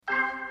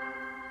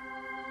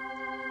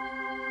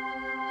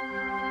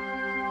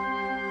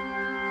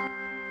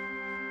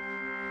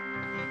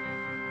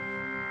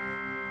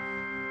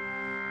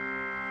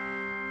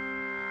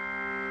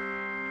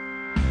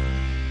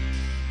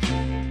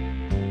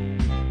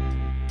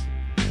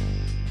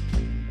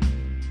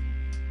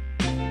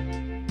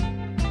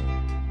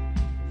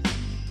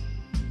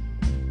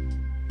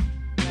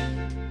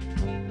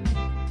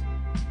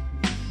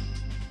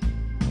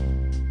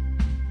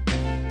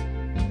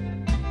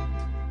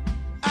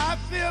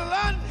feel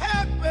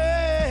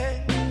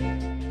unhappy.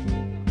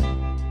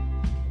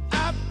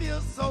 I feel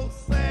so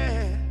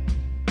sad.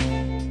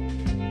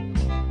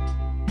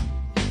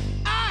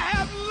 I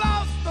have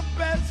lost the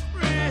best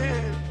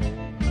friend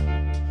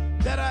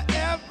that I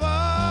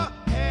ever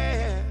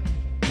had.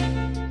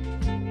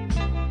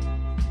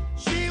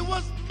 She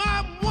was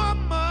my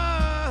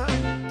woman.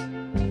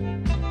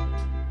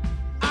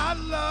 I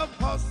love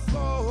her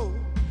so.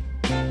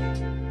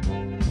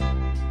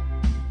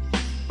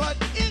 But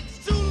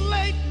it's too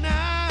late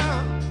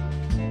now.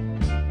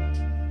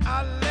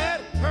 I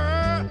let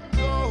her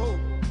go.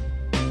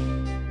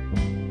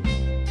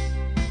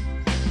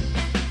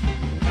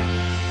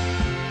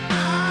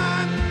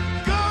 I'm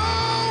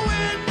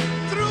going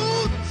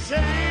through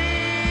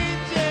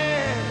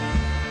changes.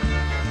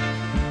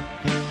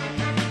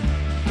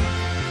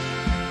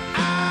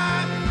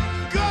 I'm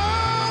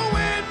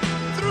going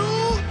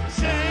through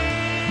changes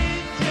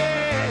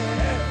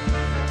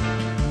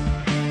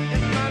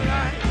in my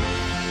life.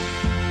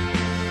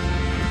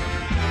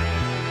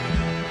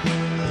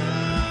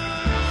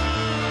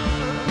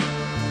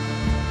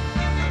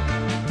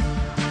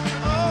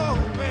 Oh,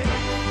 baby.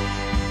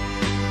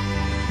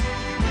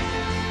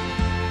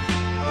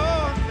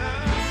 Oh,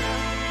 nah,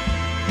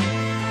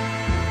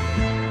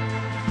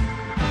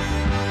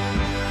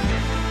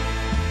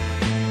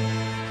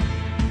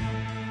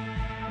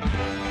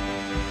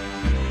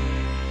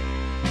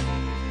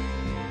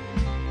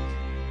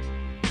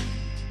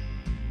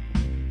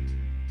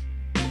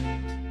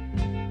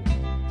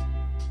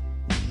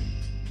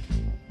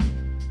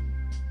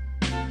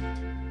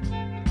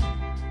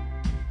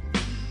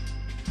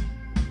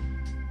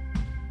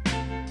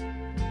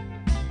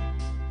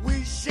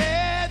 we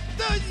shared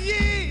the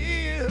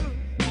years,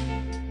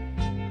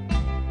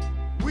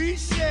 we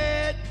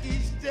shared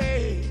each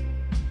day,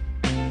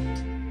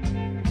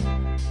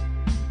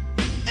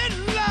 in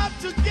love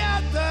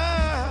together,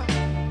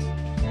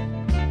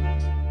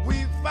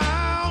 we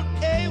found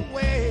a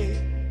way,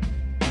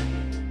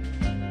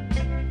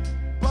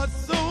 but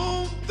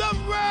soon the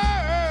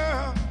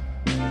world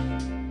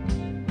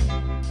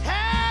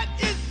had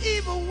its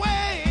evil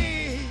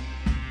way.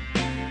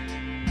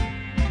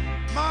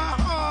 My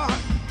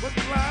heart was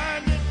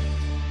blinded.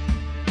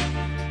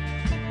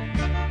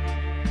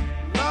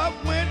 Love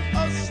went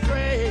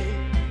astray.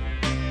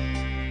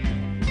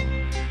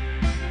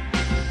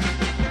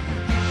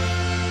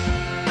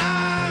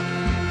 I'm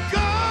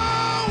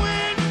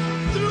going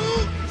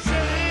through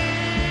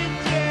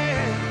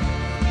changes.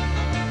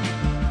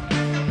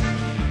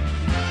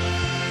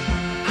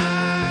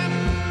 I'm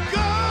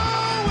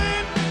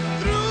going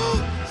through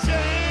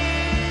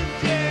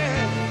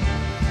changes.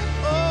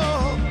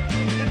 Oh,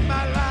 in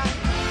my life.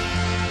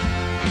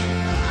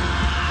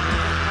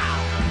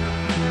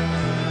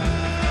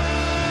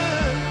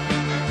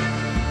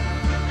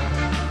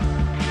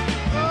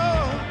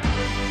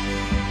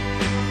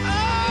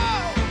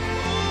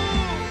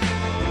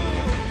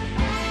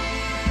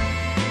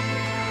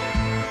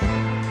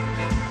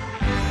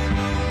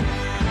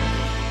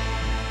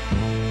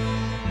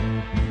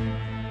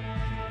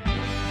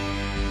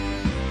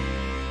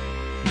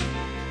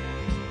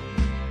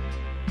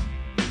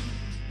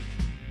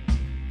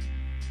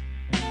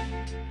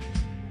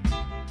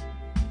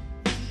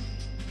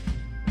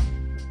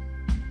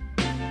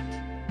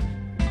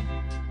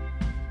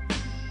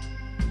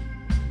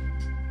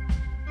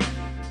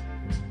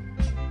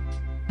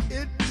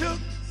 It took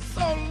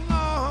so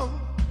long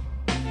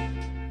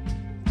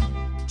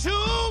to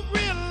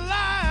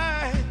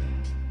realize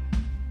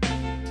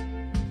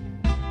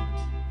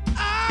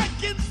I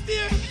can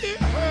still hear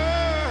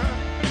her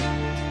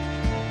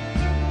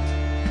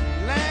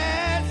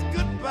last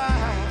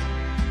goodbye.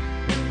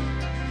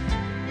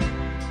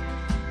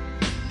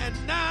 And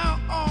now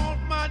all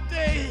my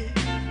days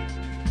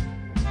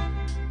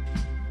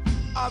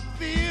are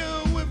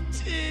filled with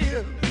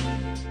tears.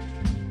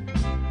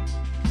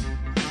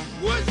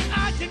 Wish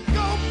I could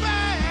go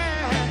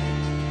back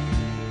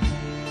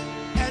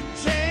and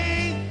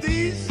change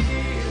these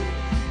years.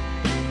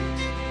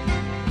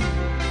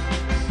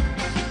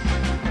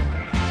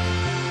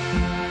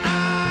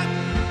 I'm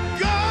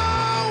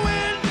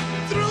going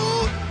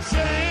through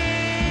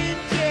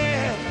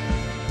changes.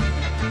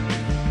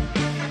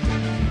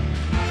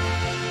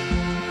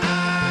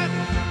 I'm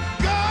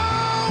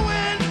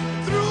going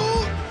through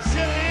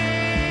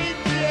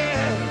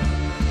changes.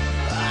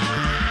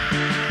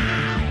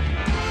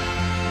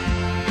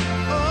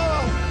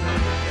 Oh,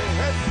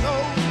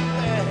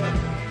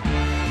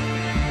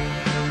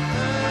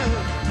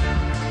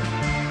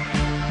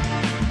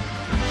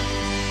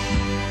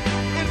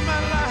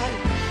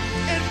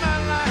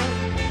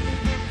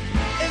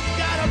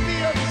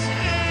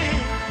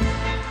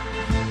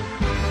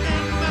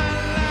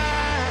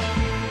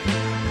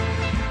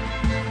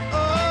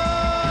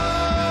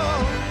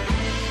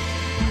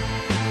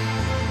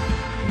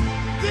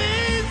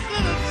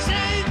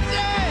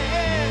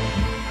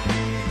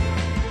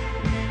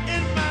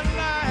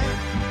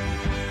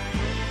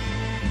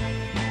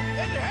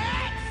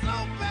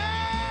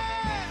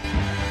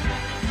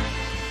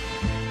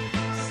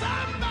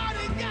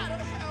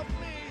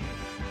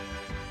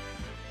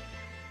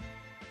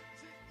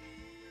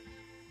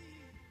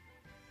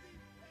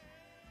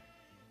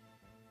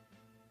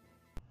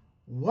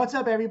 What's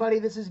up, everybody?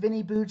 This is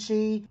Vinny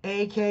Bucci,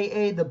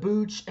 aka The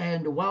Booch,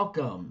 and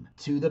welcome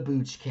to the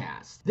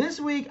Boochcast. This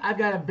week, I've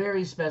got a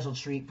very special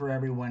treat for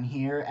everyone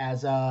here,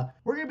 as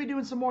we're going to be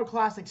doing some more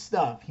classic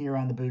stuff here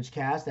on the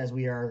Boochcast, as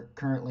we are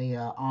currently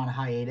on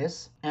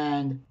hiatus.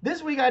 And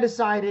this week, I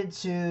decided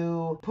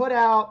to put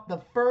out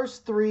the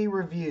first 3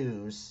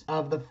 reviews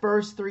of the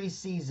first 3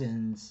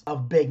 seasons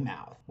of Big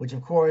Mouth, which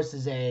of course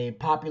is a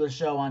popular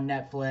show on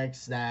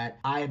Netflix that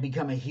I have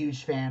become a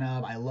huge fan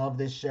of. I love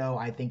this show.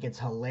 I think it's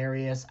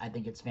hilarious. I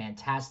think it's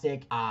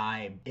fantastic.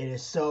 It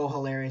is so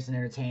hilarious and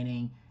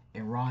entertaining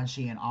and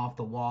raunchy and off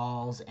the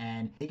walls,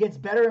 and it gets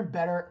better and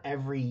better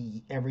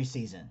every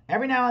season.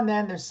 Every now and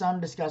then there's some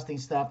disgusting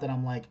stuff that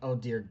I'm like, oh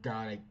dear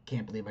God, I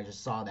can't believe I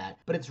just saw that.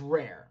 But it's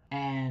rare.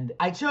 And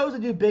I chose to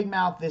do Big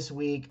Mouth this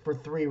week for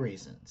 3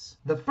 reasons.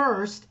 The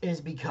first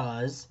is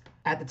because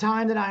at the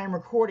time that I am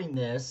recording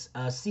this,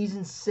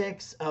 season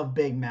 6 of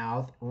Big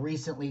Mouth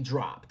recently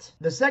dropped.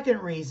 The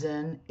second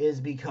reason is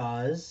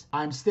because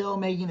I'm still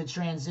making the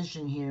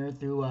transition here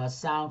through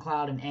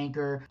SoundCloud and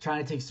Anchor,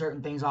 trying to take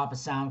certain things off of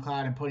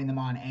SoundCloud and putting them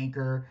on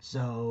Anchor.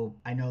 So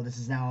I know this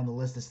is now on the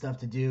list of stuff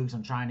to do because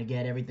I'm trying to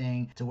get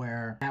everything to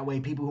where that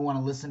way people who want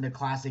to listen to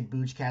classic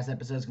Boochcast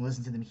episodes can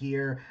listen to them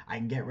here. I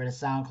can get rid of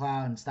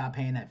SoundCloud and stop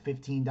paying that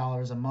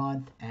 $15 a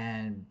month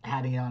and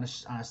having it on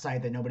a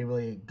site that nobody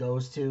really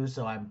goes to.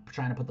 So I'm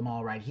trying to put them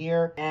all right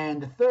here.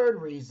 And the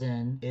third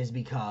reason is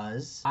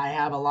because I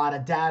have a lot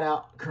of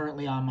data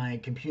currently on my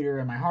computer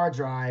and my hard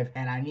drive,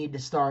 and I need to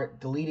start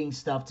deleting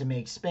stuff to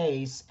make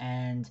space,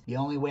 and the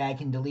only way I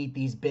can delete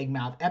these Big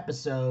Mouth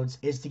episodes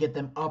is to get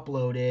them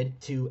uploaded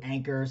to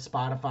Anchor,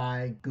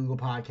 Spotify, Google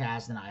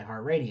Podcasts, and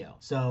iHeartRadio.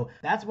 So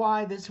that's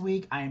why this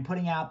week I am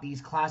putting out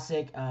these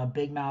classic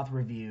Big Mouth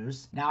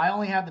reviews. Now I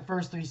only have the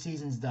first 3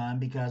 seasons done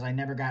because I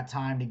never got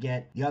time to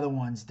get the other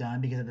ones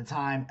done, because at the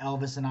time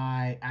Elvis and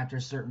I, after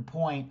a certain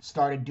point,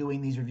 started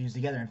doing these reviews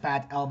together. In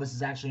fact, Elvis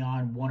is actually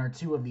on 1 or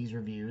 2 of these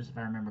reviews, if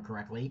I remember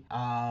correctly.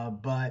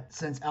 But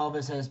since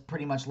Elvis has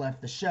pretty much left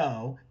the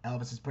show,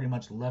 Elvis has pretty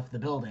much left the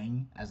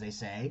building, as they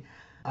say,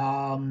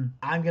 I'm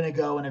gonna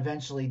go and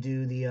eventually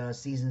do the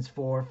seasons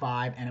 4,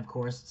 5, and of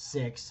course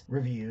 6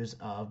 reviews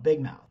of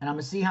Big Mouth. And I'm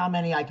gonna see how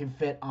many I can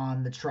fit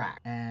on the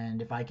track.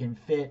 And if I can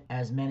fit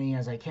as many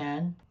as I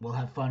can, we'll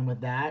have fun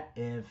with that.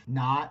 If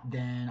not,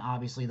 then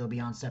obviously they'll be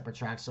on separate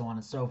tracks, so on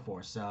and so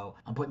forth. So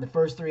I'm putting the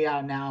first 3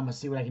 out now. I'm gonna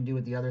see what I can do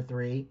with the other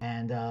 3.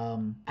 And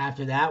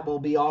after that, we'll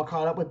be all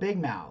caught up with Big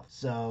Mouth.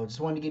 So just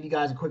wanted to give you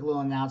guys a quick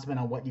little announcement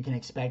on what you can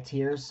expect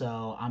here.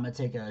 So I'm gonna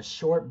take a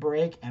short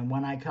break, and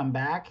when I come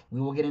back, we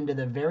will get into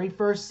the very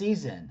first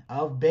season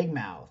of Big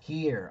Mouth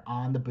here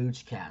on the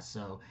Boochcast.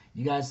 So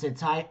you guys sit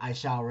tight. I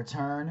shall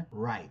return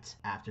right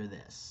after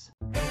this.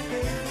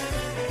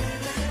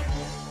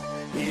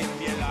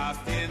 If you're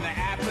lost in the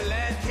apple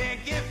and can't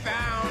get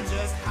found,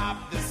 just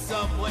hop the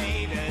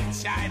subway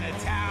to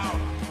Chinatown.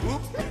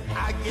 Whoop,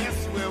 I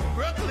guess we're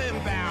Brooklyn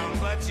bound,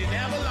 but you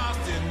never lost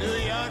in New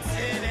York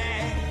City.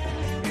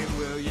 In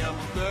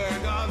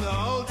Williamsburg, all the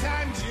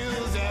old-time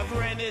Jews have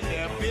rented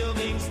their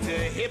buildings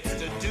to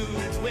hipster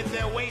dudes with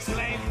their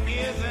waist-length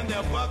beards and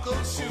their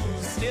buckled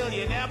shoes. Still,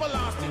 you never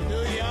lost in New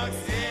York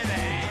City.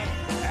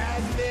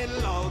 As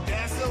little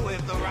Odessa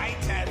with the right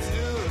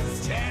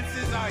tattoos,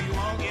 chances are you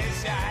won't get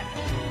shot.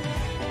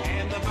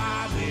 And the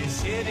vibe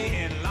is shitty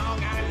in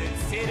Long Island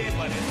City,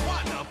 but it's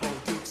wonderful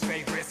Duke's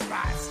favorite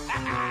spots.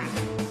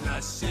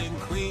 Flushing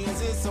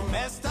Queens is some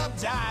messed up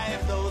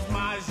jive. Those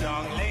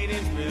mahjong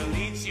ladies will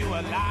eat you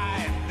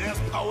alive. There's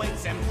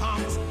poets and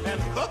punks and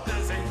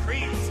hookers and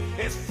creeps.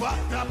 It's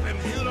fucked up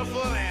and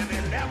beautiful and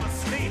it never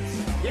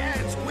sleeps. Yeah,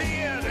 it's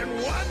weird and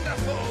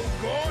wonderful,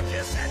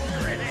 gorgeous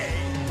and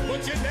pretty,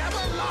 but you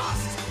never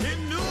lost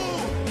in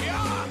New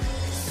York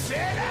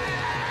City.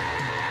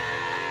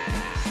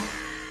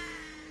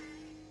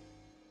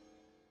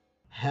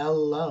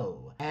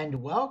 Hello,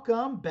 and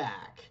welcome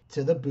back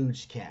to the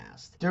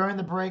Boochcast. During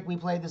the break, we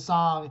played the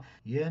song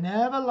You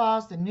Never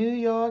Lost in New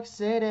York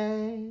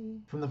City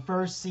from the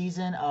first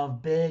season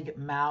of Big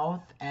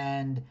Mouth.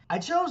 And I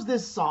chose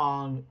this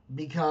song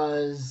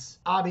because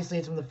obviously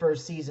it's from the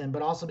first season,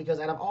 but also because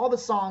out of all the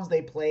songs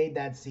they played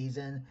that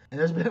season, and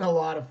there's been a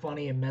lot of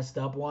funny and messed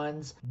up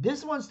ones,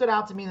 this one stood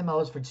out to me the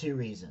most for 2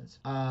 reasons.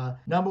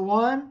 Number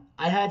one,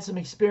 I had some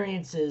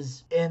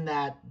experiences in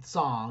that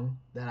song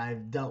that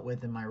I've dealt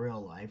with in my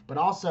real life, but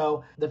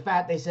also the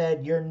fact they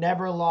said you're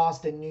never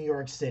lost in New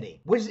York City,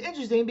 which is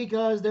interesting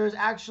because there's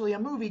actually a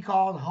movie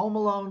called Home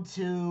Alone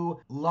 2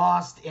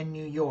 Lost in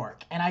New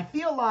York. And I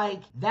feel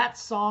like that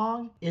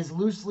song is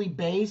loosely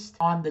based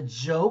on the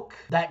joke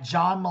that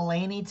John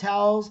Mulaney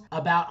tells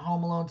about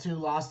Home Alone 2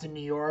 Lost in New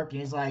York. And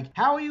he's like,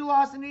 how are you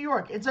lost in New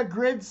York? It's a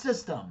grid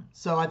system.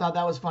 So I thought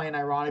that was funny and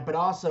ironic, but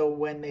also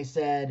when they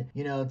said,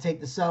 you know, take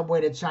the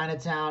subway to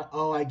Chinatown,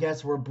 oh, I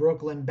guess we're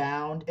Brooklyn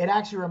bound, it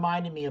actually reminded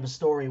reminded me of a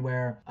story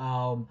where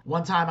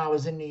one time I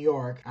was in New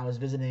York. I was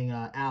visiting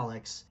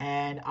Alex,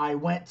 and I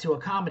went to a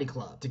comedy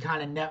club to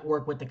kind of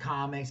network with the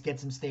comics, get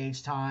some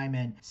stage time,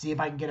 and see if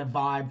I can get a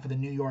vibe for the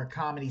New York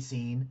comedy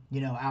scene, you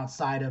know,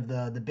 outside of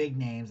the big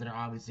names that are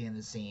obviously in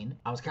the scene.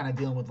 I was kind of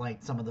dealing with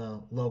like some of the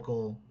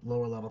local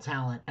lower level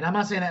talent. And I'm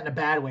not saying that in a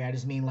bad way. I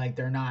just mean like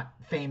they're not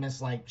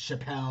famous like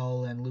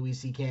Chappelle and Louis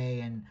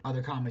C.K. and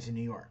other comics in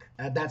New York.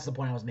 That's the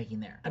point I was making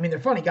there. I mean, they're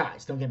funny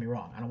guys. Don't get me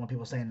wrong. I don't want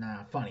people saying they're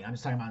not funny. I'm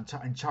just talking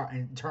about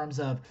in terms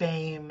of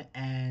fame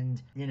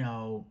and, you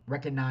know,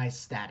 recognized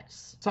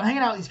status. So I'm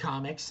hanging out with these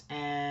comics,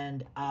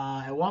 and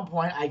at one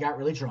point I got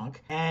really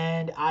drunk,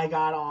 and I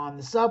got on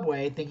the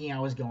subway thinking I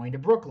was going to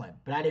Brooklyn.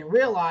 But I didn't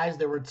realize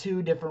there were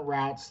two different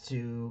routes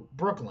to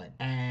Brooklyn.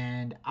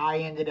 And I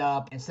ended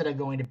up, instead of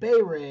going to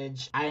Bay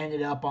Ridge, I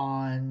ended up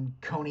on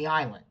Coney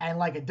Island. And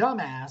like a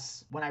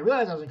dumbass, when I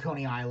realized I was in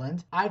Coney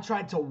Island, I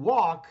tried to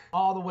walk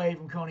all the way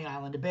from Coney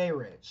Island to Bay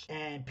Ridge.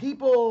 And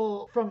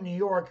people from New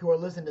York who are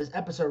listening to this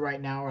episode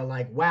right now are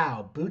like,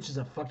 wow, Booch is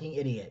a fucking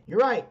idiot. You're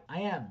right,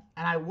 I am.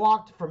 And I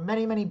walked for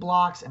many, many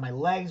blocks, and my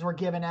legs were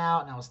giving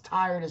out, and I was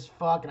tired as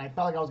fuck, and I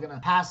felt like I was gonna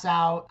pass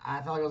out.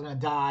 I felt like I was gonna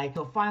die.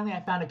 So finally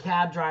I found a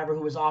cab driver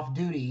who was off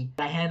duty.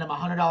 I handed him a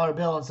 $100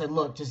 bill and said,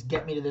 look, just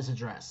get me to this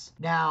address.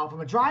 Now,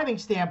 from a driving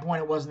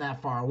standpoint, it wasn't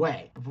that far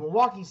away. But from a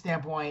walking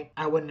standpoint,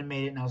 I wouldn't have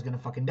made it, and I was gonna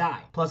fucking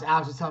die. Plus,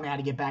 Alex was telling me how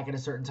to get back at a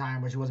certain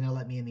time, which he wasn't gonna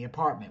let me in the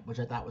apartment, which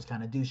I thought was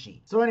kind of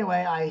douchey. So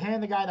anyway, I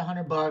hand the guy the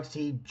 $100.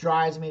 He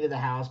drives me to the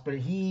house, but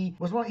he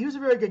was a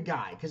very good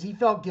guy, because he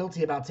felt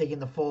guilty about taking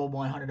the full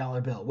 $100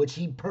 bill, which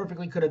he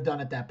perfectly could have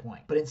done at that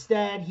point. But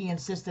instead, he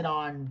insisted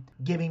on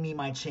giving me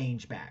my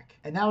change back.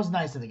 And that was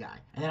nice of the guy.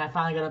 And then I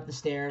finally got up the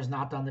stairs,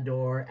 knocked on the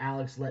door,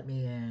 Alex let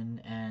me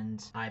in,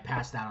 and I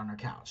passed out on her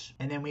couch.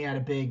 And then we had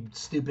a big,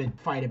 stupid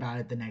fight about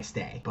it the next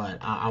day. But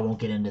I won't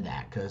get into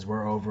that, because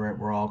we're over it,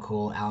 we're all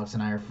cool, Alex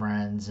and I are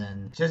friends,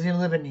 and she doesn't even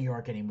live in New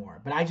York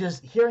anymore. But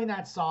hearing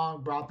that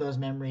song brought those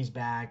memories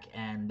back,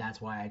 and that's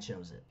why I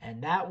chose it.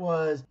 And that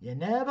was You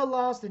Never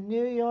Lost in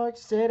New York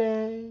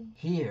City,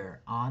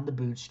 here on the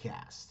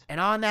Boochcast. And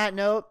on that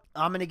note,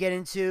 I'm going to get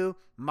into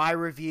my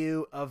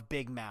review of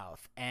Big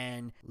Mouth.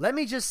 And let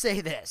me just say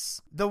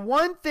this. The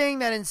one thing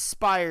that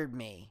inspired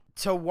me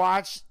to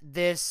watch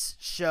this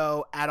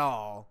show at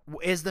all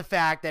is the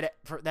fact that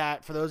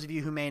for those of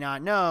you who may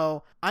not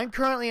know, I'm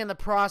currently in the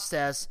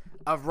process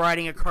of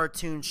writing a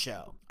cartoon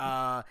show.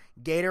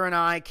 Gator and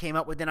I came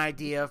up with an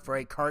idea for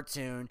a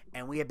cartoon,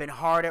 and we have been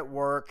hard at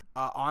work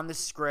on the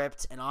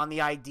script and on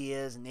the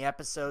ideas and the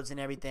episodes and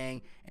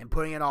everything and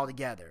putting it all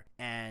together.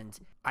 And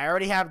I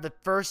already have the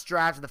first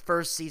draft of the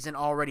first season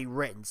already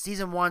written.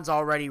 Season 1's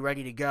already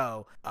ready to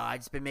go. I've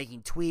just been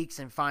making tweaks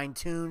and fine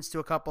tunes to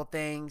a couple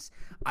things.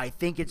 I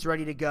think it's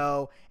ready to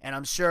go, and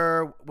I'm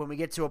sure when we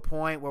get to a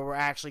point where we're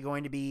actually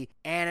going to be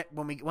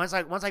once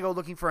I go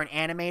looking for an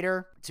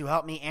animator to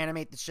help me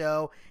animate the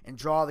show and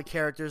draw the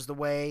characters the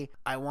way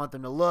I want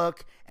them to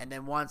look, and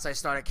then once I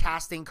start a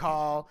casting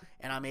call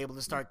and I'm able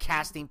to start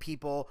casting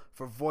people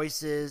for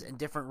voices and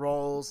different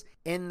roles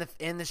in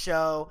the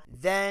show,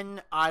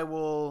 then I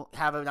will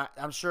have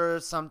I'm sure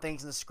some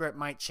things in the script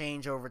might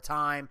change over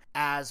time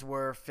as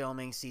we're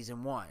filming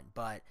season 1,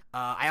 but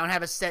I don't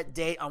have a set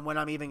date on when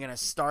I'm even going to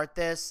start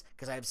this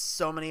because I have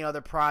so many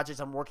other projects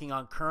I'm working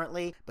on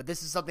currently, but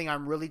this is something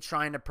I'm really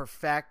trying to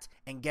perfect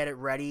and get it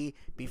ready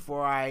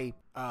before I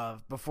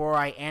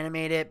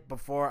animate it,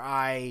 before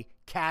I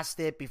cast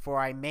it, before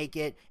I make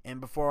it,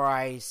 and before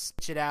I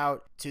switch it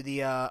out to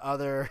the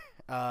other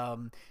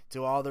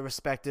to all the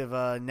respective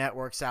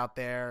networks out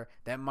there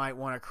that might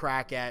want to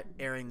crack at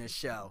airing this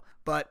show.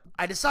 But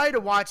I decided to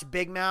watch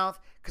Big Mouth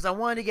because I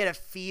wanted to get a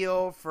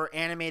feel for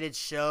animated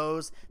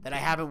shows that I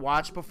haven't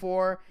watched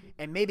before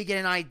and maybe get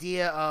an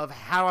idea of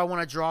how I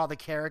want to draw the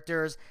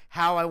characters,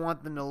 how I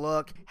want them to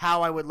look,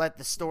 how I would let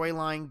the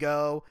storyline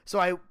go. So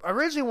I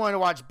originally wanted to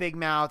watch Big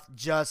Mouth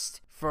just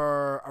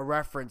for a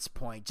reference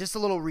point, just a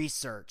little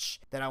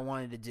research that I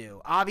wanted to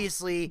do.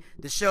 Obviously,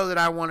 the show that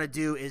I want to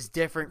do is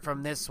different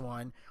from this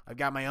one. I've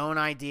got my own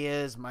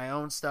ideas, my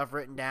own stuff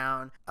written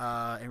down,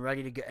 and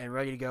ready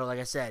to go. Like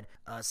I said,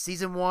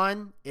 season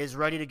 1 is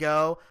ready to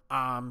go.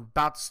 I'm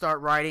about to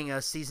start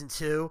writing season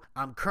 2.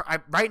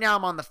 Right now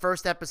I'm on the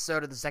first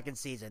episode of the second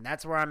season.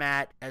 That's where I'm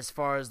at as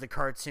far as the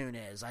cartoon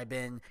is. I've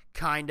been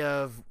kind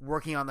of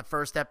working on the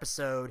first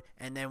episode,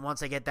 and then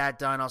once I get that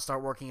done, I'll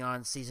start working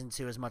on season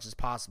 2 as much as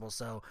possible.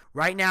 So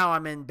right now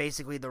I'm in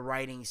basically the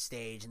writing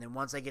stage, and then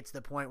once I get to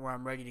the point where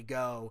I'm ready to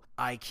go,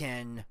 I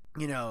can,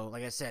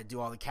 like I said,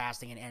 do all the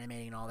casting and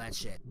animating and all that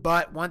shit.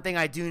 But one thing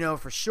I do know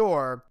for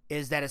sure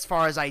is that as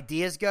far as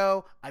ideas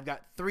go, I've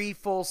got 3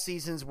 full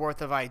seasons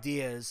worth of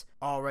ideas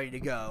all ready to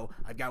go.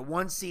 I've got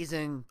 1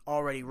 season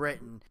already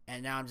written,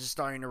 and now I'm just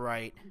starting to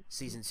write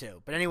season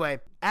 2. But anyway,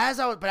 as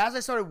I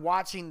started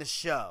watching the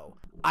show,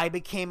 I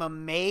became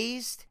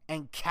amazed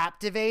and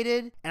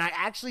captivated, and I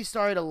actually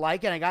started to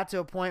like it. I got to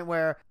a point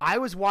where I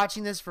was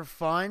watching this for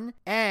fun,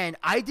 and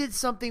I did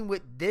something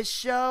with this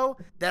show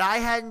that I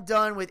hadn't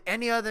done with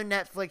any other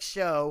Netflix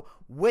show,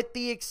 with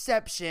the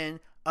exception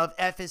of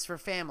F is for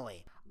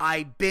Family.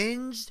 I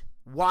binged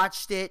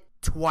watched it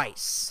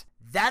twice.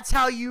 That's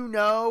how you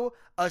know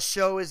a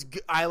show is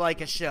good. I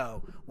like a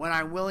show when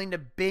I'm willing to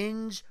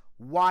binge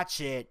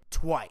watch it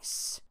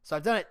twice. So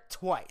I've done it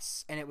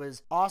twice, and it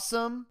was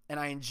awesome, and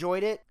I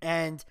enjoyed it.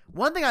 And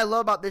one thing I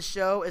love about this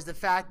show is the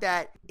fact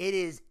that it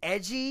is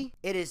edgy,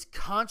 it is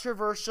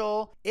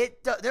controversial.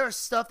 There is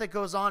stuff that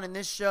goes on in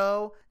this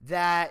show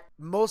that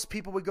most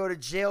people would go to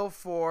jail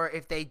for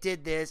if they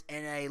did this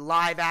in a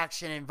live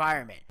action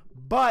environment.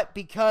 But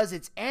because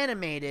it's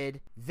animated,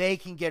 they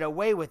can get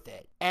away with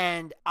it.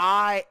 And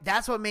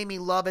that's what made me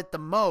love it the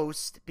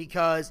most,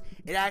 because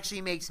it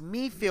actually makes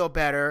me feel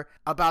better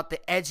about the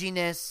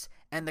edginess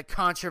and the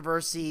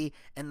controversy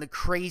and the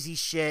crazy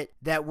shit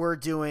that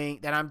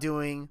I'm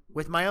doing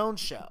with my own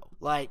show.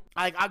 Like,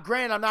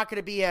 granted, I'm not going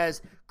to be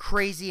as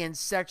crazy and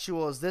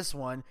sexual as this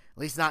one,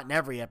 at least not in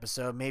every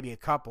episode, maybe a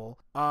couple.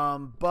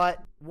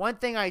 But one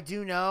thing I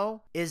do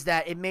know is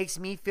that it makes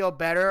me feel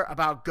better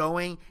about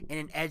going in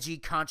an edgy,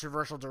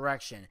 controversial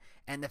direction.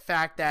 And the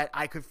fact that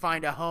I could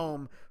find a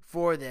home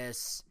for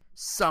this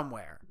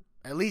somewhere.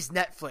 At least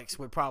Netflix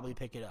would probably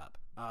pick it up.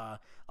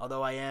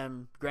 Although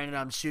granted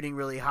I'm shooting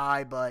really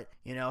high, but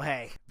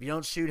hey, if you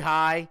don't shoot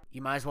high,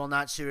 you might as well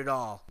not shoot at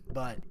all.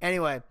 But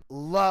anyway,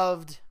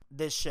 loved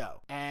this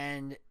show.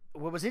 And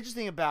what was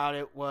interesting about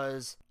it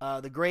was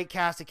the great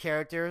cast of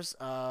characters.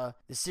 The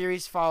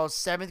series follows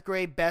 7th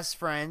grade best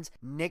friends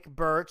Nick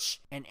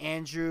Birch and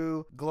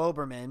Andrew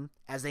Globerman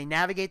as they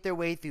navigate their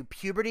way through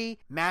puberty,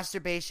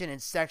 masturbation,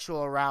 and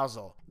sexual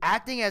arousal.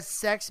 Acting as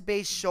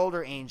sex-based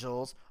shoulder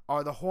angels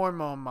are the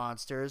hormone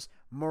monsters,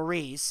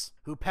 Maurice,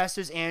 who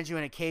pesters Andrew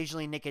and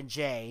occasionally Nick and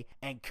Jay,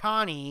 and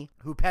Connie,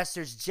 who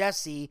pesters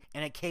Jesse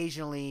and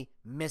occasionally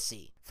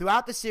Missy.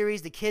 Throughout the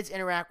series, the kids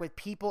interact with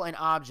people and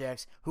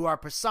objects who are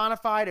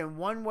personified in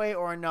one way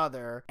or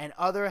another, and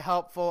other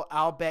helpful,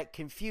 albeit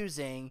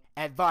confusing,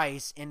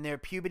 advice in their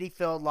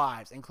puberty-filled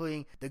lives,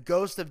 including the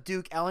ghost of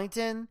Duke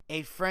Ellington,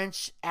 a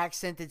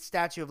French-accented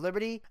Statue of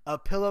Liberty, a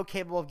pillow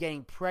capable of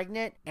getting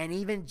pregnant, and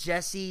even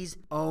Jesse's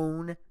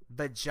own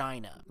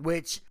vagina,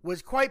 which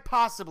was quite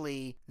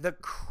possibly the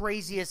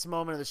craziest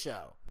moment of the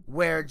show,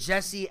 where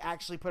Jessie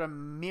actually put a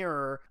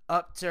mirror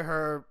up to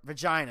her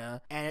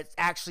vagina and it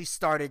actually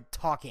started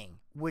talking,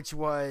 which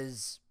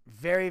was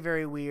very,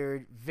 very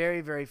weird, very,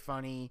 very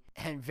funny,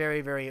 and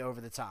very, very over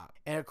the top.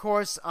 And of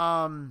course,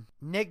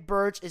 Nick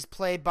Birch is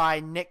played by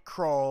Nick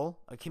Kroll,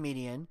 a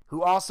comedian,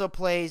 who also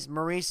plays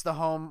Maurice the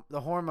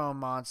hormone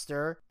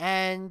monster,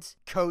 and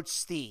Coach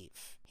Steve.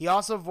 He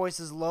also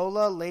voices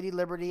Lola, Lady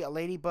Liberty, a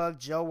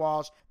Ladybug, Joe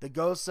Walsh, the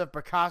ghosts of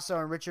Picasso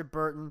and Richard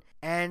Burton,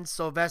 and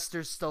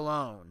Sylvester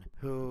Stallone,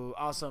 who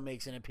also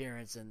makes an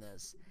appearance in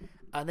this.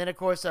 And then, of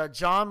course,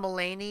 John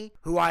Mulaney,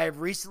 who I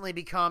have recently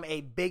become a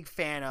big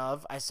fan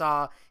of. I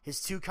saw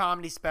his 2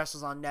 comedy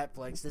specials on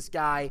Netflix. This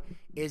guy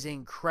is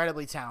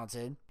incredibly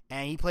talented.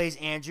 And he plays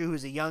Andrew,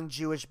 who's a young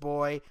Jewish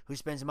boy who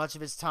spends much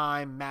of his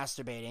time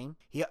masturbating.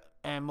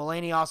 And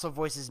Mulaney also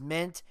voices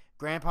Mint,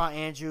 Grandpa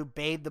Andrew,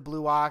 Babe the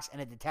Blue Ox,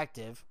 and a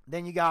detective.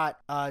 Then you got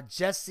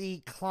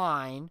Jessie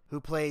Klein,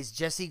 who plays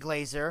Jessie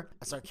Glazer,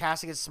 a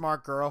sarcastic and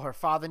smart girl. Her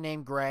father,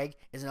 named Greg,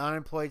 is an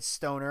unemployed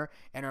stoner,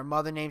 and her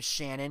mother, named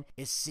Shannon,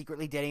 is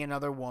secretly dating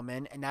another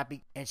woman, and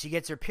she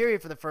gets her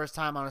period for the first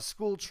time on a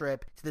school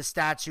trip to the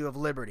Statue of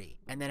Liberty,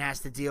 and then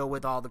has to deal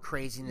with all the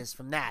craziness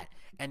from that.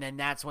 And then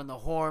that's when the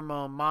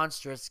hormone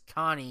monstrous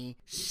Connie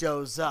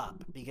shows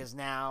up, because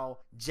now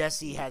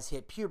Jessie has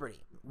hit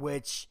puberty,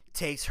 which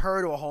takes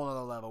her to a whole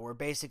nother level, where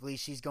basically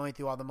she's going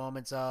through all the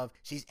moments of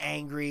she's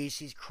angry,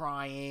 she's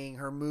crying,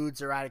 her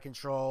moods are out of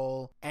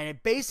control.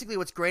 And basically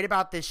what's great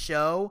about this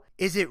show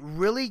is it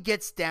really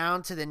gets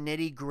down to the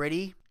nitty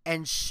gritty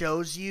and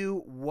shows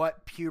you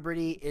what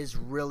puberty is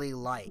really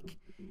like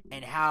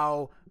and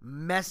how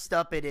messed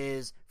up it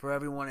is for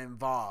everyone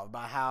involved,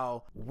 by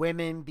how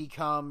women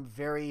become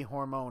very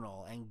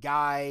hormonal and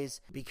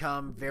guys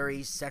become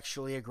very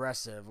sexually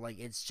aggressive. Like,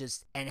 it's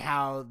just, and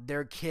how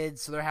they're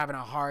kids, so they're having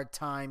a hard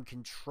time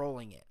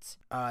controlling it.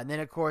 And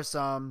then, of course,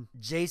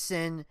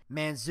 Jason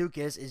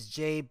Mantzoukas is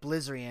Jay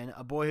Blizzarian,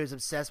 a boy who's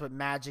obsessed with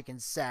magic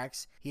and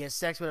sex. He has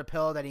sex with a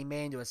pillow that he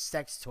made into a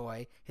sex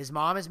toy. His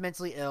mom is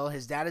mentally ill.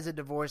 His dad is a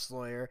divorce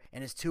lawyer,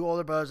 and his 2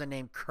 older brothers are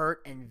named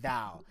Kurt and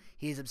Val.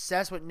 He is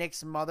obsessed with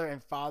Nick's mother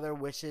and father,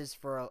 wishes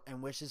for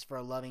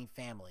a loving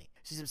family.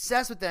 She's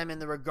obsessed with them in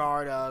the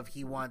regard of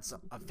he wants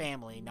a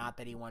family, not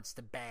that he wants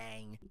to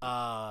bang,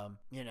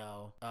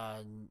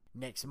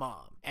 Nick's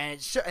mom. And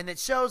it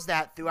shows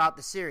that throughout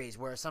the series,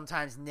 where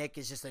sometimes Nick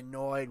is just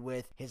annoyed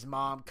with his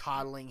mom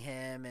coddling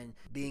him and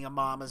being a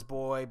mama's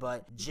boy,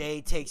 but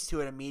Jay takes to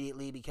it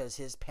immediately because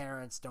his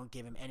parents don't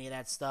give him any of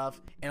that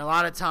stuff. And a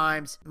lot of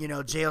times,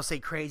 Jay will say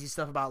crazy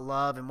stuff about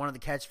love, and one of the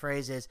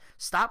catchphrases is,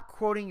 "Stop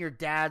quoting your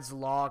dad's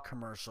law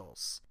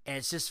commercials." And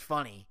it's just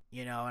funny,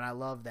 and I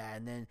love that.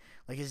 And then,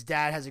 like, his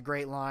dad has a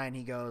great line.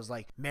 He goes,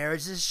 like,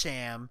 "Marriage is a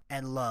sham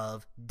and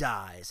love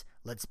dies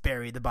let's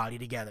bury the body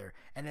together,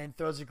 and then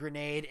throws a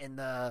grenade in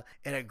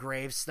a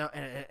grave site,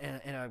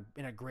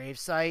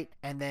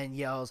 and then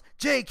yells,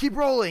 Jay, keep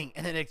rolling,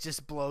 and then it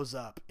just blows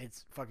up.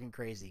 It's fucking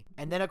crazy.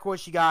 And then of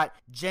course you got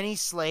Jenny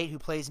Slate, who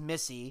plays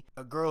Missy,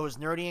 a girl who's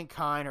nerdy and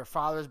kind. Her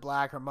father is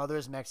black, her mother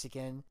is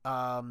Mexican.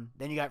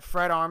 Then you got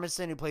Fred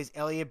Armisen, who plays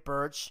Elliot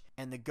Birch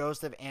and the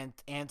ghost of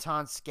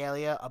Anton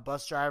Scalia, a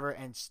bus driver,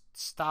 and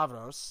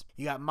Stavros.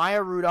 You got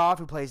Maya Rudolph,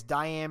 who plays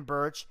Diane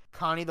Birch,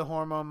 Connie the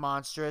Hormone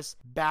Monstress,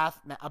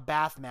 a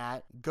bath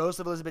mat, ghost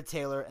of Elizabeth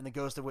Taylor, and the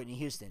ghost of Whitney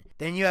Houston.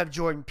 Then you have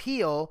Jordan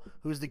Peele,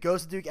 who's the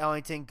ghost of Duke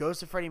Ellington,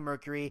 ghost of Freddie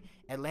Mercury,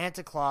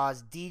 Atlanta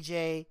Claus,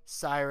 DJ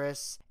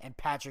Cyrus, and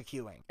Patrick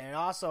Ewing. And it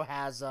also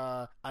has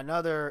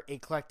another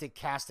eclectic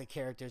cast of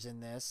characters in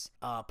this.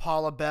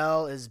 Paula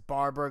Bell is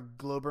Barbara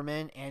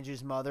Globerman,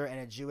 Andrew's mother, and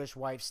a Jewish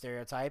wife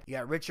stereotype. You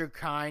got Richard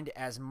Kind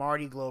as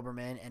Marty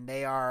Globerman, and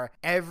they are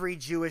every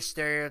Jewish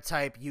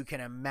stereotype you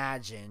can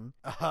imagine.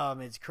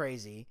 It's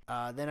crazy.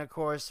 Then of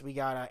course we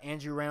got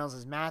Andrew Reynolds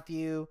as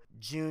Matthew,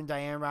 June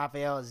Diane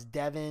Raphael as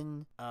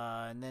Devin,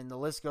 and then the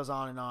list goes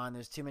on and on.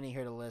 There's too many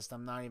here to list.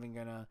 I'm not even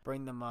gonna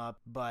bring them up,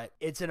 but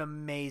it's an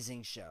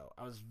amazing show.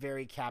 I was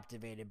very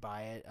captivated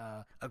by it.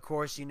 Of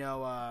course, you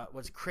know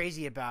what's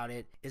crazy about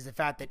it is the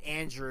fact that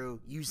Andrew,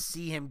 you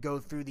see him go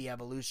through the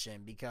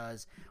evolution,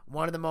 because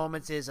one of the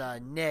moments is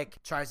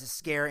Nick tries to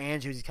scare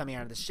Andrew as he's coming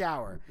out of the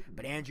shower,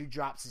 but Andrew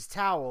drops his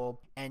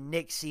towel and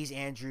Nick sees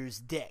Andrew's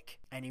dick.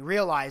 And he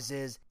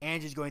realizes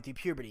Andrew's going through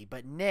puberty,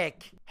 but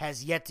Nick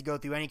has yet to go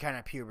through any kind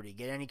of puberty,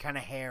 get any kind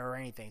of hair or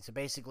anything. So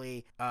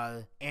basically,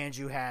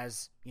 Andrew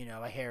has,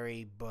 a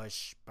hairy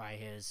bush by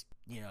his,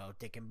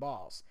 dick and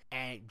balls.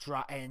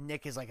 And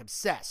Nick is like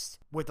obsessed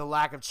with the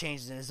lack of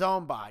changes in his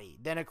own body.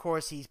 Then, of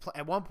course,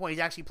 at one point, he's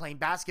actually playing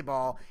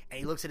basketball, and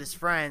he looks at his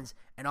friends,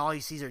 and all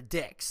he sees are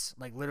dicks,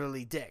 like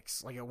literally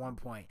dicks, like at one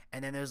point.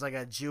 And then there's like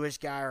a Jewish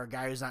guy or a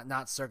guy who's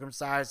not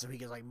circumcised, so he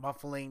gets like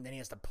muffling. Then he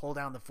has to pull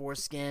down the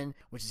foreskin,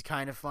 which is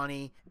kind of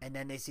funny. And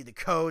then they see the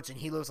coach, and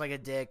he looks like a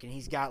dick, and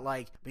he's got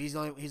but he's the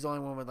only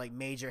one with like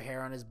major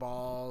hair on his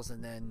balls.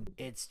 And then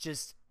it's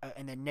just.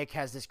 And then Nick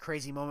has this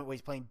crazy moment where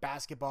he's playing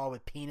basketball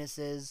with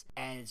penises,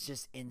 and it's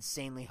just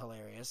insanely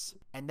hilarious.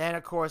 And then,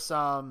 of course,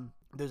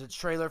 there's a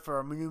trailer for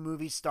a new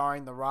movie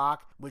starring The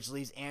Rock, which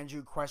leaves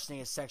Andrew questioning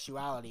his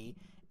sexuality.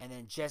 And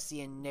then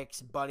Jesse and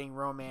Nick's budding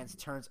romance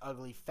turns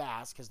ugly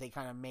fast because they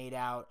kind of made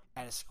out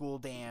at a school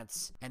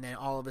dance. And then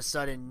all of a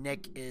sudden,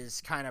 Nick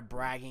is kind of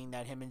bragging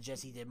that him and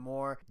Jesse did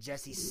more.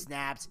 Jesse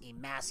snaps,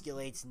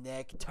 emasculates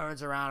Nick,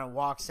 turns around and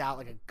walks out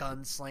like a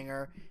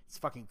gunslinger. It's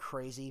fucking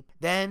crazy.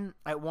 Then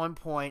at one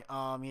point,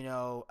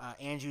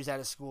 Andrew's at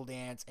a school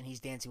dance and he's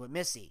dancing with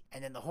Missy.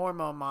 And then the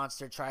hormone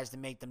monster tries to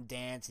make them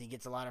dance, and he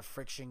gets a lot of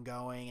friction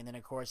going. And then,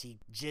 of course, he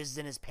jizzes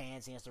in his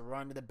pants. And he has to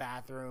run to the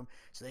bathroom.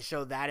 So they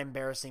show that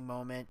embarrassing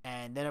moment.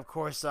 And then, of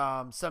course,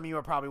 some of you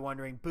are probably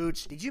wondering,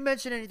 Booch, did you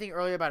mention anything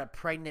earlier about a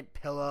pregnant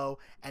pillow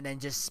and then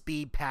just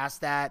speed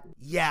past that?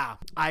 Yeah,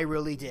 I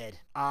really did.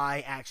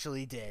 I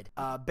actually did.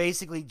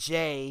 Basically,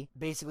 Jay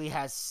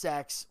has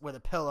sex with a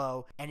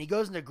pillow, and he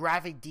goes into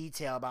graphic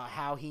detail about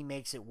how he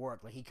makes it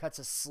work. Like, he cuts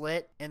a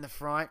slit in the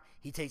front,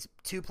 he takes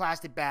 2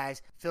 plastic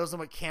bags, fills them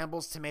with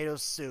Campbell's tomato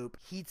soup,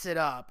 heats it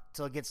up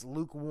till it gets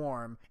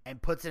lukewarm,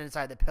 and puts it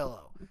inside the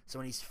pillow. So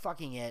when he's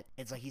fucking it,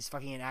 it's like he's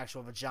fucking an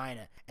actual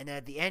vagina. And then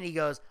at the end he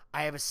goes,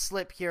 I have a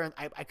slip here, and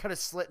I cut a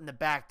slit in the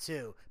back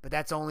too, but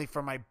that's only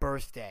for my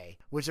birthday.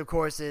 Which of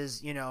course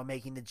is,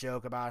 making the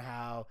joke about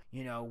how,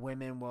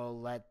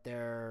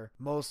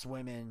 most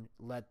women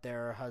let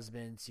their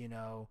husbands,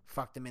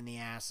 fuck them in the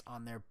ass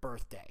on their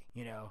birthday.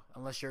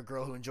 Unless you're a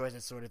girl who enjoys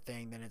that sort of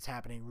thing, then it's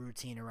happening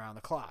routine around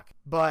the clock.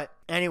 But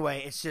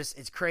anyway,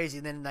 it's crazy.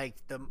 And then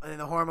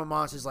the hormone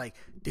monster's like,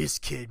 this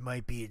kid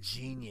might be a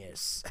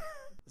genius.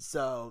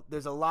 So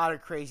there's a lot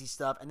of crazy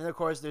stuff. And then of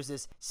course there's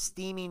this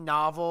steamy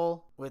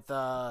novel with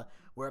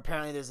where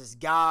apparently there's this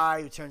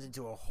guy who turns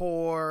into a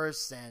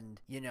horse, and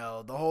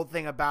the whole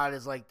thing about it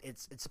is like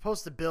it's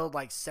supposed to build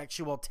like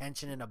sexual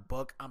tension in a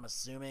book, I'm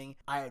assuming.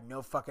 I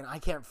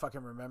can't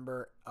fucking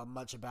remember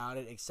much about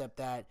it, except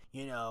that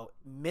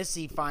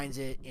Missy finds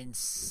it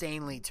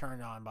insanely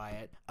turned on by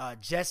it.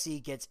 Jesse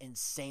gets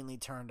insanely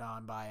turned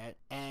on by it,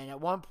 and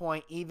at one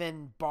point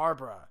even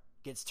Barbara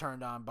gets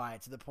turned on by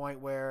it, to the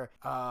point where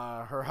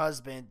her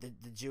husband,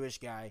 the Jewish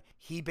guy,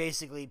 he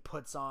basically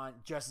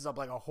dresses up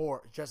like a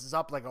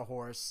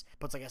horse,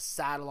 puts like a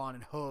saddle on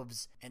and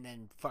hooves, and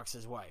then fucks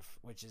his wife,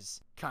 which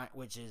is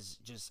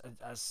just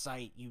a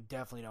sight you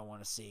definitely don't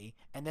want to see.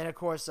 And then of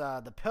course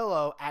the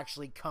pillow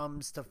actually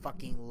comes to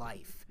fucking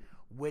life,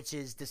 which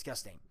is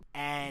disgusting.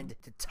 And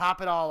to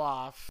top it all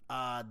off,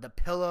 the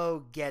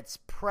pillow gets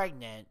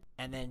pregnant,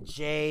 and then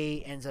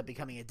Jay ends up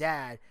becoming a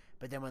dad.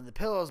 But then when the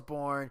pillow's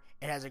born,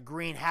 it has a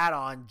green hat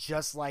on,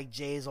 just like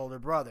Jay's older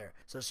brother.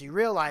 So she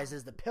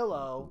realizes the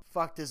pillow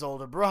fucked his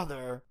older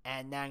brother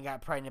and then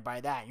got pregnant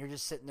by that. And you're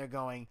just sitting there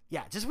going,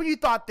 yeah, just when you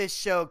thought this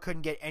show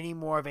couldn't get any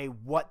more of a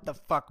what the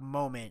fuck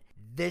moment,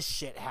 this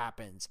shit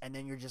happens. And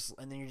then you're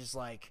just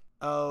like,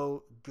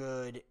 oh,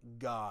 good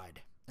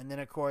God. And then,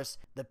 of course,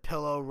 the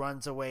pillow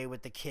runs away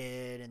with the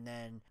kid, and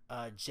then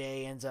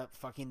Jay ends up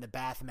fucking the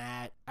bath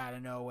mat out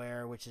of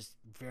nowhere, which is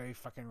very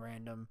fucking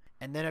random.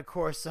 And then, of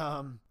course,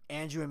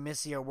 Andrew and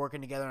Missy are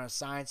working together on a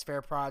science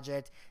fair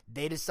project.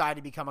 They decide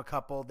to become a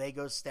couple. They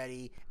go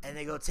steady, and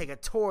they go take a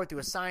tour through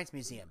a science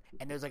museum.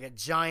 And there's like a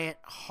giant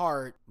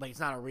heart. Like, it's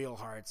not a real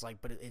heart. It's like,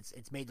 but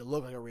it's made to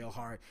look like a real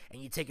heart.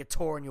 And you take a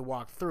tour and you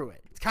walk through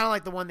it. It's kind of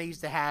like the one they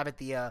used to have at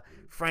the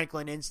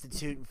Franklin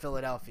Institute in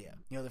Philadelphia.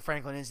 You know, the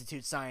Franklin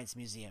Institute Science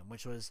Museum,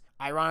 which was,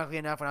 ironically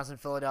enough, when I was in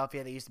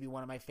Philadelphia, they used to be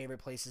one of my favorite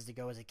places to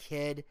go as a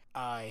kid.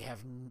 I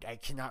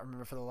cannot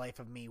remember for the life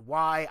of me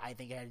why. I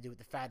think it had to do with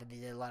the fact that they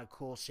did a lot of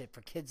cool shit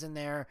for kids in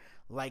there,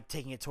 like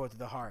taking a tour through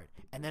the heart.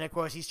 And then, of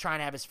course, he's trying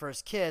to have his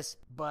first kiss,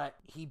 but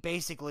he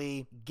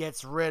basically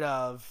gets rid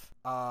of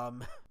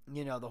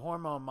the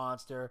hormone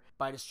monster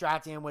by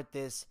distracting him with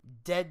this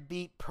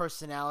deadbeat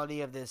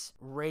personality of this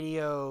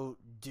radio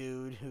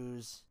dude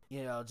who's,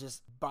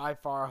 just by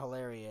far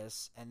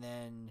hilarious. And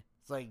then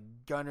it's like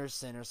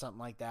Gunnarsson or something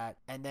like that.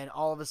 And then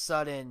all of a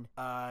sudden,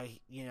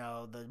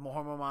 the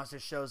hormone monster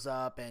shows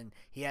up and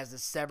he has the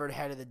severed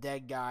head of the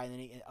dead guy. And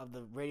then of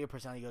the radio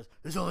personality, goes,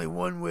 "There's only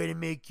one way to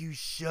make you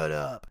shut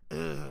up."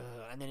 Ugh.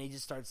 And then he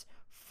just starts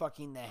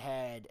fucking the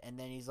head. And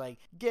then he's like,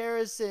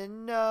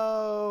 "Garrison,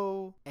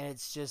 no." And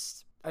it's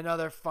just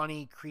another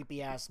funny,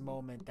 creepy ass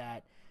moment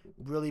that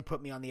really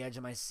put me on the edge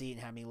of my seat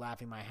and had me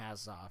laughing my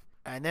ass off.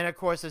 And then, of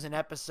course, there's an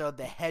episode,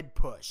 The Head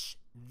Push.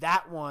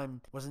 That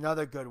one was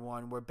another good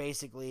one where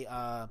basically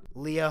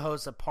Leah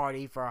hosts a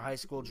party for a high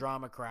school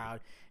drama crowd,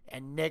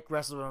 and Nick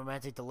wrestles with a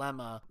romantic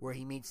dilemma where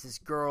he meets this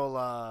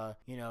girl,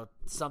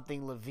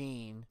 something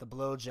Levine, the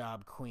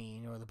blowjob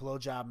queen, or the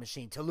blowjob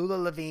machine.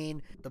 Tallulah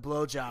Levine, the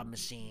blowjob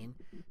machine.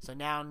 So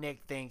now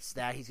Nick thinks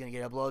that he's going to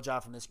get a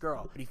blowjob from this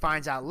girl. But he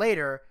finds out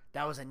later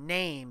that was a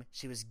name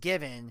she was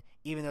given,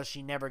 even though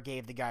she never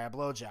gave the guy a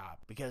blowjob.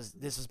 Because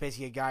this was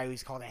basically a guy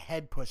who's called a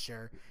head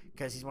pusher,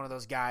 because he's one of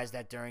those guys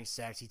that during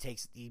sex,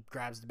 he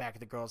grabs the back of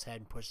the girl's head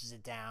and pushes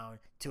it down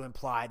to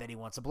imply that he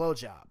wants a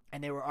blowjob.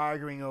 And they were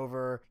arguing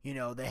over,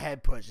 the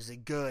head push. Is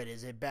it good?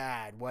 Is it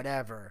bad?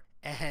 Whatever.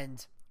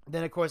 And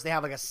then, of course, they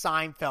have like a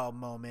Seinfeld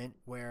moment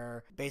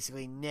where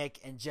basically Nick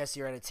and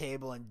Jesse are at a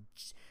table and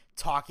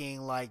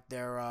talking like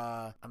they're,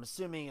 I'm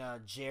assuming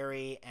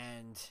Jerry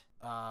and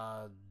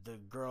the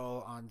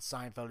girl on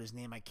Seinfeld whose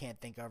name I can't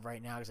think of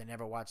right now because I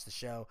never watched the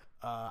show.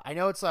 I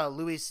know it's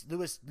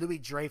Louis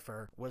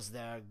Draper was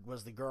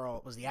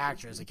the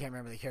actress. I can't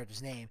remember the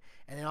character's name.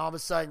 And then all of a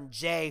sudden,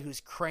 Jay, who's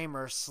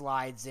Kramer,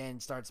 slides in,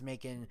 starts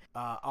making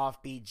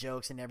offbeat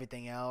jokes and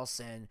everything else.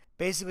 And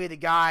basically, the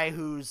guy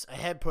who's a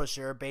head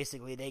pusher,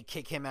 basically they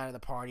kick him out of the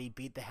party,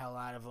 beat the hell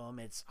out of him.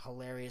 It's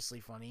hilariously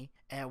funny.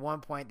 And at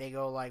one point, they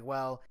go like,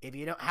 "Well, if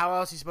you don't, how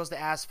else are you supposed to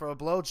ask for a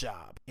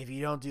blowjob if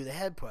you don't do the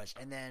head push?"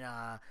 And then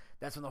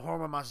that's when the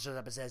hormone monster shows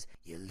up and says,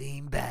 "You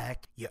lean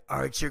back, you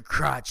arch your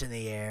crotch in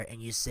the air,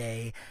 and you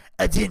say,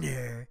 'A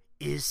dinner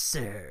is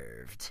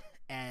served.'"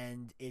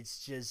 And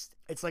it's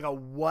like a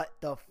what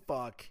the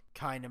fuck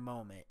kind of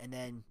moment. And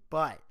then,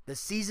 but the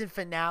season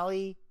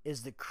finale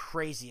is the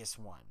craziest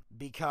one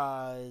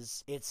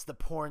because it's the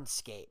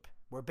pornscape.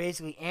 Where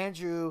basically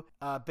Andrew,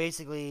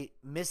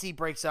 Missy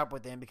breaks up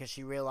with him because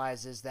she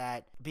realizes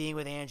that being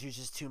with Andrew is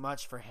just too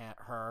much for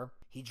her.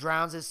 He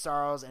drowns his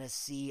sorrows in a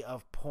sea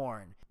of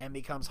porn and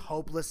becomes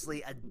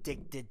hopelessly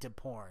addicted to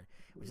porn,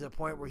 which is the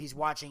point where he's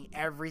watching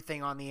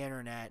everything on the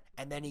internet,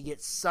 and then he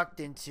gets sucked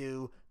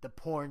into the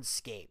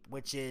pornscape,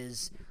 which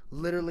is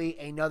literally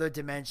another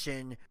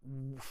dimension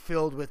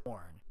filled with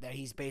porn that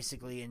he's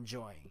basically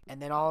enjoying.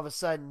 And then all of a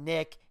sudden,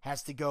 Nick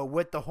has to go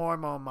with the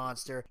hormone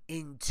monster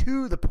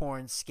into the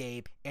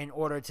pornscape in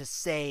order to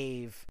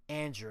save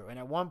Andrew. And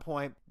at one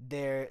point,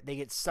 they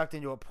get sucked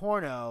into a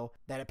porno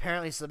that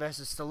apparently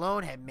Sylvester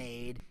Stallone had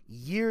made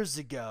years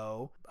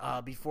ago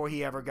before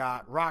he ever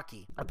got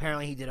Rocky.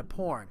 Apparently, he did a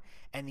porn.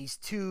 And these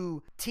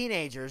two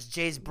teenagers,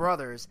 Jay's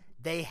brothers,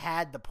 they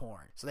had the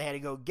porn, so they had to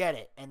go get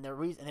it. And the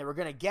reason they were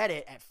going to get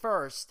it at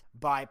first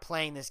by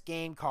playing this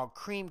game called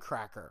Cream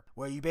Cracker,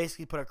 where you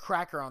basically put a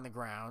cracker on the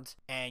ground,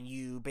 and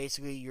you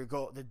basically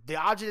the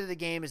object of the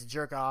game is to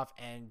jerk off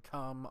and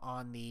come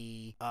on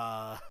the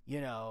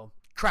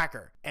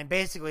cracker. And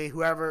basically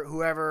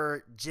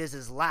whoever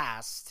jizzes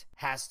last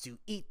has to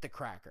eat the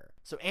cracker.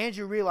 So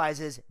Andrew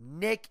realizes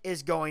Nick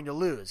is going to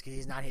lose because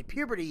he's not hit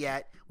puberty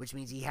yet, which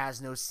means he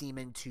has no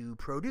semen to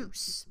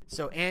produce.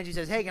 So Andrew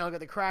says, "Hey, can I look at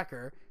the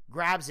cracker?"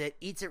 Grabs it,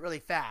 eats it really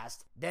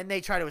fast. Then they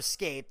try to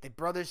escape. The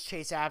brothers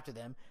chase after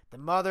them. The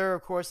mother,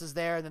 of course, is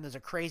there. And then there's a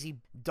crazy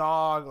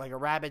dog, like a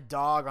rabid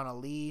dog on a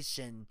leash,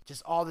 and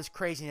just all this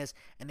craziness.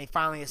 And they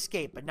finally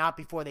escape, but not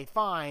before they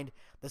find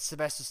the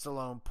Sylvester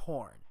Stallone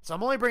porn. So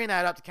I'm only bringing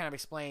that up to kind of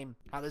explain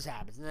how this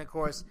happens. And then, of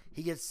course,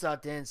 he gets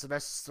sucked in.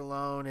 Sylvester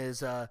Stallone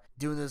is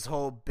doing this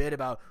whole bit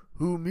about,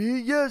 "Who, me?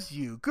 Yes,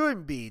 you.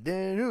 Couldn't be.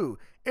 Then who?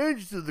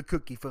 Andrew the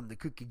cookie from the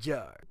cookie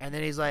jar." And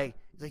then he's like,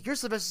 "You're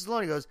Sylvester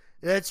Stallone." He goes,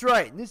 "That's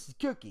right. And this is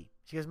Cookie.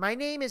 She goes, my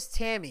name is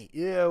Tammy.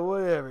 Yeah,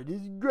 whatever.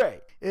 This is great.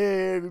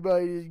 Hey,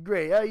 everybody, this is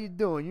great. How you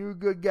doing? You're a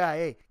good guy.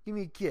 Hey, give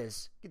me a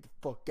kiss. Get the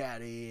fuck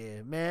out of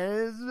here,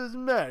 man. This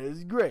doesn't matter. This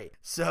is great.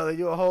 So they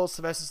do a whole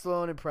Sylvester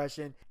Stallone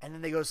impression, and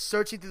then they go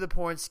searching through the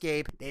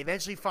pornscape. They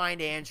eventually find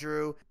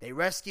Andrew. They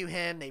rescue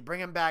him. They bring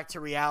him back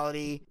to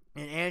reality.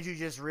 And Andrew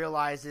just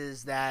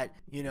realizes that,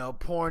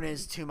 porn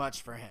is too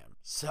much for him.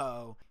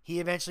 So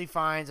he eventually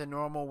finds a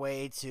normal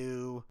way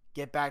to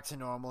get back to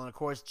normal. And of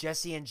course,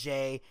 Jesse and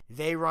Jay,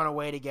 they run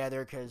away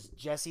together because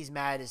Jesse's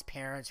mad at his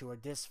parents who are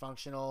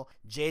dysfunctional.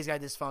 Jay's got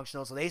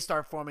dysfunctional. So they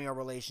start forming a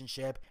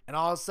relationship. And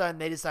all of a sudden,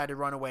 they decide to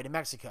run away to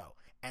Mexico.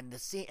 And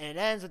it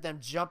ends with them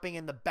jumping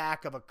in the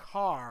back of a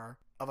car,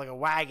 of like a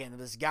wagon of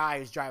this guy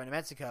who's driving to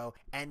Mexico,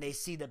 and they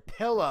see the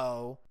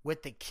pillow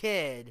with the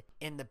kid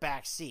in the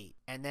back seat.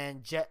 And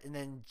then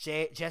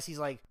Jesse's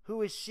like,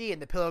 who is she?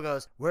 And the pillow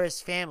goes, we're his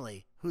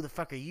family. Who the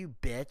fuck are you,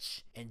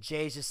 bitch? And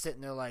Jay's just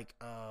sitting there like,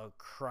 oh,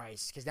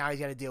 Christ. Because now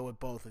he's got to deal with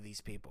both of these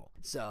people.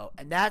 So,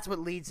 and that's what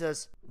leads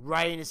us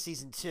right into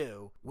season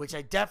 2, which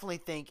I definitely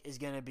think is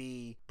going to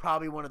be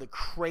probably one of the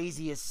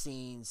craziest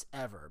scenes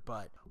ever.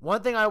 But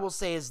one thing I will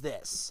say is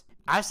this.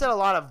 I've said a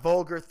lot of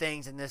vulgar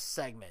things in this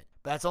segment.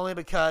 But that's only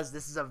because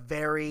this is a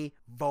very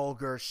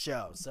vulgar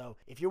show. So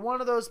if you're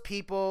one of those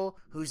people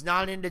who's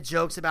not into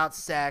jokes about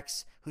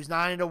sex, who's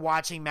not into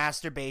watching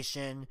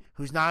masturbation,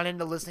 who's not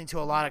into listening to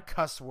a lot of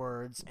cuss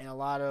words and a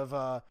lot of,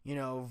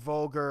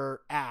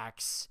 vulgar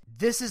acts,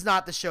 this is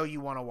not the show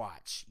you want to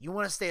watch. You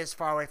want to stay as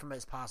far away from it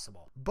as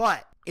possible.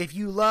 But if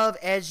you love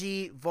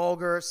edgy,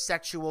 vulgar,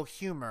 sexual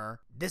humor,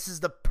 this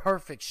is the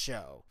perfect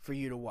show for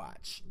you to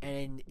watch.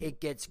 And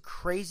it gets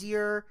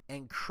crazier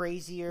and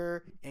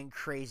crazier and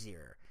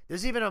crazier.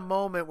 There's even a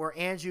moment where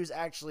Andrew's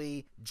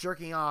actually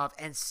jerking off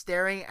and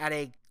staring at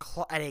a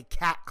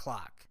cat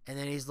clock, and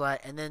then he's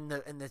like, then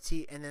the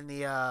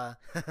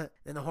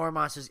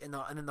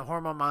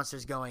hormone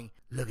monster's going,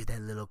 look at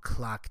that little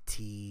clock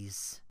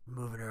tease,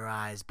 moving her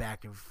eyes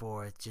back and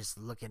forth, just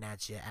looking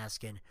at you,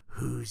 asking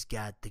who's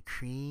got the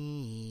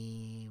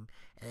cream.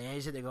 And then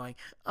he's sitting there going,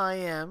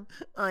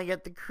 I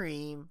got the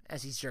cream,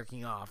 as he's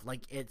jerking off.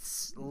 Like,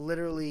 it's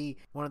literally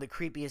one of the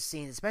creepiest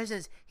scenes, especially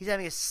since he's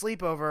having a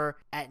sleepover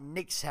at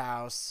Nick's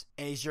house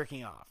and he's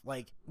jerking off.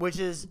 Like, which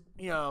is,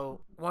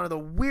 one of the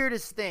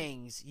weirdest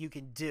things you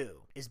can do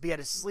is be at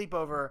a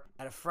sleepover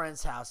at a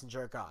friend's house and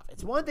jerk off.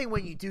 It's one thing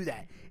when you do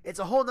that. It's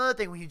a whole nother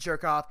thing when you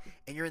jerk off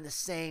and you're in the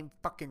same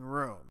fucking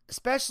room.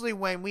 Especially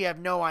when we have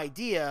no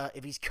idea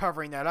if he's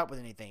covering that up with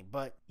anything.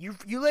 But you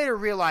later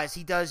realize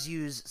he does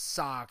use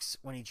socks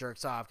when he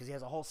jerks off because he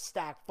has a whole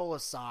stack full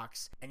of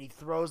socks and he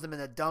throws them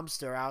in a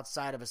dumpster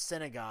outside of a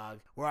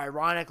synagogue where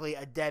ironically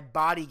a dead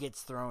body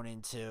gets thrown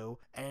into,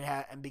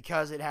 and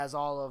because it has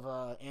all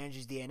of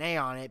Andrew's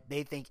DNA on it,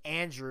 they think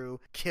Andrew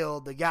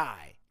killed the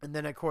guy. And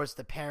then, of course,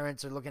 the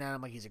parents are looking at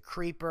him like he's a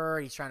creeper.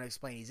 He's trying to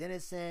explain he's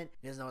innocent.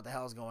 He doesn't know what the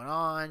hell is going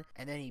on.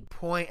 And then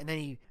and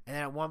then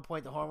at one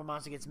point, the hormone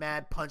monster gets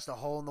mad, punched a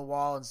hole in the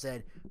wall, and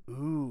said,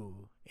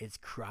 "Ooh, it's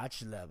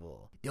crotch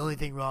level. The only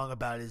thing wrong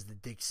about it is the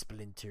dick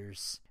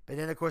splinters." But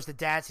then, of course, the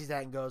dad sees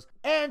that and goes,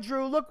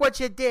 "Andrew, look what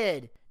you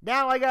did.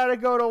 Now I gotta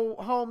go to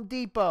Home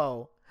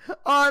Depot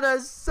on a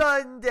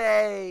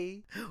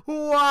Sunday.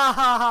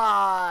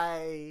 Why?"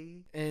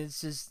 And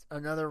it's just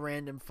another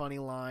random funny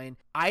line.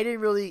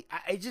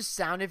 It just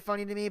sounded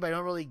funny to me, but I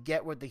don't really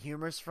get what the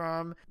humor's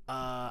from.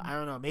 I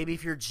don't know. Maybe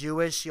if you're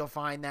Jewish, you'll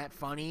find that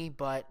funny,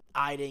 but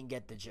I didn't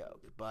get the joke.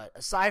 But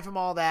aside from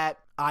all that,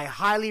 I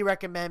highly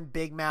recommend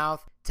Big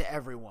Mouth to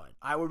everyone.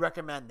 I would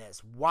recommend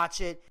this.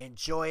 Watch it,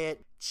 enjoy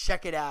it,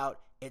 check it out.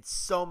 It's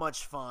so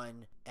much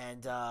fun,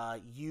 and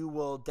you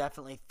will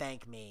definitely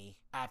thank me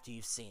after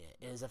you've seen it.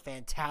 It is a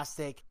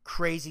fantastic,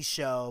 crazy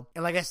show.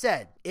 And like I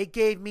said, it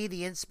gave me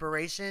the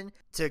inspiration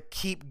to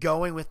keep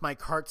going with my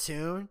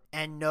cartoon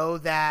and know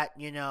that,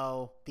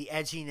 the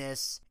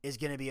edginess is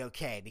going to be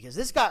okay. Because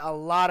this got a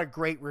lot of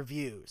great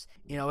reviews.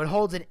 It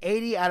holds an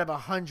 80 out of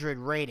 100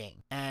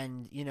 rating.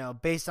 And,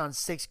 based on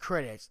 6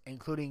 critics, and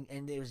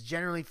it was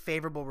generally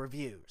favorable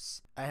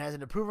reviews. It has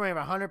an approval rate of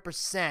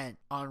 100%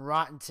 on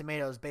Rotten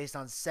Tomatoes based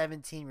on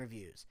 17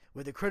 reviews.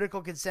 With a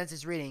critical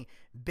consensus reading,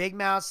 Big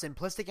Mouth's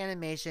simplistic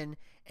animation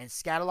and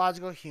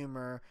scatological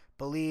humor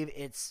believe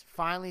its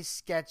finely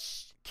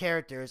sketched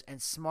characters and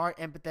smart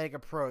empathetic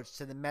approach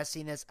to the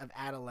messiness of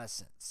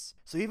adolescence.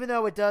 So even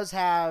though it does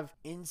have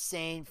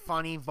insane,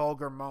 funny,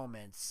 vulgar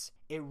moments,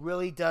 it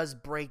really does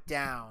break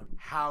down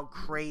how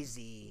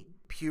crazy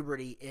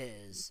puberty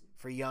is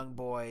for young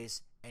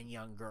boys and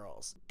young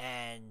girls.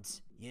 And,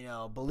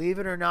 believe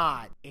it or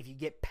not, if you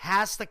get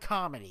past the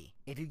comedy,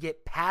 if you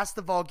get past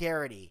the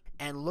vulgarity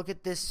and look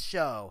at this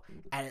show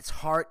at its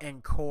heart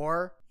and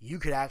core, you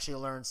could actually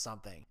learn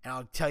something. And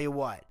I'll tell you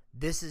what,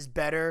 this is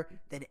better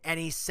than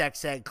any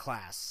sex ed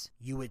class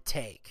you would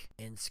take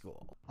in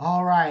school.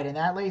 All right, and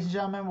that, ladies and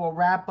gentlemen, will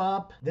wrap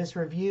up this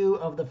review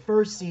of the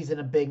first season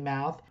of Big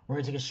Mouth. We're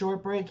going to take a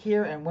short break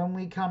here, and when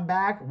we come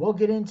back, we'll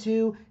get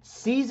into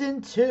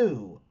season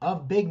 2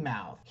 of Big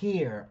Mouth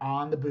here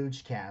on the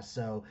Boochcast.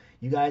 So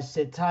you guys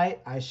sit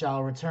tight. I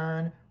shall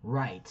return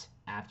right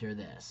after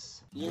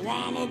this. You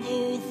wanna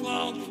do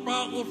sex,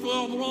 but you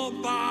feel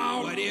real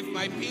down. What if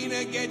my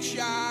peanut gets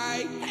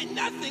shy and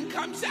nothing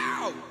comes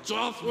out?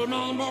 Just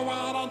remember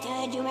what I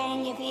told you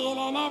when you're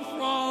feeling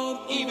afraid.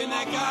 Even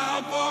that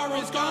guy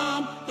Forrest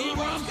Gump, he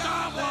once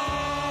got laid.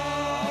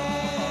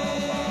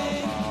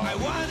 I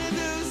wanna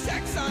do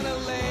sex on a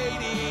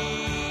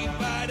lady,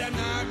 but I'm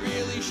not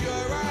really sure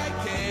I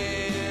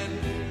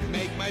can.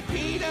 Make my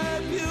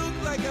peanut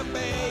puke like a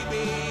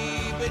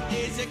baby, but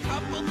there's a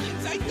couple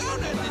things I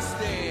don't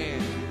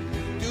understand.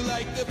 Do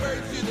like the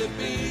birds do the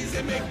bees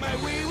and make my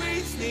wee-wee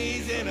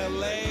sneeze in a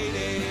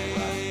lady.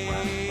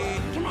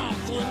 Come on,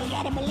 Steve, you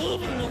gotta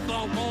believe in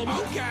yourself, baby.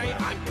 Okay,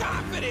 I'm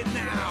confident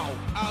now.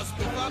 I'll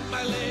scoop up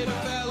my little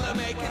fella,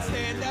 make it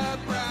stand up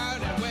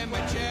proud. And when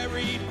my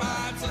cherry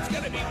pops, it's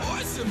gonna be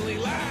awesomely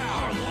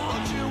loud.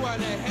 I'll chew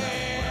on her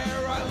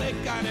hair, I'll lick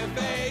on her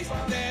face.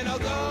 Then I'll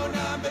go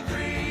number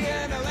 3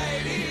 in a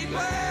lady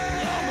place.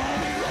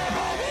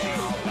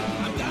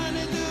 I'm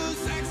gonna do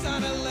sex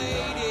on a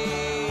lady,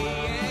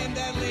 and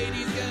that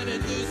lady's gonna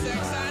do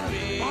sex on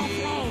me. That's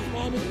right,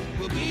 baby.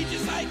 We'll be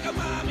just like a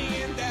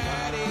mommy and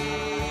daddy.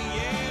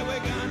 Yeah, we're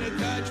gonna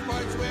touch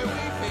parts where we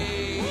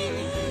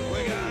feel.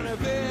 We're gonna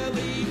fill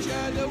each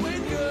other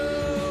with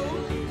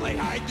goo. Play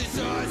hide the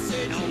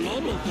sausage. And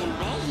maybe some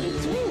baby,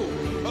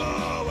 too.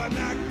 Oh, I'm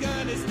not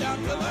gonna stop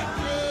till I'm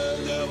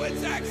through doing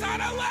sex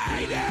on a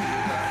lady.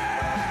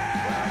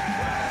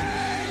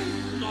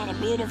 You got a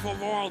beautiful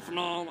voice,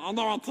 man. I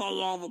know I tell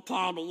you all the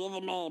time, but you're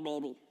the man,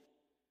 baby.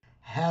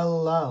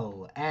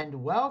 Hello,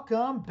 and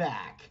welcome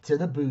back to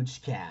the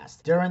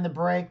Boochcast. During the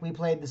break, we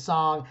played the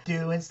song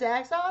Doing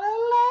Sex on a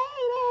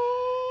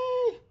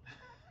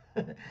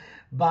Lady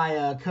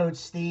by Coach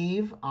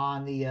Steve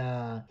on the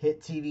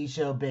hit TV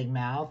show Big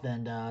Mouth.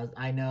 And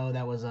I know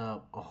that was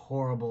a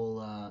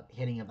horrible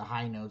hitting of the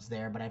high notes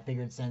there, but I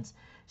figured since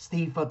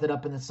Steve fucked it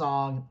up in the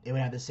song, it would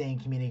have the same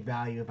comedic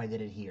value if I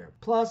did it here.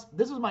 Plus,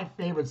 this was my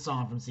favorite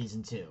song from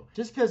season 2.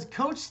 Just because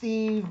Coach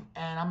Steve,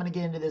 and I'm going to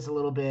get into this a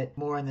little bit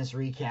more in this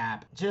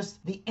recap,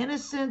 just the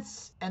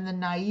innocence and the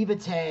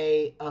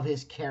naivete of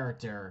his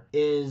character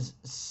is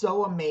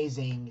so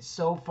amazing,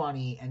 so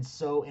funny, and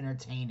so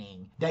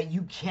entertaining that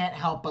you can't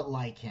help but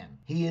like him.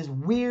 He is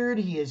weird,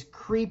 he is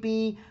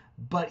creepy,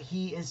 but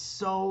he is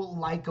so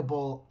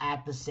likable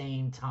at the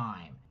same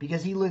time.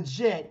 Because he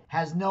legit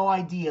has no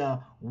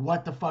idea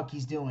what the fuck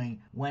he's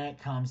doing when it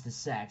comes to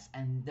sex.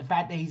 And the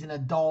fact that he's an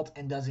adult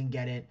and doesn't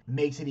get it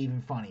makes it even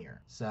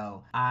funnier.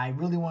 So I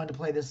really wanted to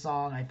play this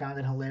song. I found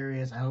it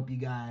hilarious. I hope you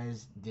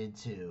guys did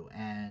too.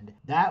 And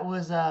that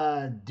was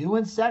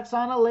Doing Sex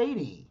on a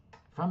Lady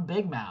from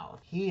Big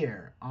Mouth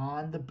here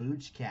on the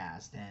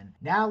Boochcast. And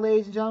now,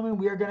 ladies and gentlemen,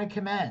 we are going to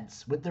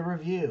commence with the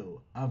review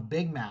of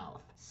Big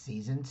Mouth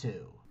Season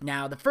 2.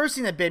 Now, the first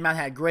thing that Big Mouth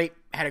had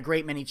a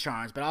great many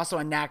charms, but also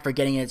a knack for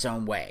getting in its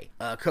own way.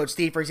 Coach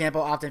Steve, for example,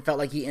 often felt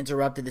like he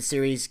interrupted the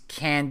series'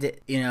 candid,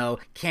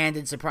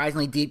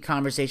 surprisingly deep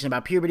conversation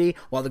about puberty,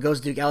 while the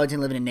ghost Duke Ellington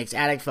living in Nick's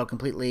attic felt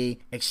completely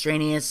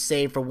extraneous,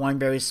 save for one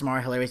very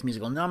smart, hilarious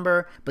musical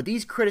number. But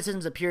these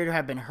criticisms appear to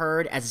have been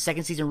heard as the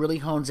second season really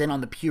hones in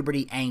on the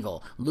puberty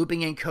angle,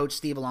 looping in Coach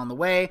Steve along the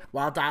way,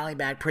 while dialing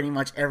back pretty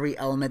much every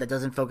element that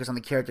doesn't focus on the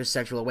character's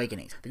sexual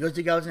awakenings. The ghost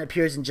Duke Ellington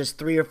appears in just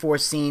 3 or 4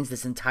 scenes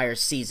this entire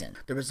season.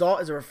 The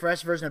result is a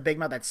refreshed version of Big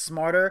Mouth that's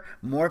smarter,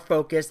 more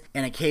focused,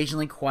 and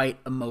occasionally quite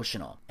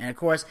emotional. And of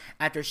course,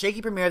 after a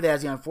shaky premiere that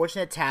has the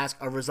unfortunate task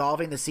of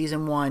resolving the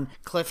season 1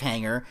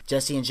 cliffhanger,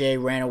 Jesse and Jay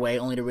ran away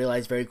only to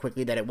realize very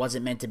quickly that it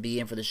wasn't meant to be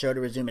and for the show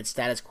to resume its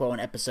status quo in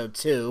episode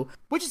 2,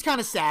 which is kind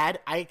of sad.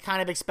 I kind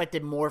of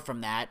expected more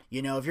from that.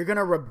 You know, if you're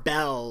gonna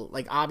rebel,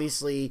 like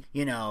obviously,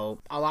 a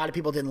lot of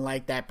people didn't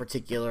like that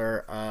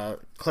particular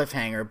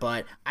cliffhanger,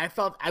 but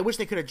I wish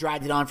they could have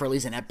dragged it on for at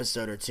least an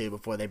episode or 2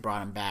 before they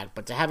brought him back.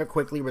 But to have it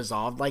quickly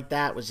resolved like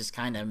that was just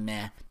kind of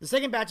meh. The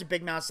second batch of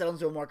Big Mouth settled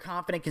into a more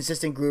confident,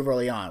 consistent groove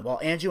early on, while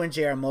Andrew and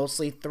Jay are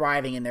mostly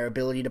thriving in their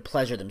ability to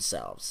pleasure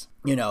themselves.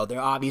 They're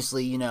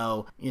obviously,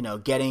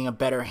 getting a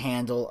better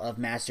handle of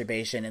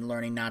masturbation and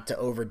learning not to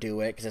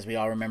overdo it, because as we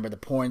all remember the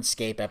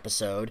Pornscape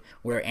episode,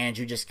 where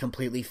Andrew just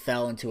completely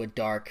fell into a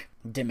dark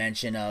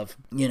dimension of,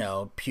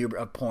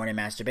 of porn and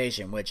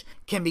masturbation, which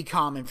can be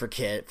common for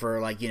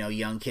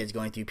young kids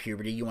going through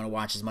puberty. You want to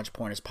watch as much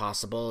porn as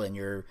possible and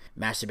you're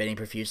masturbating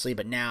profusely,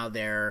 but now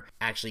they're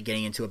actually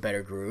getting into a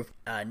better groove.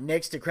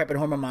 Nick's decrepit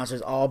hormone monster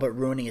is all but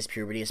ruining his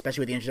puberty,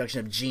 especially with the introduction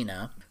of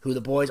Gina, who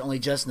the boys only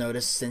just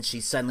noticed since she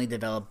suddenly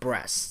developed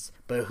breasts,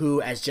 but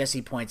who, as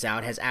Jesse points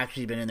out, has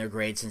actually been in their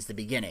grade since the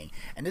beginning.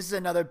 And this is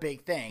another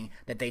big thing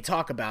that they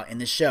talk about in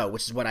the show,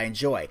 which is what I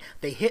enjoy.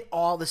 They hit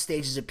all the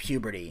stages of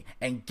puberty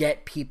and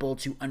get people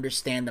to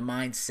understand the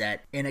mindset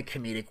in a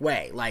comedic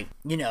way. Like,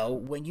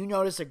 when you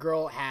notice a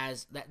girl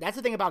has... That's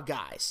the thing about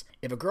guys.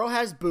 If a girl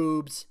has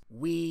boobs,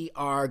 we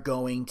are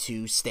going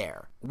to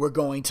stare. We're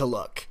going to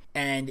look.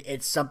 And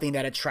it's something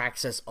that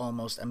attracts us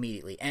almost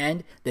immediately.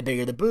 And the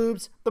bigger the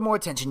boobs, the more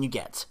attention you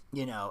get.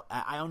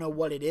 I don't know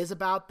what it is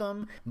about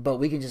them, but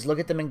we can just look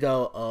at them and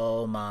go,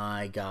 oh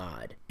my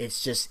God. It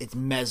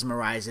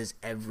mesmerizes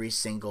every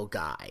single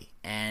guy.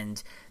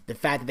 And the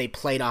fact that they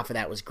played off of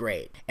that was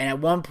great. And at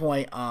one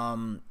point,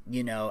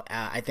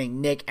 I think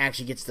Nick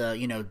actually gets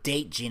to,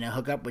 date Gina,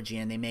 hook up with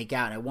Gina, and they make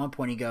out. And at one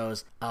point he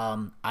goes,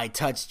 I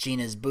touched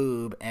Gina's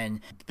boob,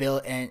 and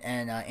Bill and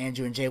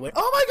Andrew and Jay went,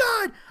 oh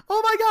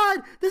my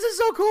God, this is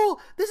so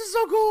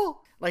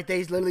cool. Like,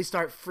 they literally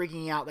start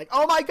freaking out, like,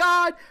 oh my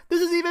God,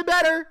 this is even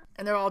better.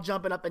 And they're all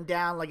jumping up and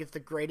down like it's the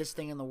greatest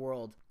thing in the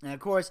world. And of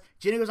course,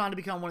 Gina goes on to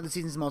become one of the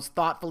season's most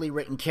thoughtfully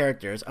written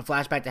characters. A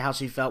flashback to how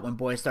she felt when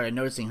boys started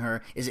noticing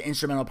her is an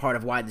instrumental part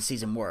of why the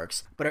season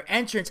works. But her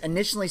entrance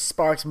initially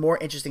sparks more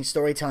interesting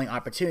storytelling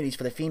opportunities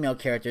for the female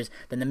characters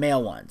than the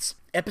male ones.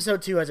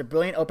 Episode 2 has a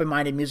brilliant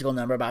open-minded musical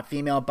number about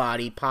female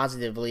body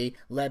positively,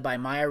 led by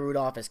Maya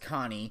Rudolph as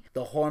Connie,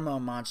 the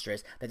hormone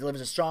monstress, that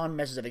delivers a strong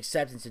message of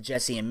acceptance to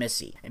Jesse and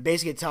Missy. And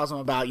basically it tells them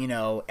about,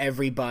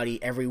 every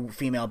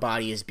female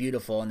body is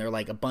beautiful, and they're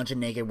like a bunch of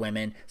naked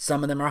women.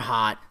 Some of them are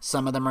hot,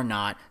 some of them are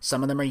not,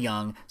 some of them are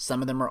young,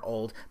 some of them are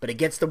old, but it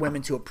gets the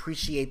women to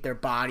appreciate their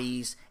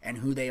bodies and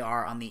who they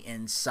are on the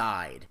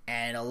inside,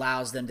 and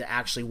allows them to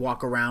actually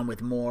walk around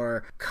with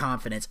more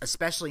confidence,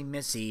 especially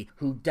Missy,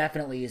 who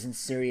definitely is in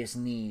serious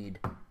need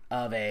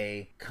of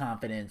a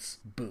confidence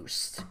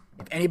boost.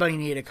 If anybody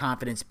needed a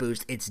confidence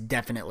boost, it's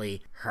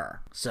definitely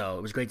her. So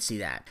it was great to see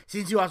that.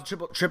 Season 2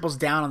 also triples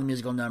down on the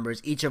musical numbers,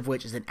 each of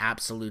which is an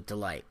absolute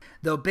delight.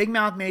 Though Big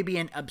Mouth may be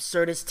an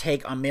absurdist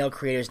take on male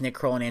creators Nick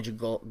Kroll and Andrew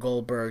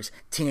Goldberg's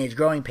teenage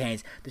growing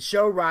pains, the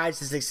show rides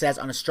to success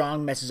on a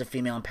strong message of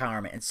female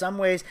empowerment. In some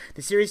ways,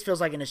 the series feels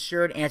like an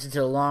assured answer to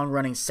the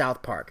long-running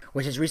South Park,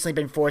 which has recently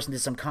been forced into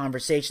some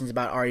conversations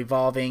about our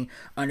evolving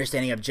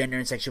understanding of gender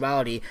and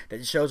sexuality that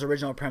the show's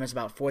original premise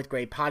about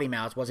fourth-grade potty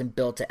mouths wasn't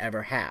built to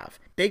ever have.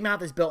 Big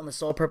Mouth is built on the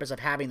sole purpose of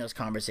having those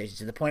conversations,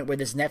 to the point where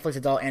this Netflix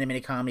adult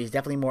animated comedy is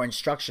definitely more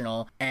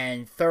instructional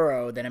and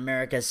thorough than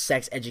America's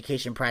sex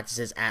education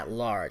practices at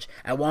large.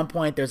 At one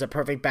point, there's a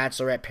perfect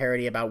Bachelorette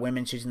parody about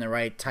women choosing the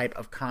right type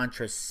of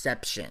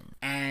contraception,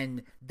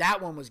 and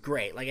that one was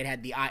great. Like, it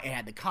had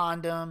the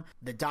condom,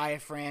 the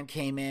diaphragm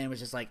came in, was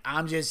just like,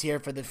 I'm just here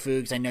for the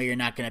food because I know you're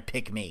not going to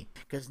pick me,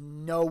 because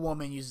no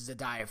woman uses a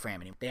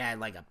diaphragm anymore. They had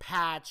like a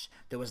patch,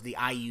 there was the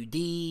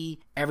IUD,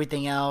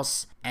 everything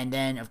else, and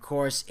then of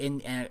course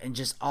and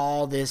just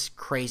all this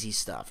crazy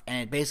stuff.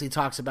 And it basically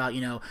talks about,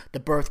 the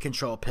birth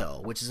control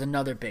pill, which is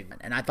another big one.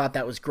 And I thought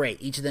that was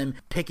great. Each of them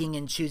picking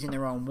and choosing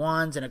their own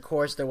ones. And of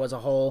course, there was a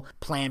whole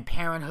Planned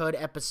Parenthood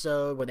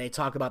episode where they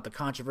talk about the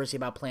controversy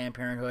about Planned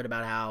Parenthood,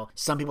 about how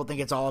some people think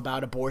it's all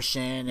about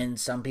abortion, and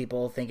some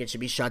people think it should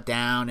be shut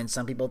down, and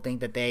some people think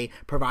that they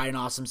provide an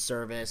awesome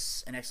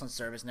service, an excellent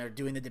service, and they're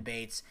doing the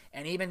debates.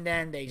 And even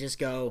then, they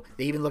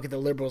even look at the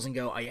liberals and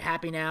go, are you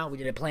happy now? We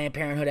did a Planned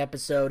Parenthood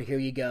episode. Here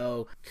you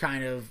go.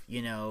 Kind of,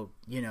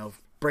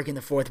 breaking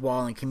the fourth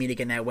wall and comedic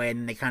in that way.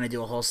 And then they kind of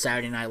do a whole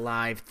Saturday Night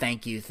Live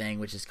thank you thing,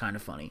 which is kind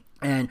of funny.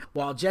 And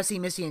while Jesse,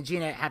 Missy, and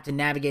Gina have to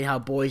navigate how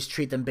boys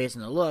treat them based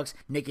on their looks,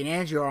 Nick and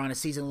Andrew are on a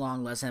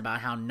season-long lesson about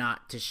how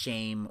not to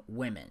shame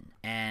women.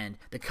 And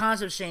the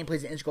concept of shame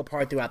plays an integral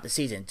part throughout the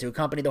season. To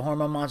accompany the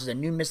hormone monsters, a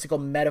new mystical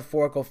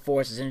metaphorical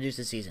force is introduced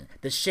this season.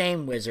 The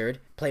Shame Wizard,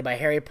 played by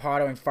Harry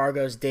Potter and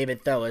Fargo's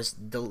David Thewlis,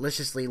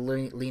 deliciously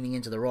leaning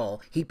into the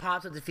role. He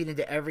pops up to feed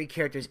into every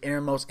character's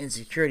innermost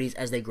insecurities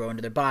as they grow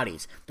into their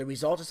bodies. The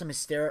results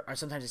are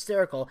sometimes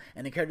hysterical,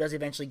 and the character does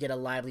eventually get a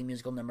lively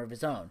musical number of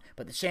his own.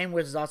 But the Shame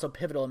Wizard is also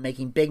pivotal in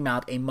making Big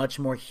Mouth a much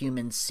more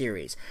human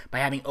series by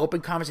having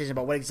open conversations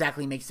about what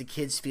exactly makes the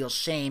kids feel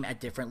shame at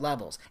different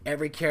levels.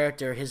 Every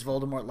character his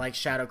Voldemort-like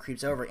shadow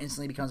creeps over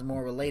instantly becomes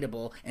more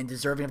relatable and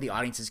deserving of the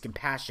audience's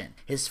compassion.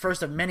 His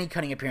first of many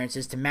cutting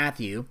appearances to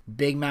Matthew,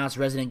 Big Mouth's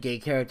resident gay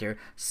character,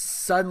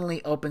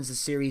 suddenly opens the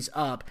series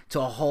up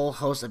to a whole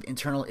host of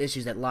internal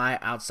issues that lie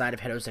outside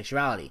of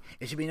heterosexuality.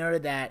 It should be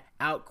noted that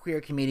out queer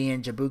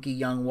comedian Jabuki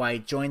Young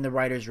White joined the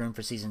writer's room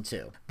for season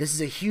 2. This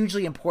is a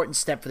hugely important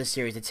step for the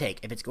series to take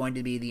if it's going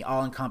to be the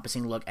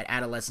all-encompassing look at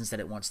adolescence that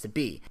it wants to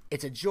be.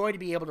 It's a joy to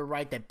be able to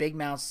write that Big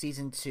Mouth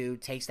season 2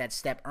 takes that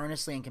step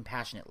earnestly and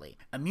compassionately.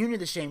 Immune to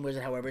the Shame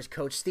Wizard, however, is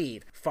Coach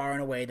Steve, far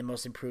and away the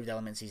most improved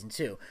element in season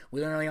 2. We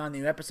learn early on in the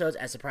new episodes,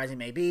 as surprising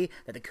may be,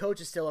 that the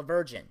coach is still a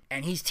virgin,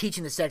 and he's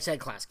teaching the sex ed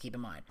class, keep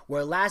in mind.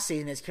 Where last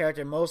season his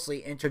character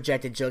mostly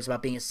interjected jokes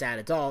about being a sad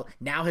adult,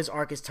 now his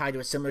arc is tied to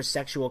a similar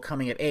sexual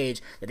coming of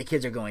age that the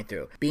kids are going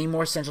through. Being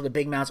more central to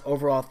Big Mouth's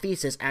overall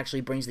thesis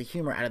actually brings the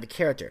humor out of the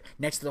character.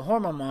 Next to the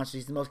hormone monster,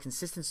 he's the most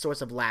consistent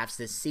source of laughs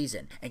this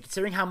season. And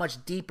considering how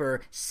much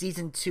deeper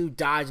season 2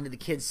 dives into the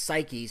kids'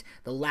 psyches,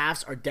 the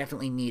laughs are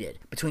definitely needed.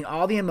 Between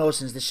all the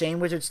emotions the Shame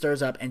Wizard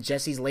stirs up and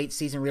Jessie's late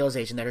season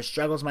realization that her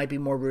struggles might be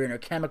more rooted in her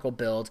chemical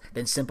build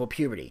than simple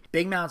puberty,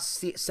 Big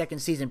Mouth's second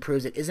season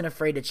proves it isn't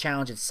afraid to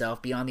challenge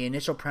itself beyond the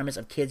initial premise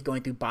of kids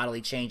going through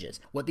bodily changes.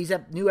 What these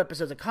new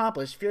episodes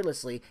accomplish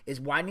fearlessly is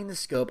widening the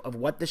scope of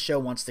what the show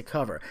wants to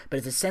cover, but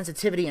it's the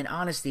sensitivity and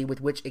honesty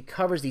with which it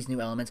covers these new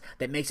elements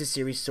that makes the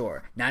series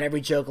soar. Not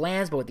every joke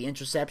lands, but with the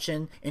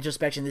introspection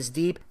this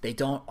deep, they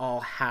don't all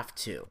have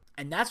to.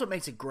 And that's what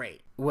makes it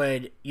great.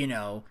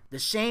 The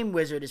Shame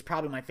Wizard is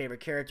probably my favorite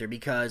character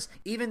because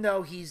even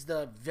though he's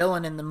the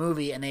villain in the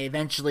movie and they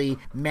eventually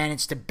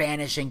manage to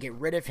banish and get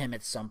rid of him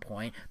at some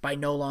point by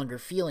no longer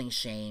feeling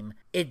shame,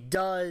 it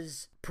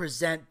does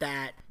present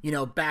that,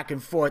 back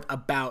and forth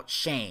about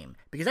shame.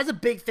 Because that's a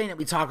big thing that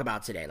we talk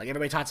about today. Like,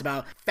 everybody talks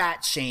about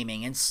fat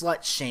shaming and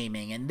slut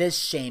shaming and this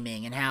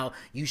shaming and how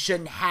you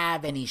shouldn't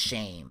have any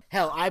shame.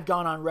 Hell, I've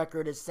gone on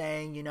record as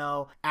saying,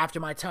 after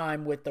my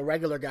time with the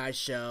Regular Guys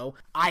show,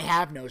 I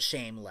have no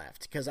shame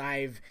left because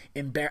I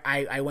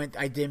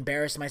did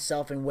embarrass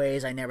myself in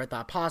ways I never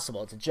thought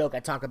possible. It's a joke I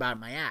talk about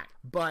in my act.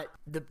 But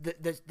the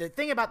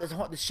thing about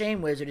the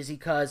Shame Wizard is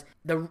because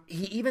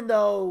even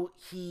though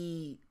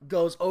he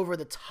goes over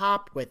the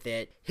top with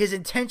it, his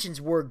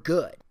intentions were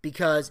good,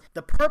 because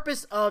the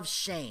purpose of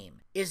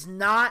shame is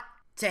not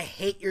to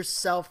hate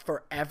yourself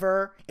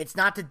forever. It's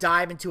not to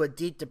dive into a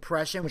deep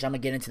depression, which I'm gonna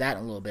get into that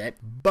in a little bit,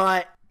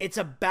 but it's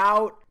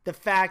about the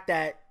fact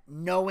that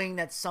knowing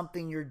that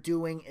something you're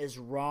doing is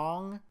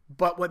wrong,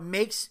 but what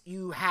makes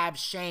you have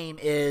shame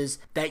is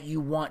that you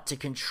want to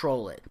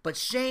control it. But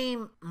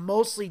shame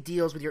mostly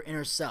deals with your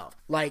inner self.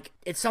 Like,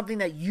 it's something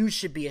that you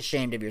should be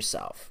ashamed of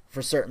yourself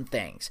for certain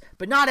things,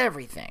 but not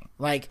everything.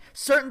 Like,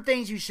 certain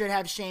things you should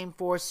have shame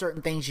for,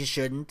 certain things you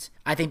shouldn't.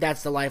 I think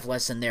that's the life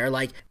lesson there.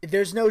 Like,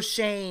 there's no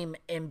shame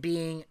in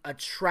being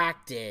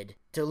attracted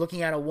to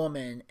looking at a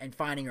woman and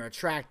finding her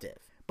attractive.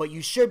 But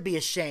you should be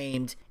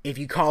ashamed if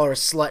you call her a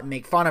slut and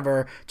make fun of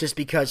her just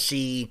because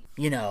she,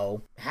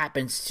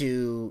 happens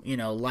to,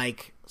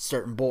 like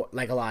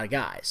like a lot of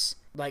guys.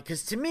 Like,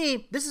 because to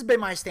me, this has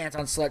been my stance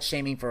on slut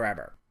shaming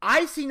forever.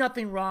 I see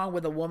nothing wrong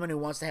with a woman who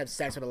wants to have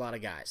sex with a lot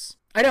of guys.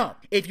 I don't.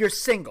 If you're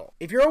single,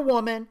 if you're a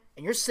woman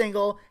and you're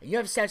single and you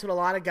have sex with a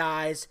lot of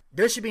guys,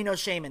 there should be no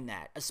shame in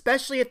that,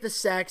 especially if the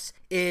sex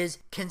is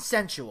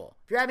consensual.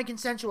 If you're having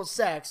consensual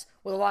sex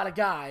with a lot of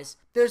guys,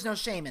 there's no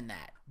shame in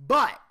that.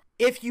 But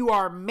if you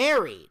are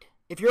married,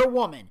 if you're a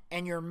woman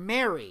and you're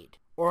married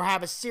or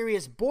have a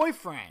serious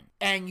boyfriend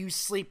and you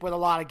sleep with a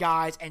lot of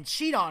guys and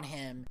cheat on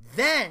him,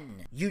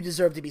 then you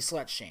deserve to be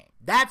slut shamed.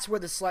 That's where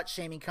the slut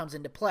shaming comes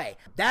into play.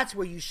 That's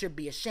where you should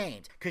be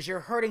ashamed, because you're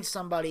hurting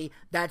somebody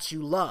that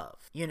you love,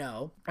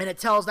 and it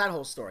tells that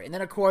whole story. And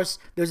then, of course,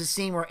 there's a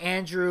scene where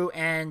Andrew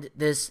and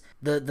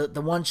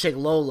the one chick,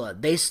 Lola,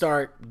 they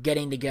start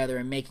getting together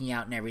and making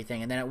out and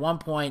everything. And then at one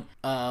point,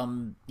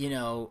 Andrew's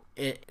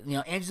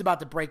about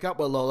to break up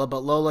with Lola,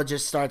 but Lola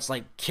just starts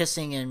like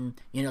kissing and,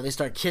 they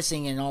start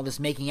kissing and all this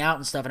making out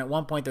and stuff. And at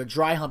one point they're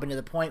dry humping to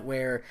the point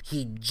where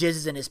he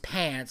jizzes in his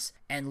pants,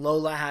 and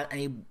Lola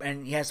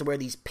he has to wear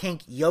these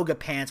pink yoga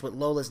pants with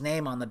Lola's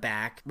name on the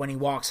back when he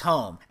walks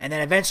home. And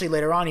then eventually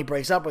later on he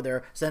breaks up with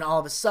her. So then all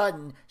of a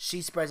sudden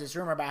she spreads this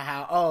rumor about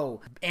how,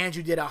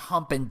 Andrew did a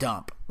hump and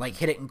dump, like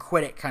hit it and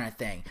quit it kind of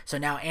thing. So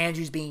now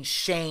Andrew's being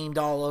shamed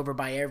all over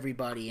by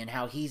everybody and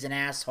how he's an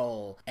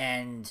asshole.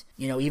 And,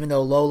 even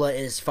though Lola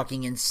is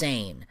fucking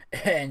insane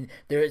and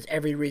there is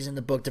every reason in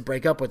the book to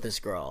break up with this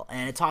girl.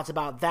 And it talks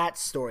about that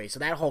story. So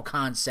that whole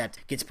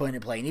concept gets put into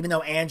play. And even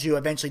though Andrew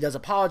eventually does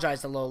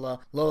apologize to Lola,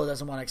 Lola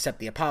doesn't want to accept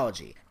the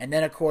apology. And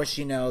then, of course,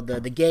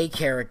 the gay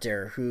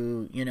character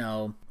who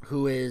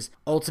is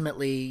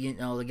ultimately,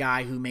 the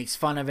guy who makes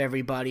fun of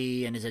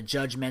everybody and is a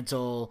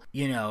judgmental,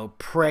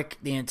 prick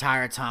the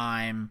entire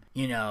time.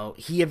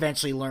 He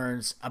eventually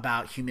learns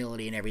about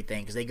humility and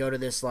everything, because they go to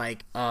this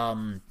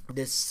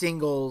this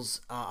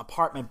singles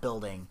apartment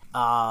building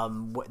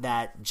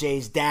that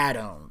Jay's dad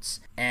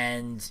owns.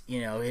 And,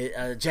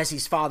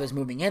 Jesse's father's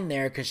moving in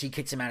there because she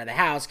kicks him out of the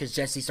house because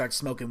Jesse starts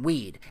smoking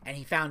weed. And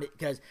he found it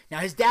because now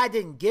her dad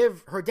didn't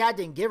give her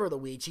the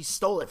weed. She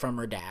stole it from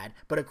her dad.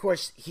 But of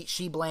course,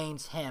 she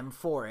blames him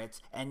for it.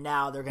 And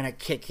now they're going to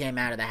kick him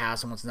out of the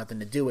house and wants nothing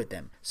to do with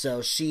him.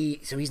 So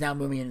he's now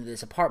moving into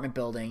this apartment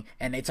building,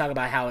 and they talk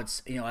about how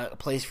it's, a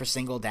place for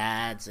single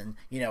dads and,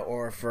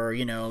 or for,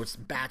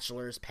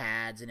 bachelor's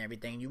pads and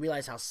everything. You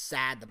realize how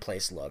sad the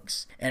place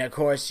looks. And of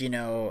course,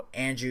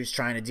 Andrew's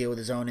trying to deal with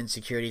his own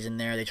insecurities in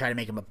there. They try to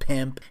make him a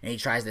pimp, and he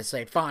tries to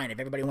say, fine, if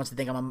everybody wants to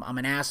think I'm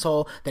an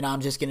asshole, then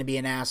I'm just going to be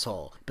an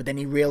asshole. But then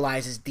he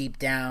realizes deep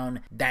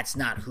down that's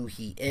not who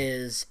he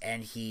is,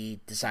 and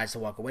he decides to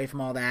walk away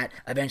from all that.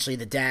 Eventually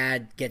the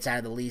dad gets out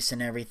of the lease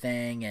and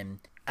everything, and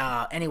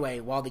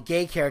anyway, while the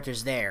gay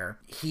character's there,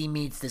 he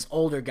meets this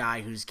older guy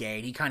who's gay,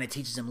 and he kind of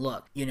teaches him,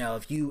 look,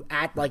 if you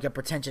act like a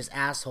pretentious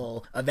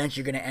asshole,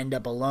 eventually you're going to end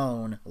up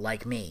alone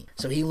like me.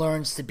 So he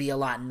learns to be a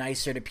lot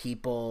nicer to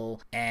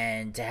people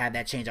and to have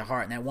that change of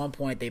heart. And at one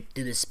point, they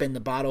do this spin the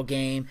bottle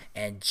game,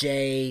 and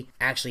Jay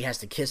actually has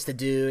to kiss the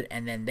dude,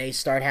 and then they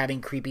start having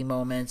creepy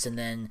moments, and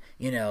then,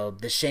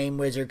 the shame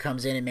wizard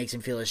comes in and makes him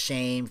feel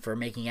ashamed for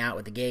making out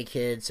with the gay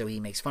kid, so he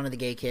makes fun of the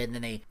gay kid, and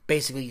then they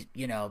basically,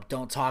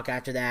 don't talk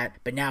after that.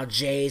 But now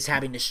Jay's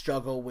having to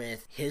struggle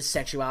with his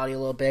sexuality a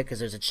little bit because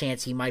there's a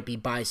chance he might be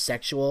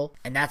bisexual.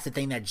 And that's the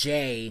thing that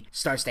Jay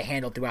starts to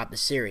handle throughout the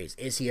series.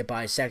 Is he a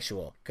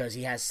bisexual? Because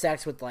he has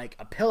sex with like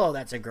a pillow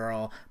that's a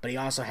girl, but he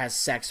also has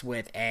sex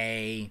with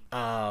a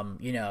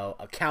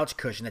couch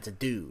cushion that's a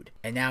dude.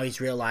 And now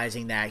he's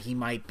realizing that he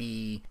might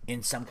be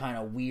in some kind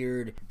of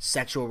weird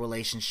sexual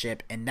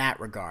relationship in that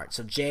regard.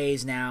 So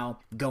Jay's now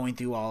going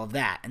through all of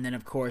that. And then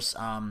of course,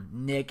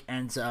 Nick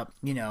ends up,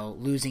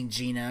 losing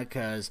Gina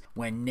because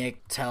when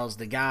Nick tells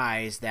the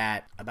guys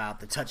that about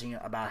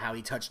how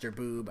he touched her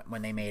boob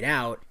when they made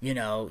out,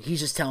 he's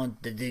just telling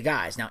the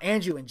guys. Now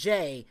Andrew and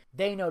Jay,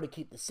 they know to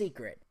keep the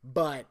secret,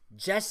 but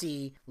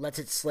Jesse lets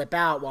it slip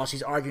out while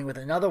she's arguing with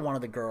another one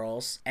of the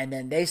girls, and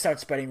then they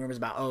start spreading rumors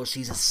about, oh,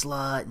 she's a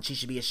slut and she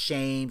should be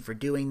ashamed for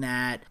doing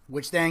that,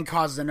 which then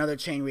causes another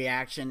chain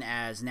reaction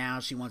as now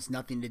she wants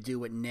nothing to do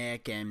with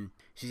Nick, and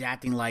she's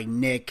acting like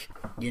Nick,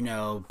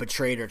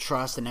 betrayed her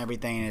trust and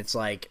everything. And it's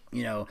like,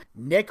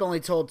 Nick only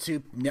told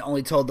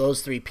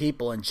those three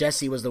people, and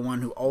Jesse was the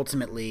one who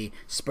ultimately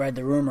spread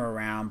the rumor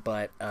around.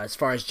 But as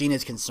far as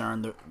Gina's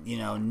concerned,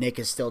 Nick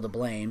is still to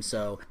blame.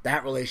 So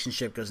that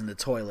relationship goes in the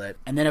toilet.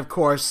 And then, of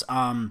course,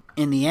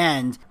 in the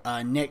end,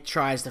 Nick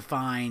tries to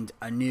find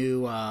a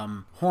new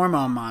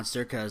hormone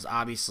monster because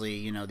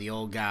obviously, the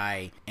old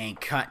guy ain't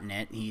cutting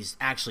it. He's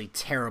actually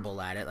terrible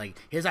at it. Like,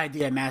 his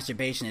idea of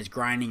masturbation is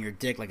grinding your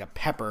dick like a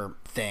pepper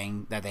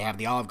thing that they have at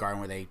the Olive Garden,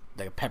 where they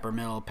like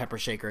a pepper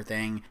shaker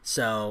thing.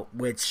 So,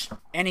 which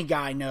any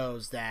guy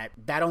knows that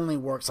only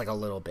works like a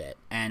little bit.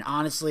 And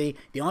honestly,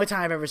 the only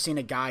time I've ever seen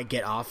a guy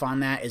get off on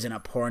that is in a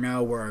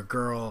porno where a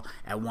girl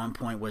at one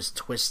point was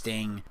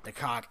twisting the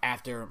cock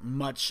after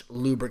much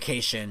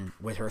lubrication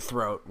with her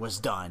throat was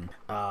done.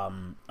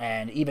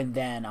 And even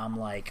then, I'm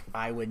like,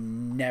 I've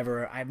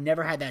never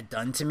had that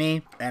done to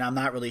me, and I'm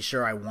not really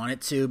sure I want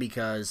it to,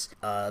 because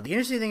the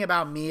interesting thing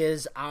about me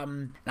is,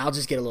 and I'll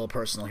just get a little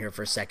personal here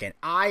for a second,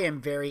 I am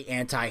very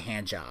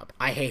anti-hand job.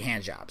 I hate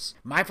hand jobs.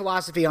 My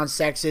philosophy on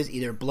sex is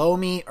either blow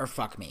me or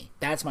fuck me.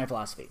 That's my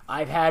philosophy.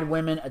 I've had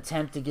women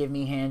attempt to give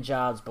me hand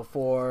jobs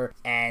before,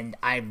 and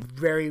I've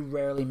very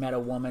rarely met a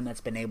woman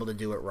that's been able to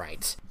do it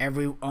right.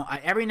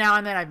 Every now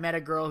and then I've met a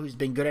girl who's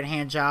been good at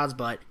hand jobs,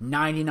 but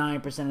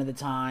 99% of the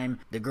time,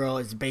 the girl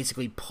is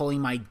basically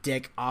pulling my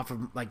dick off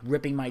of, like,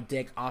 ripping my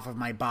dick off of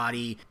my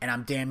body, and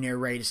I'm damn near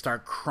ready to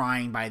start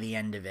crying by the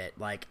end of it.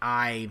 Like,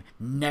 I've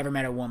never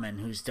met a woman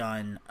who's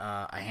done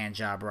a hand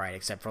job right,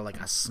 except for like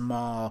a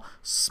small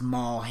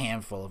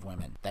handful of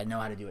women that know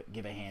how to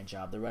give a hand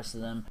job. The rest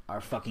of them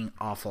are fucking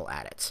awful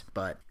at it.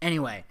 But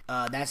anyway,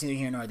 that's neither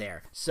here nor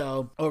there.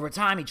 So over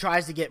time, he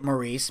tries to get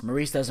Maurice.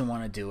 Maurice doesn't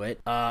want to do it.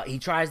 He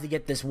tries to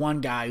get this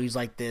one guy who's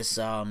like this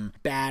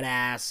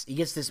badass. He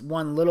gets this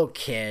one little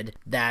kid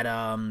that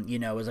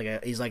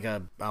he's like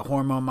a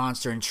hormone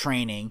monster in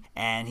training,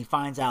 and he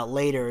finds out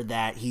later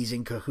that he's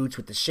in cahoots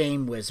with the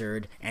Shame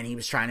Wizard, and he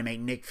was trying to make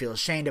Nick feel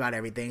ashamed about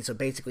everything. So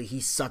basically,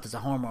 he's sucked as a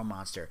hormone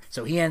monster.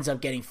 So he ends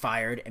up getting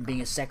fired and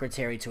being a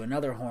secretary to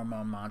another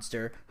hormone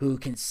monster who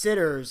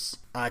considers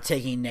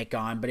taking Nick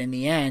on, but in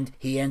the end,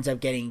 he ends up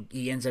getting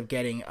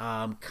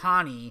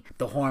Connie,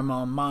 the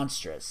hormone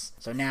monstress.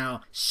 So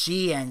now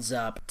she ends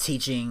up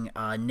teaching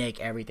Nick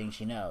everything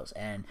she knows,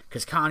 and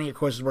because Connie, of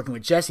course, is working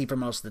with Jesse for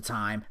most of the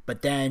time,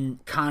 but then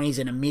Connie's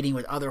in a meeting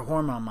with other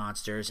hormone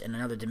monsters in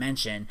another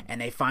dimension,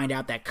 and they find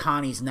out that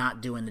Connie's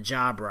not doing the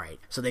job right.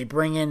 So they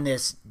bring in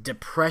this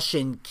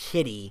depression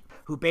kitty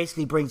who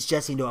basically brings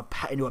Jesse into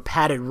a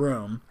padded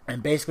room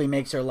and basically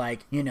makes her,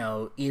 like, eat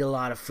a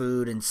lot of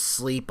food and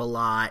sleep a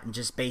lot, and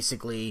just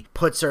basically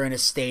puts her in a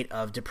state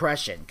of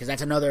depression, because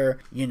that's another,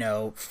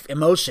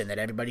 emotion that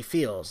everybody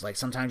feels. Like,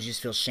 sometimes you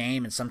just feel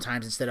shame, and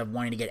sometimes instead of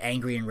wanting to get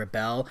angry and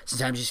rebel,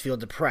 sometimes you just feel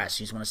depressed.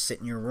 You just want to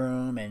sit in your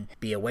room and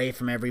be away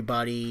from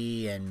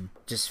everybody and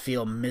just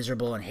feel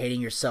miserable and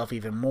hating yourself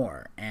even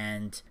more.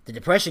 And the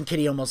depression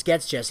kitty almost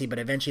gets Jesse, but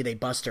eventually they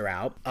bust her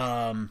out.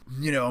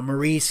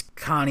 Maurice,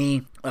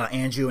 Connie,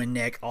 Andrew, and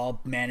Nick all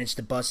manage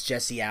to bust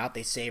Jesse out.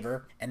 They save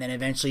her, and then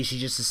eventually she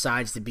just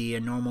decides to be a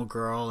normal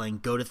girl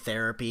and go to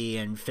therapy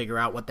and figure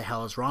out what the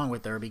hell is wrong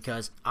with her,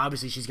 because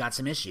obviously she's got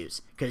some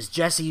issues. Because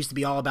Jesse used to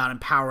be all about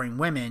empowering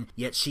women,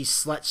 yet she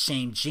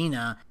slut-shamed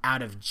Gina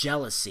out of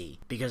jealousy,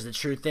 because the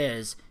truth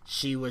is,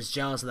 she was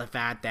jealous of the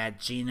fact that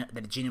Gina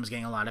was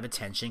getting a lot of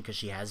attention because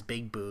she has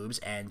big boobs,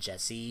 and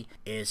Jesse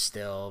is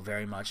still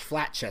very much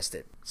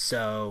flat-chested.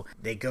 So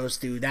they goes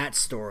through that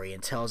story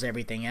and tells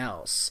everything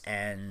else.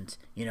 And,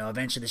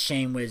 eventually the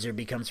Shame Wizard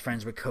becomes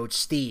friends with Coach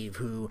Steve,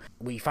 who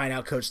we find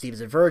out Coach Steve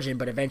is a virgin,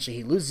 but eventually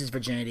he loses his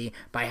virginity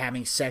by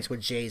having sex with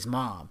Jay's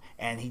mom.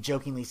 And he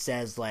jokingly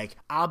says, like,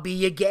 I'll be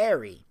your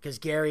Gary. Because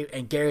Gary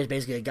is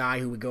basically a guy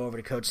who would go over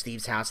to Coach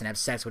Steve's house and have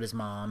sex with his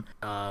mom,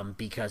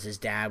 because his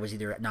dad was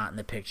either not in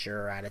the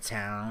picture or out of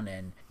town.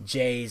 And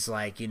Jay's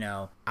like,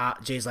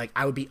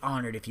 I would be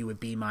honored if you would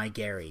be my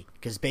Gary.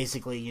 because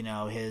basically,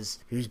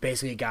 who's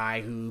basically a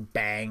guy who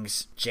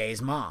bangs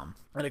Jay's mom.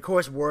 And of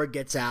course, word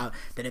gets out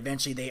that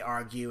eventually they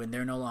argue and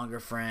they're no longer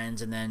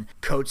friends. And then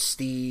Coach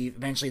Steve,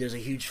 eventually there's a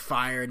huge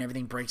fire and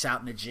everything breaks out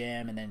in the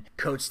gym. And then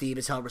Coach Steve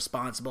is held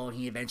responsible and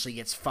he eventually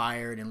gets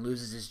fired and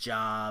loses his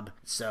job.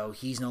 So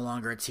he's no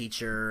longer a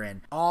teacher.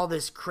 And all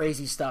this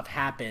crazy stuff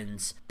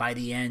happens by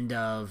the end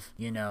of,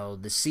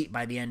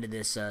 by the end of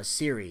this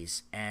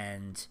series.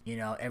 And,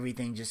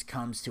 everything just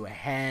comes to a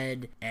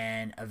head.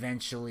 And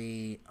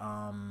eventually,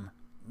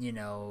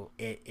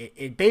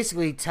 it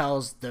basically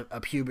tells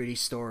a puberty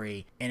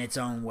story in its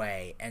own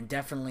way, and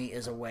definitely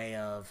is a way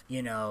of,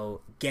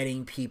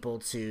 getting people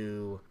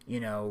to,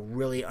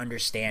 really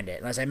understand it.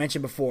 And as I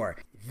mentioned before,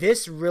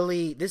 this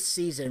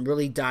season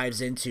really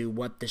dives into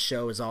what the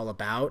show is all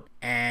about,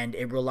 and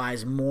it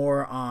relies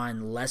more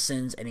on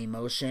lessons and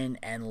emotion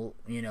and,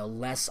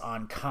 less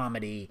on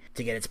comedy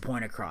to get its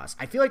point across.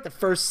 I feel like the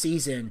first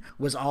season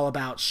was all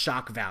about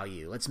shock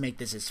value. Let's make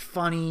this as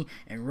funny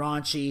and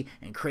raunchy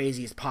and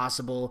crazy as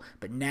possible,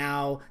 but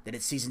now that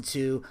it's season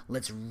 2,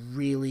 let's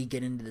really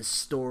get into the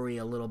story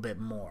a little bit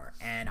more.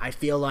 And I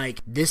feel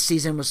like this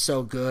season was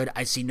so good,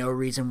 I see no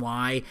reason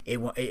why it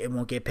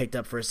won't get picked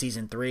up for a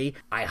season 3.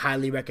 I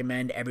highly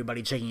recommend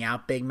everybody checking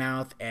out Big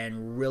Mouth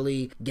and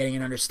really getting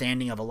an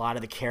understanding of a lot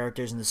of the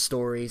characters and the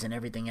stories and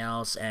everything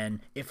else. And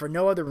if for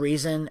no other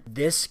reason,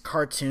 this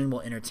cartoon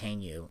will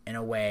entertain you in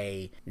a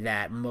way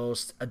that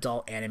most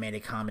adult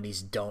animated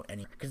comedies don't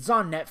anymore. Because it's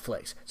on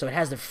Netflix, so it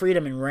has the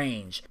freedom and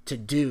range to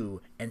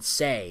do and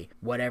say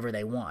whatever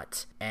they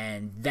want.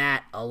 And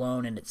that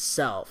alone in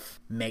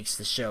itself makes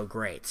the show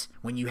great.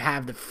 When you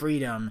have the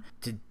freedom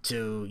to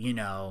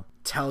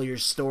tell your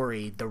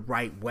story the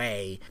right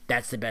way,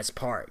 that's the best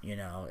part.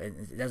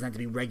 It doesn't have to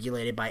be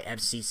regulated by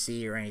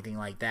FCC or anything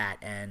like that.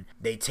 And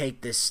they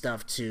take this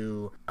stuff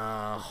to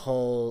a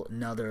whole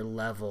nother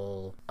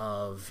level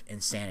of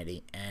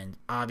insanity. And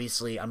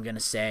obviously, I'm gonna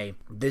say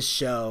this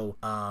show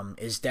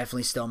is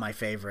definitely still my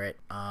favorite,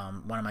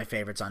 one of my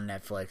favorites on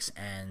Netflix,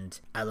 and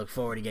I look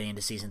forward to getting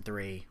into season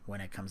 3 when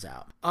it comes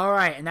out. All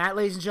right, and that,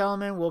 ladies and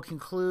gentlemen, will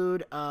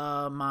conclude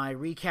my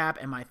recap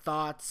and my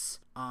thoughts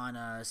on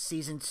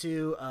season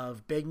 2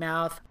 of Big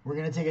Mouth. We're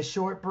going to take a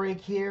short break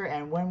here,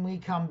 and when we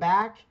come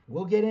back,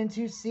 we'll get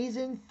into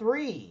season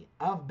 3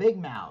 of Big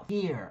Mouth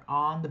here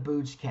on the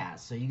Boochcast.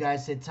 So you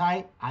guys sit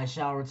tight. I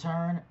shall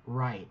return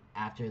right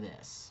after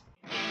this.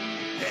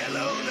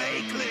 Hello,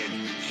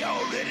 Lakeland.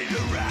 Y'all ready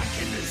to rock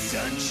in the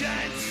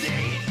Sunshine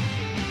State?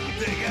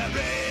 They got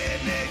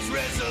rednecks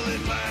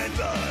wrestling pine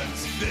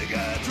buns. They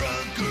got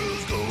drunk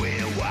girls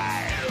going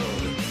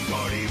wild.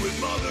 Party with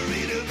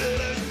margarita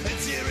villas and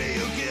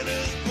serial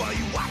killers while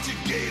you watch a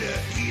gator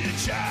eat a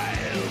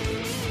child.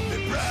 They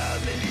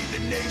proudly lead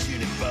the nation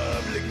in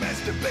public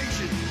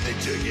masturbation. They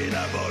took it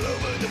up all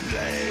over the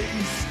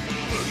place.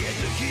 Forget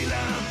tequila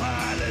and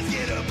pie, let's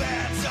get a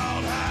bath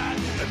salt hot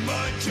and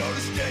munch on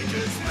a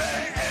stranger's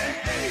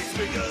face.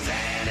 Because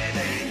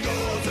anything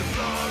goes in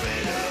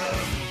Florida.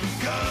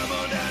 Come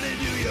on down and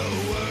do your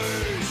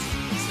worst.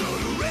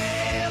 Snort a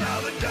rail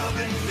of a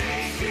dolphin,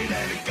 naked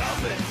and a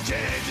coffin.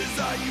 Chances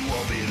are you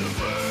won't be the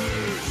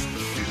first.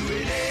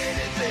 Doing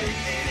anything,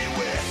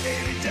 anywhere,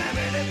 anytime,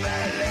 any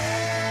ballet.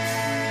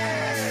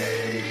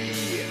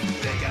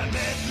 They got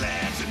meth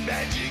labs and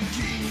magic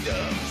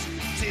kingdoms,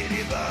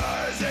 city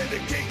bars and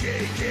the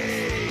KKK.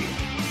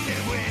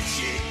 And when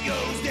shit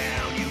goes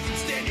down, you can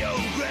stand your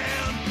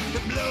ground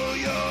and blow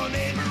your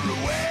neighbor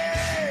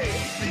away.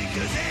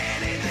 Because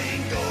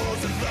anything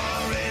goes in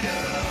Florida.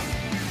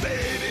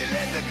 Baby,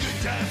 let the good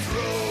times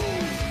roll.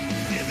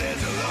 If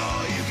there's a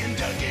law, you can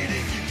duck it.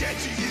 If you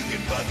catch it, you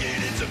can buck it.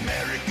 It's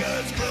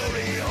America's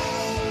glory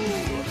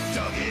hole.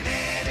 Talking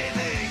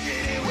anything,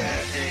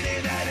 anywhere,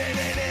 any night, and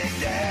any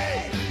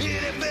day.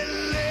 Any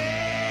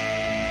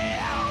belay.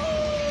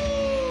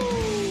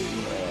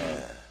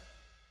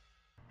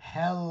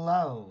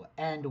 Hello,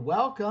 and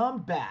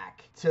welcome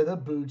back to the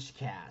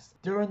Boochcast.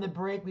 During the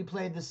break, we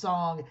played the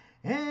song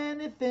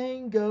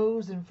Anything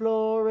Goes in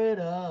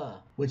Florida,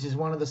 which is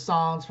one of the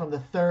songs from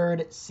the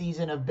 3rd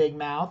season of Big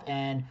Mouth.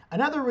 And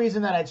another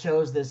reason that I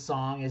chose this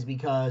song is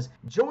because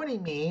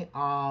joining me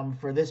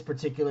for this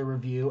particular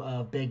review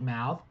of Big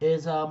Mouth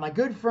is my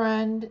good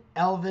friend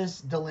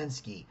Elvis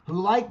Dolinsky, who,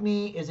 like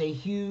me, is a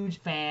huge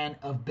fan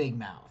of Big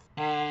Mouth.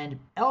 And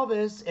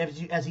Elvis,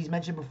 as he's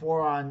mentioned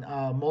before on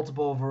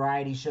multiple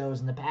variety shows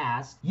in the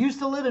past, used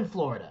to live in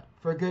Florida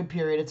for a good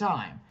period of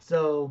time.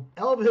 So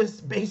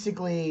Elvis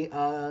basically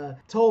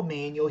told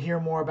me, and you'll hear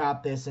more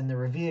about this in the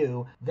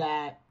review,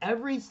 that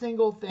every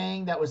single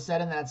thing that was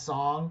said in that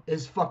song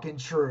is fucking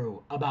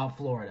true about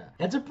Florida.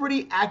 That's a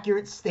pretty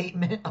accurate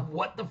statement of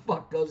what the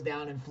fuck goes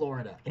down in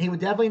Florida. And he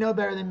would definitely know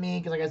better than me,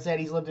 because like I said,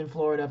 he's lived in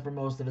Florida for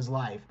most of his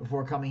life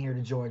before coming here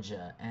to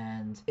Georgia.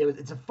 And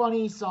it's a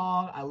funny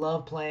song. I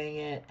love playing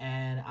it,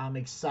 and I'm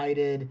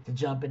excited to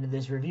jump into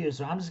this review.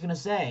 So I'm just going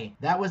to say,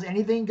 that was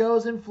Anything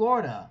Goes in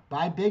Florida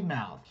by Big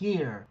Mouth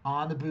here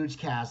on the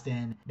Boochcast.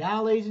 And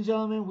now, ladies and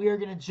gentlemen, we are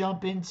going to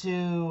jump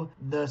into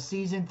the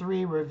season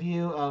 3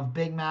 review of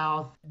Big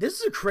Mouth. This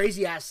is a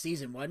crazy ass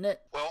season, wasn't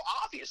it? Well,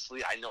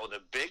 obviously, I know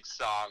the big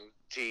song,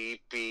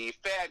 TP,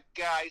 fat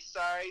guy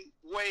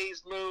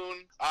sideways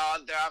moon,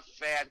 on the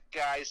fat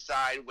guy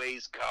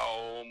sideways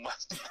comb.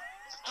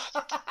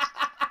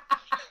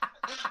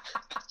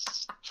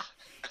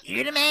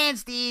 You're the man,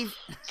 Steve.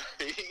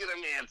 You're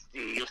the man,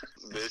 Steve.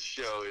 This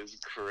show is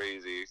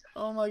crazy.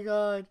 Oh my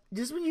god.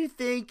 Just when you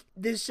think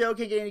this show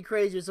can't get any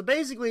crazier. So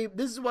basically,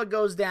 this is what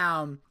goes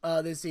down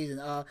this season.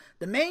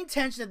 The main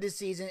tension of this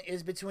season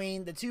is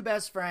between the two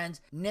best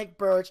friends, Nick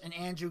Birch and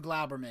Andrew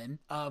Glauberman,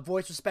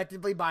 voiced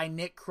respectively by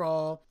Nick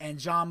Kroll and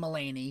John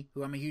Mulaney,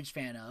 who I'm a huge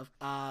fan of.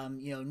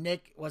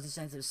 Nick was a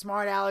sensitive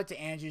smart aleck to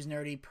Andrew's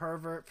nerdy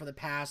pervert for the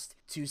past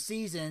 2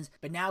 seasons,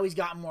 but now he's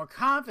gotten more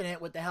confident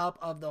with the help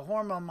of the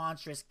hormone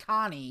monstrous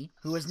Connie,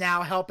 who is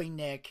now helping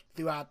Nick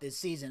throughout this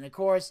season. Of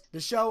course, the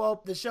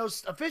show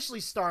officially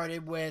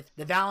started with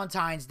the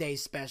Valentine's Day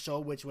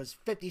special, which was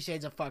 50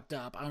 Shades of Fucked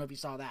Up. I don't know if you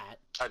saw that.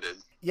 I did.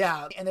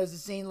 Yeah, and there's a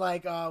scene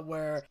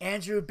where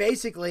Andrew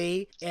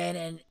basically,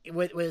 and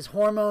with his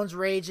hormones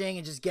raging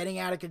and just getting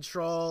out of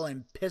control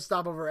and pissed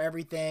off over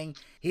everything,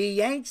 he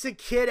yanks a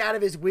kid out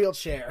of his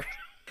wheelchair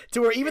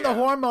to where even the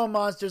hormone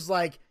monster's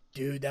like,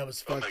 dude, that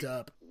was fucked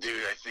up.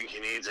 Dude, I think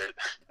he needs it.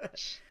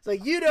 It's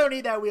like, you don't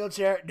need that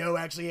wheelchair. No,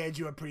 actually,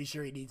 Andrew, I'm pretty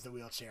sure he needs the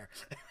wheelchair.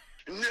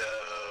 No.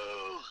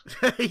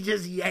 He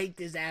just yanked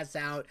his ass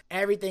out.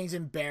 Everything's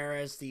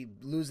embarrassed. He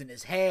losing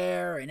his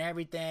hair and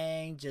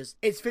everything. Just,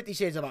 it's 50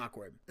 Shades of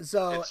Awkward.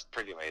 So it's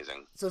pretty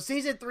amazing. So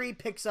season 3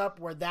 picks up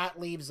where that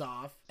leaves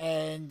off.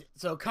 And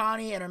so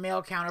Connie and her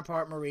male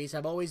counterpart Maurice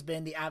have always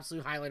been the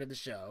absolute highlight of the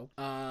show.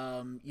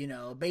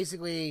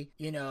 Basically,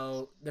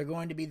 they're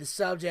going to be the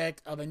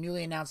subject of a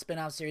newly announced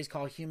spin-off series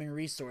called Human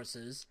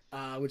Resources,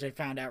 which I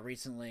found out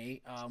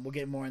recently. We'll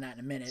get more on that in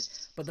a minute.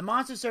 But the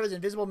monsters serve as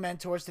invisible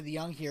mentors to the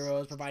young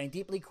heroes, providing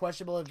deeply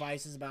questionable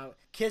advices about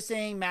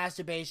kissing,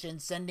 masturbation,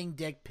 sending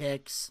dick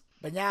pics.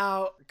 But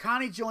now,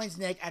 Connie joins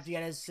Nick after he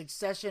had a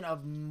succession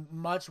of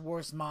much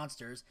worse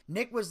monsters.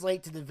 Nick was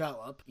late to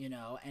develop,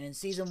 and in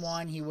season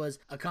 1, he was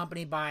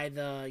accompanied by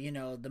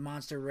the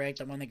monster Rick,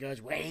 the one that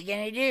goes, what are you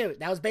gonna do?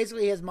 That was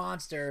basically his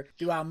monster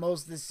throughout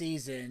most of the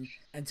season,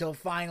 until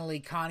finally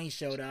Connie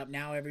showed up.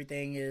 Now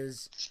everything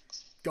is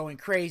going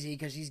crazy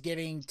because she's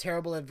giving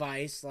terrible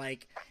advice,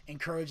 like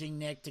encouraging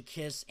Nick to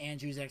kiss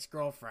Andrew's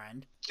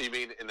ex-girlfriend. You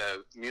mean in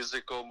the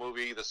musical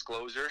movie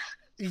Disclosure?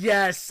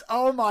 Yes.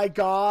 Oh my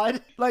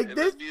god. Like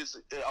this.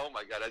 Oh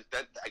my god.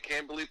 I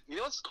can't believe. You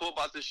know what's cool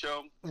about this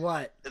show?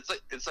 What? It's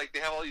like they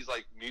have all these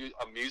like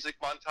music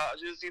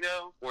montages,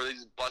 where they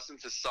just bust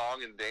into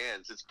song and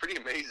dance. It's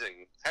pretty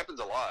amazing. Happens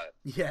a lot.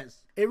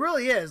 Yes, it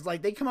really is.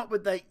 Like they come up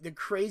with like the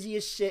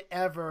craziest shit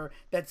ever.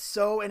 That's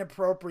so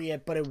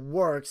inappropriate, but it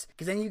works.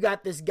 Because then you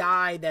got this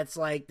guy that's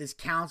like this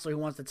counselor who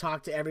wants to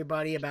talk to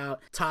everybody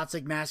about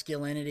toxic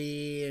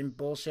masculinity and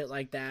bullshit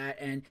like that.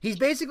 And he's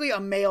basically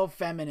a male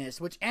feminist,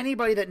 which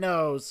anybody that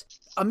knows,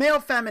 a male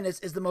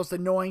feminist is the most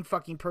annoying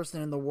fucking person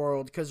in the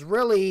world, because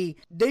really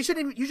you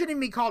shouldn't even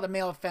be called a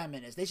male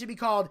feminist. They should be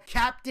called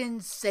Captain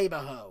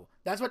Sabaho.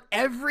 That's what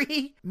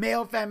every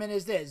male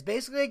feminist is.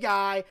 Basically a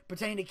guy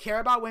pretending to care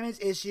about women's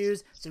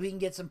issues so he can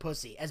get some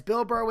pussy. As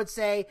Bill Burr would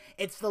say,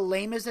 it's the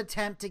lamest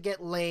attempt to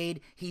get laid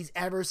he's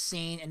ever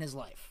seen in his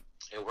life.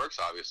 It works,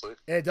 obviously.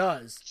 It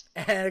does.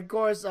 And of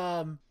course,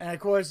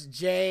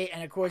 Jay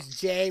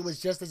was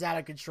just as out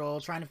of control,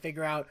 trying to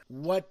figure out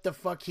what the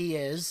fuck he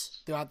is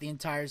throughout the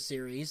entire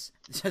series.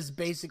 He's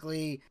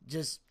basically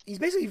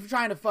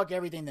trying to fuck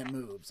everything that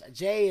moves.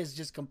 Jay is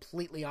just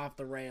completely off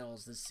the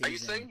rails this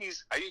season.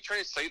 Are you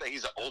trying to say that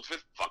he's an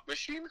ultimate fuck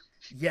machine?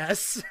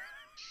 Yes.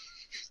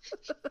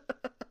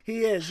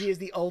 He is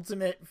the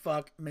ultimate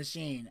fuck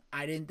machine.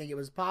 I didn't think it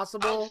was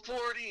possible.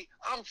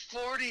 I'm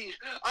 40.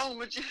 I'm a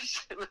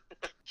magician.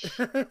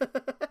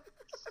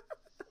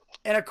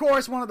 And of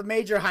course, one of the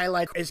major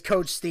highlights is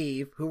Coach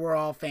Steve, who we're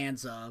all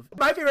fans of.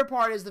 My favorite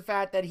part is the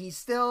fact that he's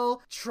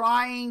still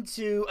trying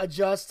to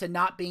adjust to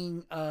not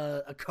being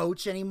a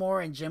coach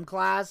anymore in gym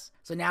class.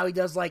 So now he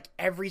does like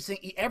every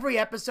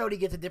episode he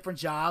gets a different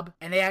job,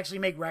 and they actually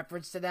make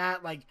reference to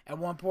that. Like at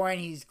one point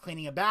he's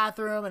cleaning a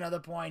bathroom, another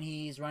point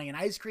he's running an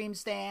ice cream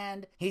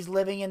stand. He's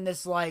living in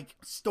this like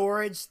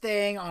storage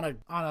thing on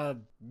a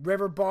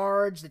river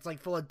barge that's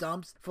like full of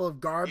dumps, full of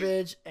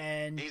garbage,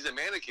 and he's a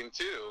mannequin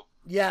too.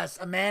 Yes,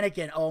 a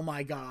mannequin. Oh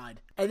my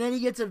god. And then he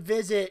gets a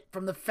visit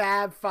from the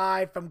Fab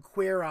Five from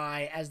Queer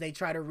Eye as they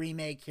try to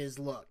remake his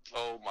look.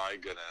 Oh my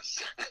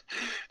goodness.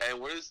 And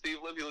where does Steve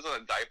live? He lives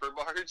on a diaper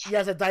barge? He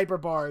has a diaper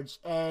barge.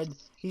 And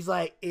he's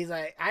like,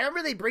 I don't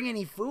really bring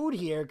any food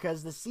here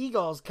because the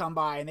seagulls come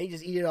by and they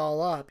just eat it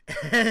all up.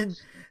 And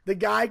the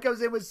guy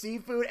comes in with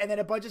seafood, and then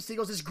a bunch of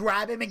seagulls just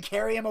grab him and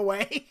carry him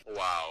away.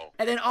 Wow.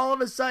 And then all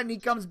of a sudden he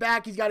comes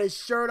back, he's got his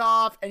shirt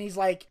off, and he's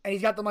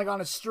got them like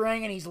on a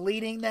string, and he's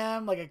leading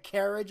them like a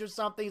carriage or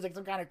something. He's like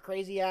some kind of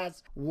crazy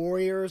ass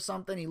warrior or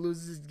something. He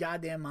loses his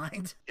goddamn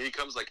mind. He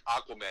becomes like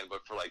Aquaman,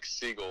 but for like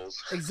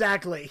seagulls.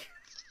 Exactly.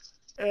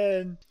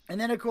 And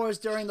then of course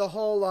during the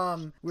whole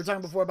we were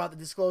talking before about the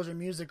Disclosure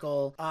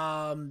musical,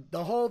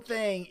 the whole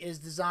thing is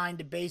designed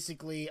to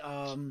basically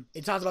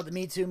it talks about the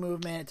Me Too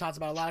movement, it talks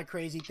about a lot of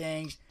crazy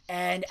things,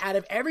 and out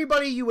of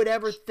everybody you would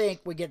ever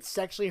think would get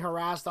sexually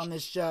harassed on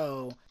this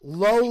show,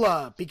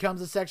 Lola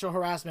becomes a sexual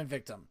harassment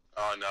victim.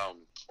 Oh no.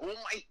 Oh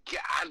my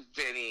God,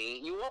 Vinny.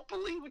 You won't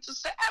believe what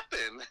just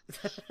happened.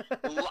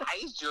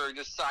 Liger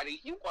decided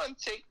he wanted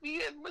to take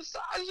me and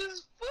massage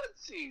his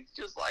footsies,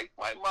 just like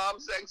my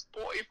mom's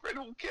ex-boyfriend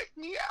who kicked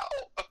me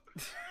out.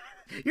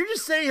 You're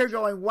just sitting here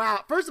going,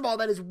 wow. First of all,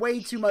 that is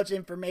way too much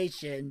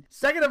information.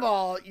 Second of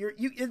all,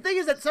 the thing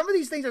is that some of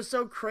these things are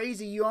so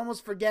crazy, you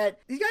almost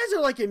forget. These guys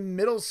are like in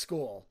middle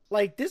school.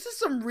 Like, this is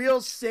some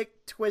real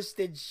sick,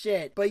 twisted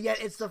shit. But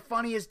yet, it's the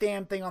funniest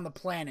damn thing on the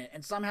planet.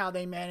 And somehow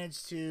they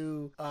managed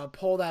to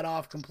pull that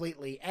off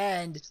completely.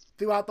 And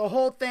throughout the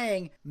whole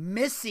thing,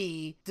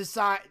 Missy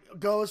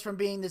goes from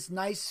being this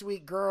nice,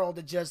 sweet girl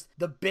to just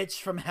the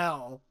bitch from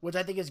hell, which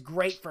I think is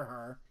great for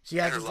her. She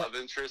has her love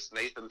interest,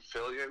 Nathan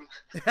Fillion.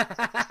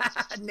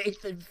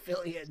 Nathan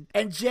Fillion.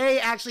 And Jay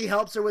actually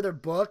helps her with her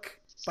book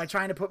by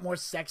trying to put more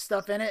sex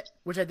stuff in it,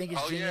 which I think is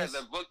genius. Oh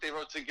yeah, the book they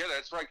wrote together.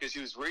 That's right, because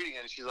she was reading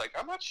it, and she's like,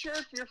 I'm not sure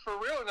if you're for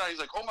real or not. He's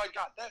like, oh my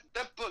God,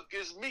 that book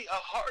gives me a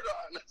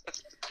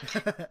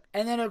hard-on.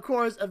 And then, of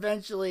course,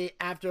 eventually,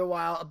 after a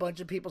while, a bunch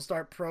of people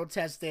start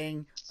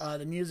protesting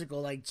the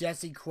musical. Like,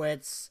 Jesse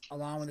quits,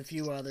 along with a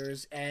few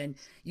others. And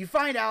you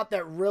find out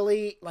that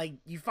really, like,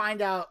 you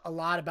find out a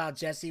lot about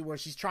Jesse, where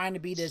she's trying to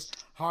be this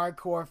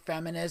hardcore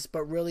feminist,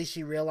 but really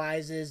she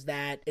realizes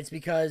that it's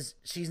because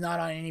she's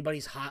not on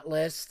anybody's hot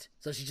list.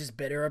 So she's just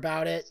bitter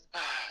about it.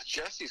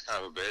 Jesse's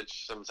kind of a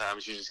bitch.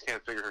 Sometimes she just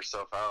can't figure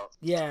herself out.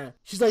 Yeah.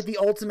 She's like the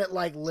ultimate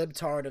like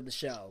libtard of the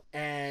show.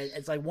 And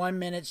it's like 1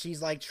 minute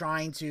she's like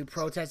trying to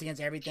protest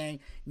against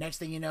everything. Next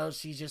thing you know,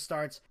 she just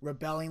starts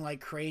rebelling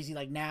like crazy.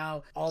 Like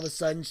now, all of a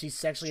sudden, she's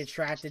sexually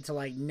attracted to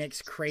like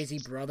Nick's crazy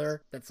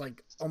brother. That's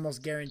like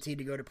almost guaranteed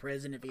to go to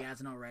prison if he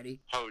hasn't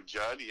already. Oh,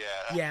 Judd,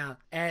 yeah. Yeah.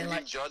 And you like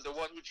mean Judd, the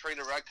one who trained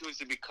the raccoons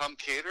to become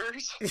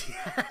caterers?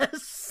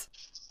 Yes.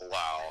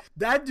 Wow.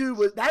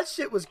 That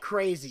shit was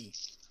crazy.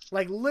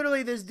 Like,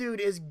 literally, this dude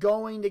is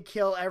going to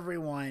kill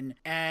everyone,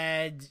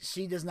 and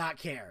she does not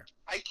care.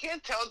 I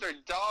can't tell if they're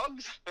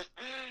dogs.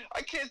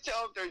 I can't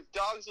tell if they're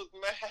dogs with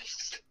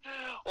masks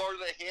or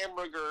the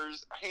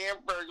hamburglers,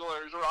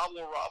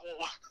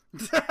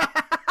 robble.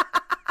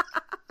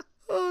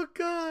 Oh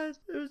God!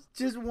 It was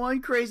just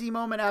one crazy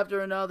moment after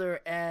another,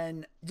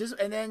 and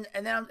then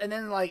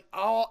like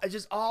all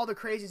the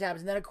crazies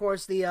happens, and then of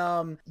course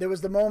there was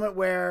the moment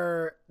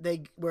where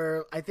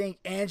I think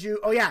Andrew.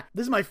 Oh yeah,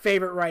 this is my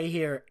favorite right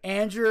here.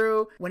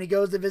 Andrew, when he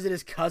goes to visit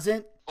his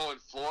cousin. Oh, in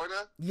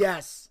Florida?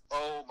 Yes.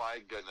 Oh my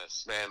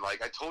goodness, man!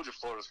 Like I told you,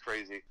 Florida's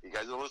crazy. You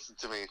guys don't listen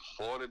to me.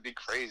 Florida be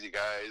crazy,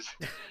 guys.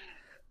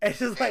 It's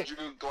just like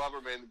Andrew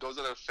Gloverman goes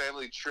on a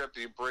family trip.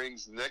 He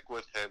brings Nick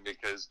with him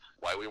because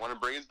why we want to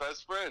bring his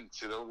best friend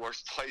to the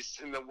worst place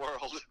in the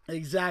world.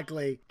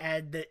 Exactly,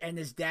 and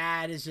his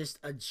dad is just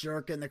a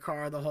jerk in the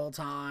car the whole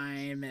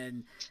time,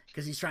 and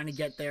because he's trying to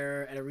get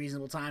there at a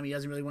reasonable time, he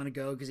doesn't really want to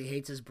go because he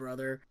hates his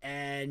brother,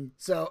 and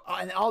so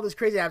and all this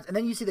crazy happens, and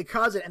then you see the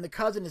cousin, and the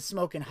cousin is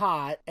smoking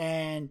hot,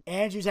 and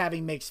Andrew's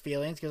having mixed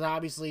feelings because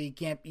obviously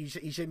he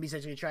shouldn't be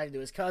sexually attracted to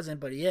his cousin,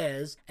 but he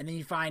is, and then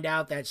you find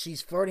out that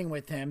she's flirting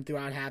with him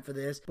throughout half of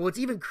this. But what's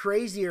even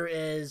crazier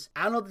is,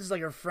 I don't know if this is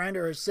like her friend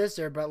or her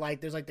sister, but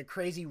like there's like the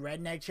crazy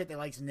redneck chick that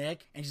likes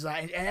Nick, and she's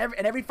like, and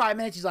every 5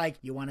 minutes she's like,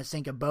 you want to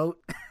sink a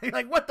boat? You're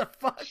like, what the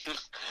fuck?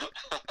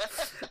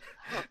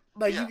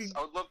 Like, yes,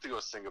 I would love to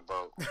go sing a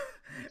boat.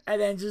 And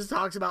then just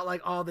talks about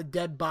like all the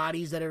dead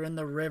bodies that are in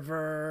the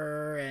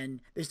river, and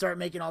they start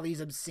making all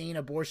these obscene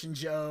abortion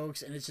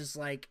jokes, and it's just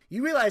like,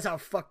 you realize how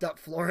fucked up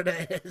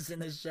Florida is in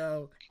this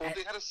show. Well,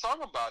 they had a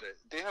song about it.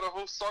 They had a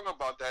whole song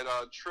about that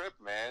trip,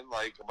 man,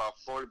 like about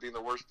Florida being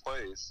the worst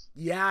place.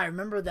 Yeah, I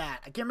remember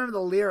that. I can't remember the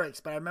lyrics,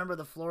 but I remember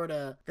the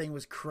Florida thing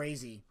was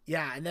crazy.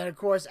 Yeah, and then of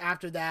course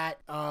after that,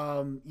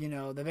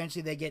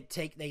 eventually they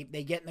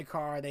get in the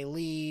car, they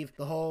leave,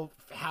 the whole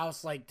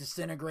house like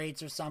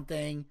disintegrates or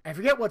something. I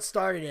forget what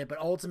started it, but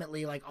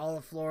ultimately like all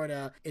of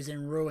Florida is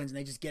in ruins and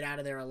they just get out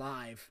of there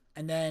alive.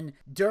 And then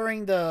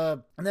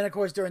of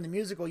course during the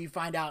musical you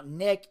find out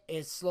Nick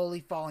is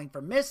slowly falling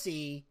for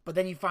Missy, but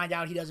then you find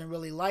out he doesn't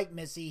really like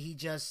Missy, he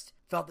just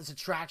felt this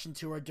attraction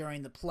to her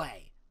during the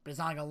play. But it's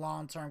not like a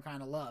long-term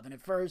kind of love. And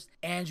at first,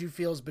 Andrew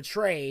feels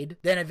betrayed.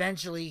 Then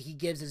eventually, he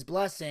gives his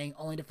blessing,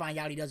 only to find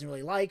out he doesn't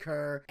really like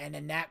her. And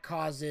then that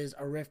causes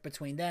a rift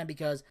between them,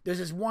 because there's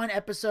this one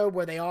episode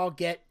where they all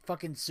get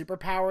fucking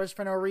superpowers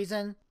for no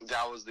reason.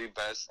 That was the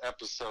best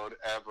episode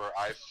ever.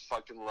 I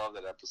fucking love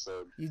that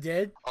episode. You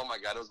did? Oh my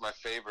God, it was my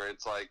favorite.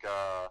 It's like,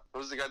 who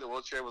was the guy in the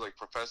wheelchair? It was like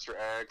Professor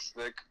X,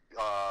 Nick.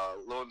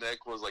 Little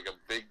Nick was like a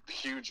big,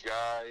 huge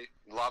guy.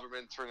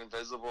 Gloverman turned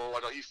invisible. I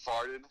know he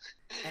farted.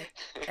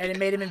 And it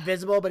made him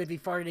invisible, but if he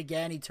farted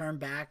again, he turned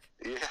back.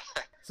 Yeah.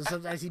 So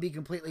sometimes he'd be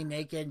completely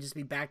naked and just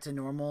be back to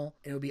normal.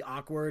 It would be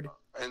awkward.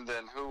 And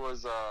then who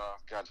was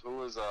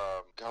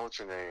what's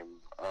her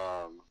name?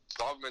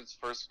 Gloverman's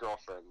first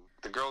girlfriend.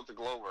 the girl with the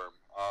glowworm.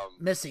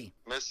 Missy.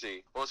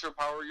 Missy. What was her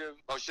power again?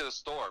 Oh, she had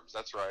storms.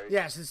 That's right.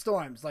 Yeah, she's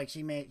storms. Like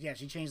she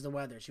changed the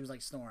weather. She was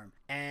like Storm.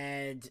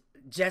 And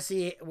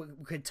Jessie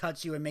could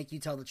touch you and make you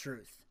tell the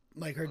truth.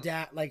 Like her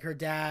dad,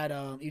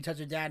 you touch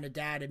her dad, and her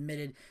dad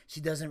admitted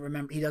he doesn't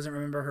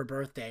remember her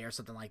birthday or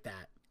something like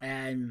that.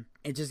 And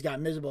it just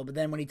got miserable. But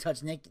then when he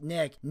touched Nick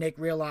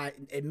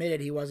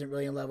admitted he wasn't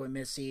really in love with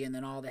Missy, and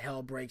then all the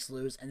hell breaks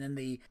loose. And then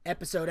the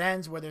episode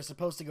ends where they're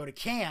supposed to go to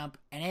camp,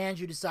 and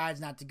Andrew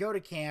decides not to go to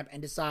camp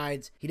and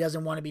decides he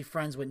doesn't want to be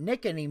friends with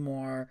Nick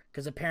anymore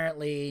because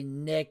apparently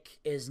Nick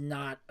is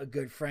not a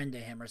good friend to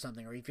him or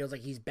something, or he feels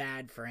like he's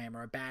bad for him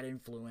or a bad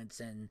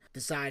influence and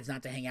decides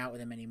not to hang out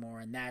with him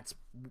anymore. And that's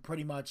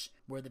pretty much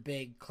where the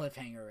big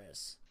cliffhanger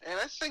is. And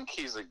I think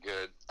he's a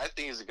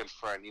good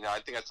friend. You know, I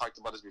think I talked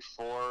about this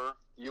before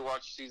you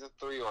watched season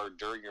 3 or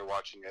during your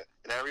watching it.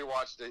 And I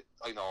rewatched it,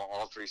 you know,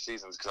 all 3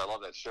 seasons because I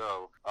love that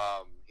show.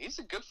 He's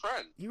a good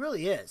friend. He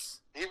really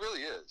is. He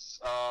really is.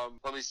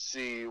 Let me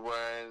see.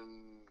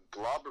 When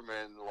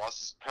Glauberman lost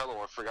his pillow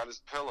or forgot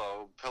his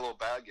pillow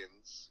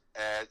Baggins,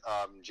 at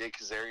Jake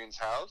Kazarian's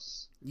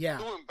house, yeah,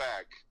 who went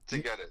back to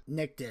get it?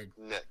 Nick did.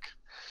 Nick.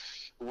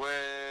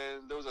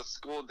 When there was a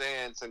school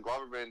dance and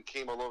Glauberman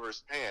came all over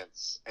his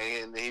pants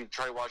and he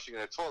tried washing in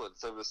a toilet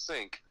instead of the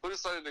sink, who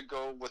decided to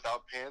go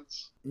without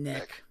pants?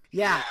 Nick.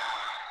 Yeah.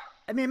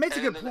 I mean, it makes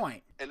a good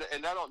point. And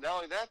not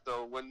only that,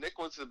 though, when Nick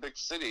went to the big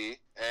city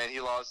and he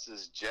lost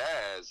his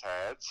jazz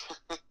hats,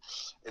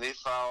 and he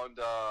found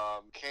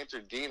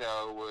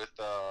Cantardino with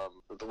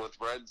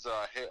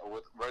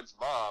Red's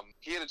mom,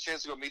 he had a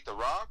chance to go meet The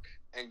Rock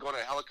and go on a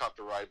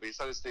helicopter ride, but he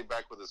decided to stay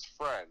back with his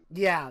friend.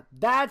 Yeah,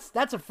 that's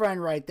a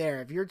friend right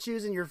there. If you're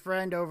choosing your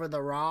friend over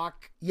The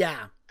Rock,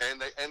 yeah.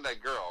 And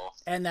that girl.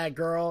 And that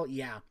girl,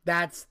 yeah.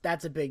 That's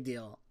a big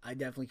deal. I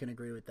definitely can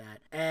agree with that.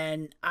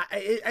 And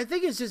I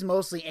think it's just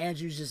mostly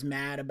Andrew's just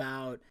mad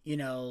about, you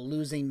know,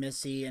 losing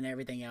Missy and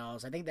everything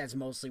else. I think that's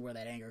mostly where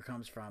that anger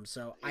comes from.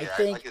 So yeah,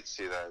 I could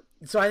see that.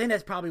 So I think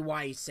that's probably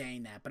why he's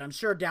saying that. But I'm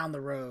sure down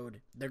the road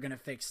they're going to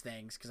fix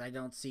things because I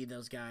don't see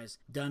those guys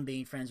done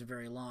being friends for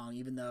very long,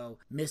 even though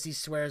Missy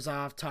swears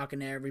off talking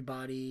to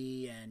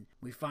everybody and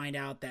we find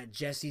out that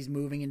Jesse's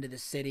moving into the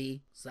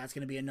city. So that's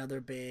going to be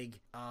another big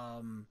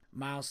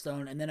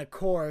milestone. And then of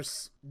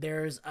course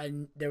there was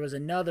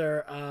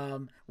another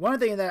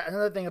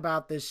another thing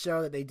about this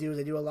show that they do is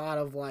they do a lot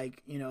of,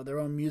 like, you know, their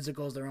own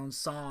musicals, their own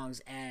songs,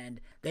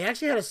 and they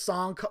actually had a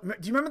song do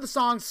you remember the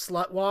song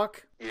Slut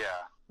Walk? Yeah.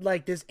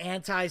 Like this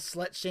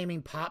anti-slut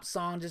shaming pop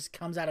song just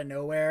comes out of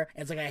nowhere.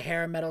 It's like a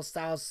hair metal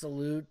style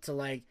salute to,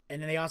 like,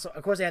 and then they also,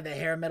 of course, they had the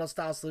hair metal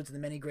style salute to the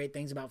many great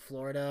things about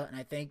Florida, and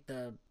I think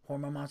the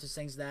Hormone Monster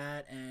sings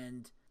that,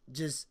 and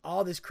just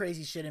all this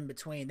crazy shit in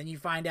between. Then you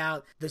find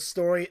out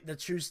the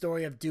true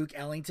story of Duke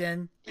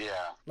Ellington. Yeah.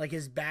 Like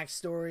his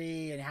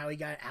backstory and how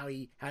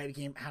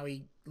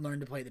he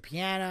learned to play the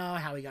piano,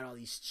 how he got all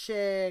these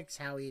chicks,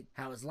 how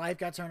his life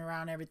got turned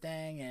around and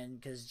everything, and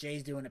because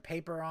Jay's doing a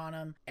paper on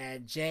him,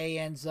 and Jay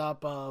ends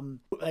up,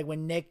 like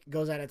when Nick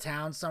goes out of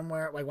town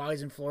somewhere, like while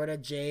he's in Florida,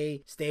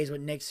 Jay stays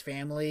with Nick's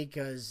family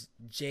because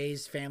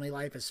Jay's family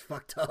life is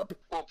fucked up.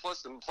 Well,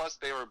 plus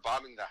they were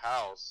bombing the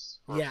house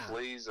for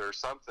fleas or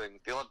something.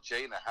 They left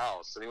Jay in the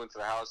house, and he went to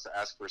the house to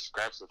ask for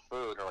scraps of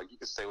food. They're like, you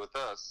can stay with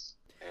us.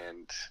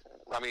 And,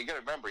 I mean, you gotta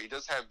remember, he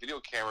does have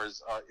video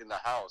cameras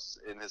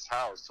in his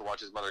house to watch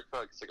his mother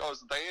cook. It's like, oh,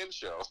 it's the Diane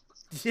show.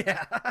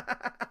 Yeah.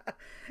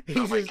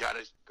 Oh my God.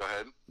 Go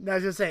ahead. No, I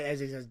was just saying, as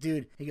he says,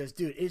 dude,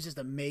 it's just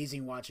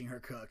amazing watching her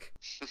cook.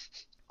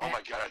 Oh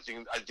my God,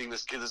 I think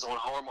this kid is on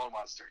hormone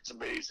monster. It's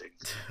amazing.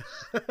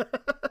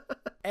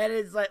 And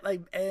it's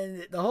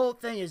and the whole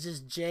thing is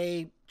just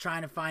Jay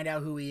trying to find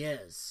out who he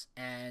is.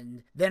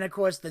 And then of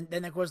course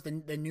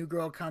the new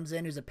girl comes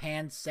in who's a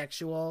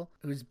pansexual,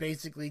 who's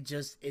basically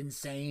just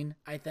insane,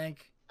 I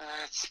think.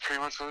 That's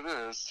pretty much what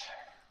it is.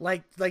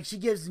 Like she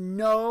gives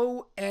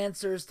no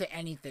answers to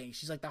anything.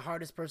 She's like the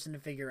hardest person to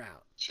figure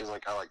out. She's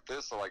like, I like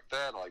this, I like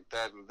that,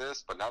 and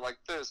this, but not like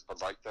this,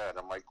 but like that.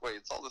 I'm like, wait,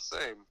 it's all the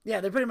same. Yeah,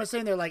 they're pretty much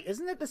saying, they're like,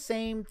 isn't it the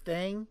same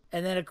thing?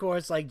 And then, of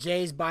course, like,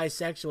 Jay's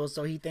bisexual,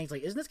 so he thinks,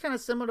 like, isn't this kind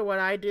of similar to what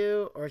I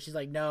do? Or she's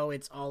like, no,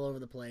 it's all over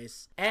the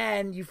place.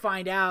 And you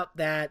find out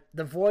that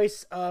the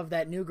voice of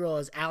that new girl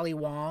is Ali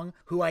Wong,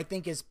 who I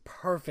think is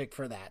perfect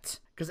for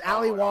that. Because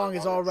Ali Wong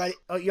is already...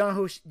 Oh, do you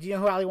know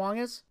who Ali Wong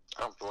is?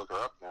 I have to look her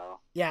up now.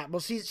 Yeah, well,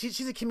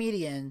 she's a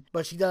comedian,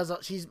 but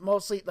she's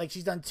mostly, like,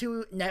 she's done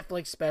 2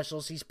 Netflix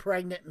specials. She's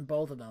pregnant in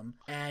both of them,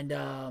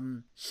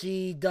 and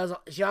she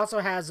also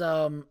has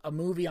a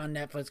movie on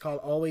Netflix called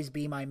Always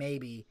Be My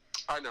Maybe.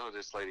 I know who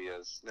this lady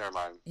is. Never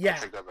mind. Yeah.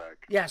 I'll take that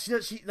back. Yeah,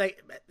 she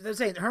like they're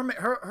saying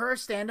her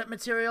stand-up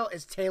material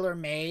is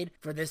tailor-made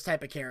for this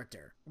type of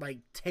character. Like,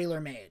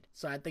 tailor-made.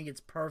 So I think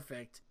it's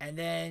perfect. And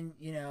then,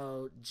 you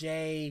know,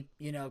 Jay,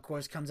 you know, of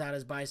course, comes out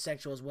as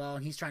bisexual as well,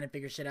 and he's trying to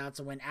figure shit out.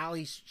 So when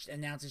Allie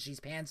announces she's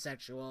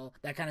pansexual,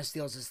 that kind of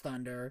steals his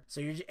thunder.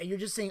 So you're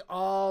just seeing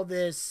all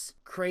this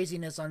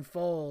craziness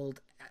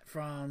unfold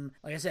from,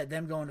 like I said,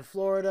 them going to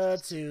Florida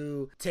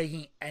to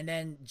taking, and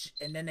then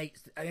they,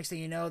 next thing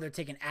you know, they're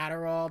taking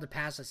Adderall to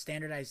pass a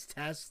standardized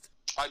test.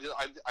 I did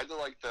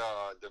like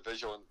the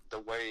visual, the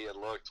way it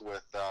looked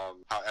with how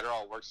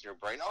Adderall works in your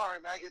brain. All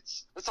right,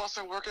 maggots, let's all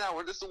start working out.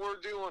 What is the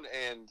word doing?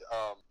 And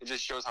it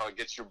just shows how it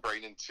gets your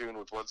brain in tune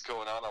with what's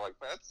going on. I'm like,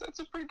 man, that's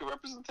a pretty good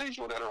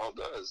representation of what Adderall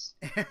does.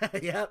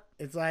 Yep.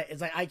 It's like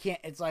I can't.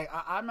 It's like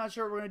I'm not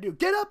sure what we're gonna do.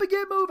 Get up and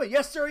get moving.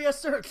 Yes, sir. Yes,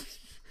 sir.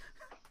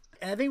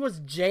 And I think it was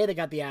Jay that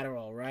got the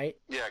Adderall, right?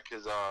 Yeah,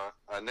 because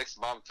Nick's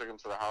mom took him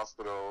to the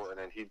hospital, and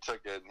then he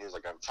took it, and he was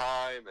like on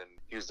time, and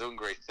he was doing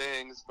great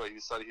things, but he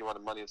decided he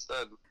wanted money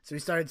instead. So he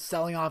started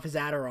selling off his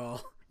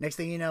Adderall. Next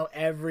thing you know,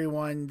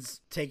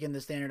 everyone's taking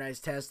the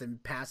standardized test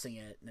and passing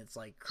it, and it's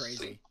like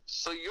crazy.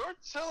 So you're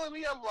telling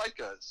me I'm like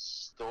a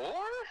store?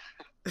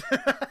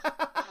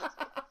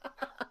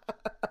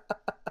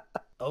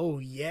 Oh,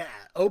 yeah.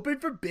 Open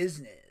for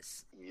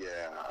business.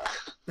 Yeah.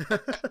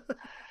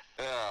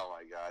 Oh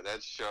my god,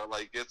 that show,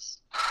 like, it's,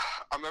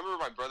 I remember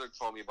my brother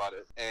told me about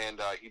it, and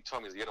he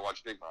told me, you gotta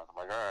watch Big Mouth.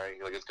 I'm like,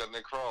 alright, like, it's got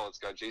Nick Kroll, it's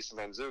got Jason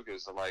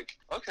Mantzoukas. I'm like,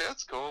 okay,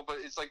 that's cool, but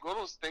it's like one of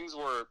those things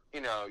where,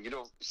 you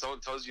know, someone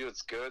tells you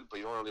it's good, but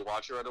you don't really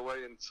watch it right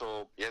away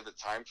until you have the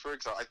time for it,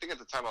 because I think at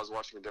the time I was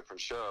watching a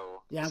different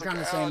show. Yeah, I'm kind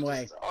of the same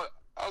way.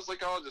 I was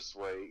like, I'll just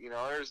wait. You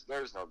know,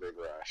 there's no big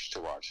rush to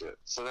watch it.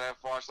 So then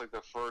I watched like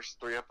the first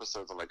 3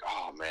 episodes. I'm like,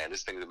 oh man,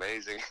 this thing's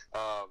amazing.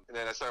 And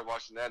then I started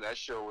watching that. And that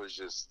show was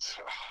just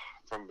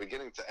from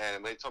beginning to end.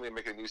 And they told me to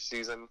make a new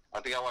season. I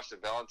think I watched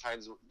it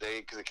Valentine's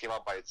Day because it came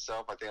out by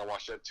itself. I think I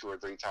watched it 2 or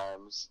 3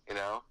 times. You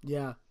know?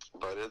 Yeah.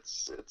 But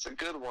it's a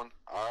good one.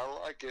 I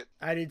like it.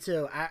 I do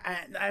too.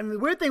 I mean, the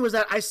weird thing was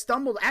that I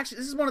stumbled. Actually,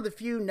 this is one of the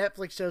few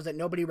Netflix shows that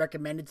nobody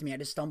recommended to me. I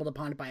just stumbled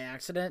upon it by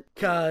accident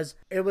because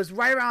it was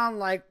right around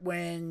like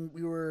when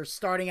we were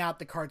starting out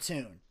the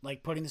cartoon,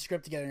 like putting the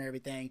script together and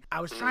everything.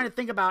 I was trying to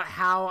think about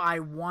how I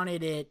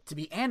wanted it to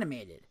be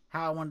animated,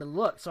 how I wanted to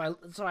look. So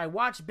I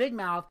watched Big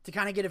Mouth to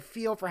kind of get a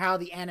feel for how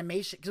the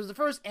animation, because it was the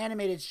first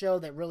animated show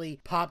that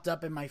really popped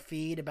up in my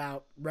feed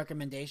about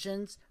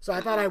recommendations. So I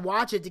thought I'd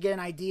watch it to get an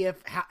idea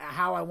of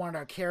how I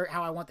wanted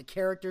how I want the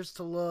characters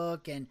to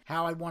look and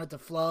how I want it to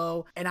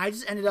flow. And I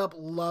just ended up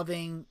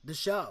loving the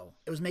show.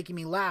 It was making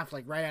me laugh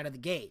like right out of the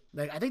gate.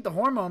 Like I think the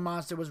Hormone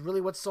Monster was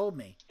really what sold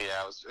me.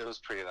 Yeah, it was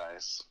pretty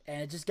nice.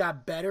 And it just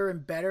got better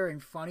and better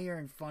and funnier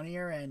and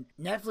funnier. And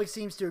Netflix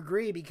seems to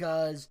agree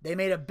because they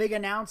made a big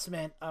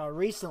announcement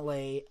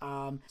recently.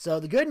 So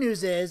the good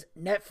news is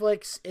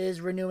Netflix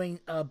is renewing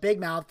Big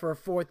Mouth for a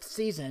 4th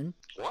season.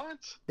 What?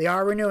 They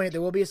are renewing it.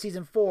 There will be a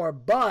season 4,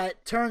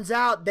 but turns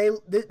out they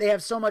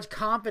have so much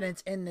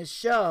confidence in this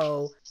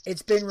show,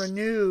 it's been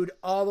renewed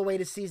all the way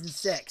to season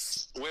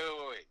 6. Wait.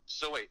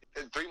 So wait,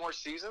 3 more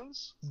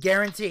seasons?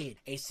 Guaranteed.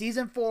 A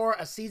season 4,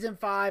 a season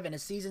 5, and a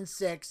season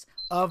 6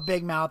 of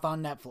Big Mouth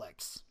on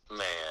Netflix. Man,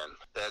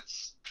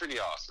 that's pretty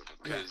awesome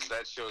because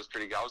that show is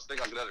pretty good. I was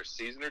thinking like another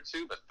season or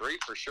 2, but 3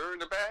 for sure in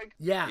the bag.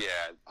 Yeah,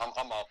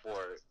 I'm all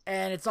for it.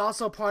 And it's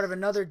also part of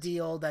another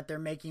deal that they're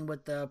making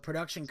with the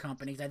production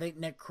companies. I think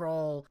Nick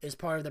Kroll is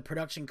part of the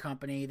production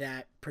company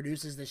that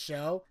produces the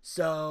show,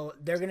 so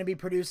they're going to be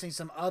producing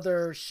some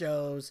other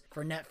shows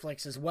for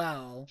Netflix as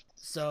well.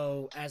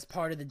 So as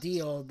part of the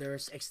deal, they're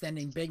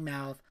extending Big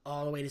Mouth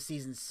all the way to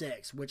season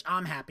 6, which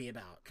I'm happy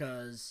about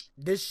because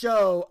this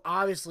show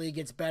obviously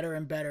gets better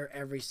and better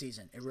every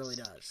season. It really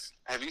does.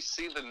 Have you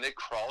seen the Nick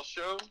Kroll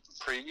show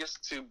previous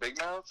to Big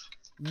Mouth?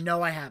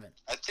 No, I haven't.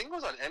 I think it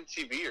was on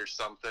MTV or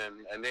something,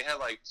 and they had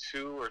like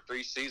 2 or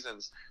 3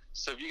 seasons.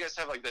 So if you guys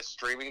have like this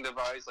streaming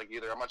device, like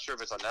either, I'm not sure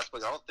if it's on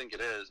Netflix, I don't think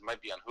it is, it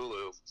might be on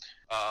Hulu,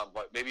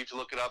 but maybe if you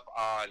look it up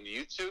on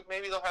YouTube,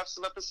 maybe they'll have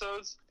some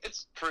episodes.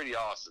 It's pretty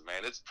awesome,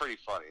 man. It's pretty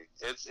funny.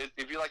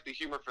 If you like the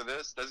humor for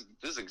this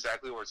is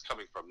exactly where it's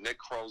coming from, Nick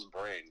Kroll's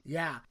brain.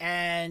 Yeah,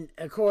 and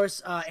of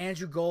course,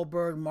 Andrew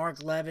Goldberg,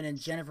 Mark Levin, and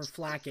Jennifer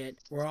Flackett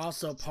were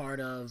also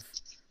part of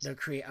the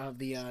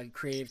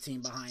creative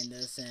team behind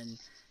this, and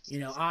you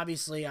know,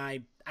 obviously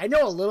I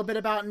know a little bit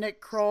about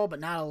Nick Kroll, but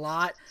not a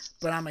lot.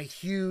 But I'm a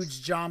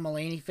huge John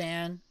Mulaney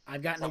fan.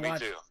 I've gotten to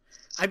watch. Me too.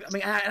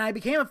 I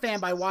became a fan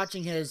by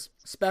watching his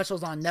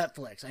specials on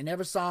Netflix. I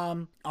never saw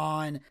him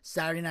on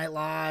Saturday Night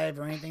Live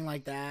or anything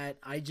like that.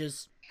 I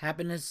just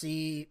happened to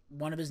see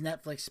one of his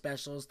Netflix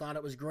specials, thought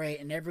it was great,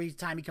 and every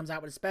time he comes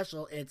out with a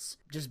special, it's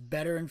just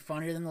better and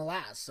funnier than the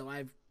last. So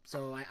I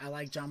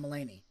like John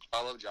Mulaney.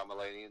 I love John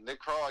Mulaney. Nick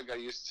Kroll, I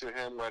got used to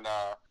him when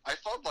I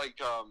felt like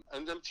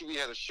MTV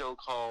had a show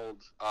called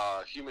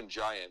Human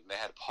Giant. They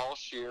had Paul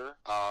Scheer.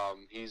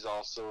 He's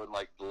also in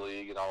like The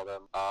League and all of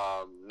them.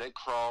 Nick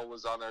Kroll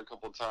was on there a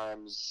couple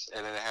times,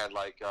 and then it had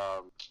like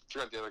I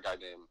forgot the other guy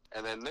name.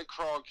 And then Nick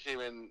Kroll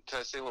came in to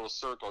that same little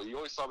circle. You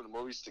always saw them in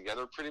movies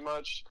together, pretty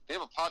much. They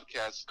have a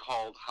podcast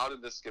called How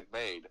Did This Get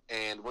Made?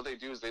 And what they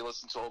do is they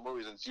listen to old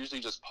movies, and it's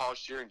usually just Paul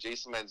Scheer and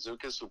Jason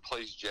Mantzoukas who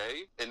plays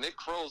Jay. And Nick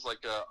Kroll is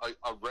like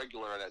a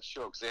regular on that that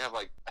show because they have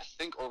like I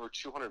think over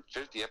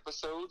 250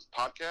 episodes,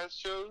 podcast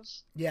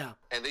shows. Yeah.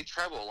 And they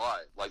travel a lot.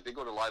 Like they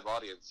go to live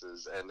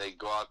audiences and they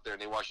go out there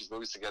and they watch these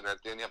movies together.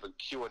 At the end, they have a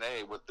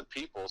Q&A with the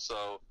people.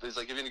 So there's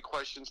like, if you have any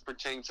questions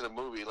pertaining to the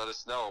movie, let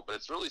us know. But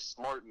it's really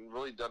smart and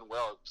really done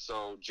well.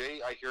 So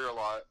Jay, I hear a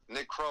lot.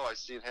 Nick Crow, I've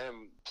seen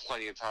him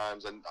plenty of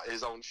times and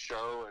his own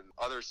show and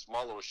other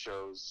small little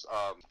shows.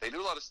 They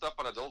do a lot of stuff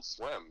on Adult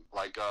Swim.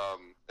 Like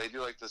they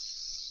do like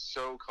this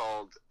show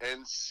called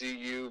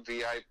NCU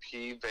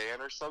VIP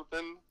Van or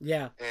something.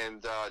 Yeah.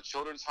 And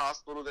Children's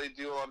Hospital, they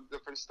do a lot of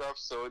different stuff.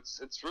 So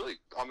it's really,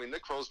 I mean,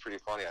 Nick Crow's pretty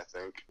funny, I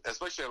think,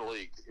 especially on The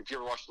League. If you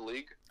ever watched The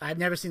League. I've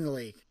never seen The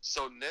League.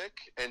 So Nick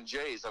and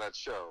Jay's on that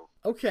show.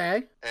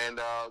 Okay. And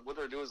what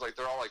they're doing is like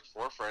they're all like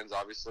four friends,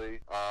 obviously.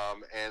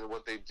 And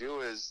what they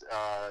do is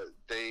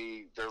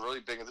they're really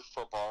big into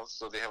football,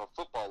 so they have a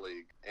football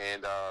league.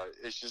 And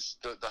it's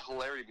just the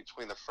hilarity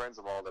between the friends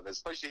of all of them,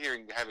 especially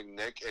having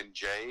Nick and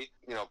Jay,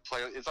 you know,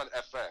 play. It's on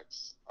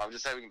FX. I'm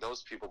just having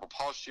those people. But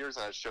Paul Scheer's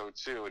on that show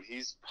too, and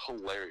he's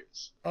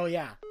hilarious. Oh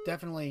yeah,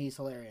 definitely, he's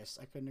hilarious.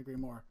 I couldn't agree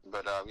more.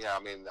 But yeah,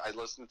 I mean, I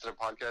listened to the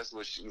podcast,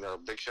 which, you know,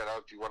 big shout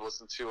out if you want to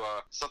listen to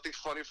something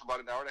funny for about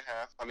an hour and a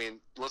half. I mean,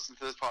 listen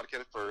to this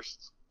podcast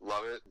first.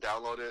 Love it.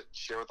 Download it.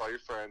 Share with all your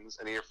friends.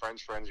 Any of your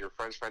friends' friends, your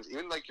friends' friends.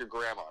 Even like your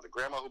grandma. The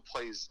grandma who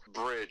plays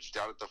bridge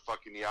down at the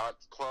fucking yacht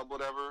club,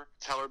 whatever.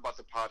 Tell her about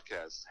the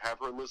podcast. Have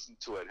her listen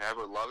to it. Have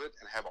her love it.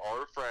 And have all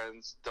her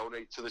friends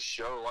donate to the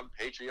show on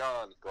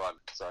Patreon. Go on.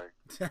 Sorry.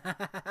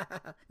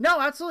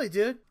 No, absolutely,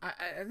 dude.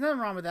 There's nothing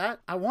wrong with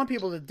that. I want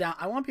people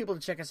to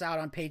check us out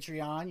on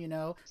Patreon, you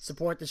know.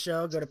 Support the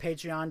show. Go to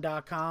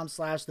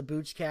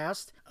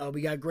patreon.com/theboochcast.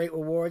 We got great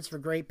rewards for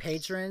great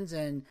patrons,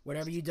 and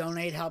whatever you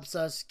donate helps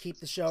us keep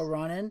the show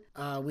running.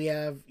 We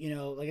have, you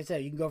know, like I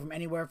said, you can go from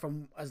anywhere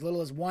from as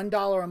little as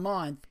 $1 a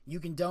month. You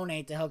can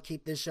donate to help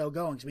keep this show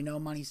going because we know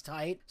money's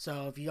tight.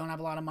 So if you don't have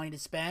a lot of money to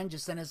spend,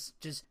 just send us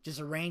just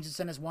arrange to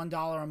send us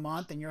 $1 a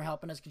month, and you're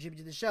helping us contribute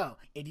to the show.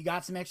 If you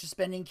got some extra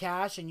spending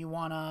cash and you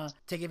want to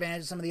take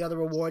advantage of some of the other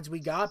rewards we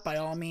got, by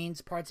all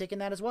means, partake in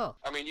that as well.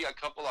 I mean, you got a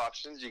couple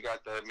options. You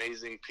got the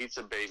amazing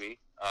Pizza Baby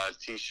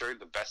t-shirt,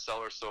 the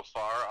bestseller so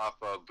far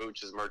off of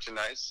Booch's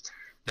merchandise.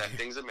 That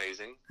thing's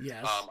amazing.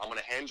 Yes. I'm going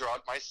to hand draw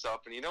it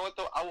myself. And you know what,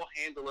 though? I will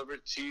hand deliver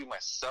it to you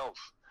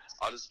myself.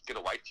 I'll just get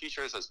a white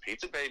t-shirt that says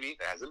Pizza Baby,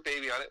 that has a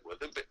baby on it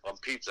with a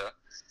pizza,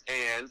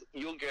 and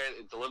you'll get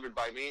it delivered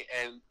by me,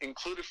 and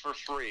included for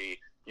free,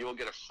 you will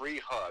get a free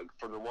hug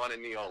from the one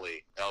and the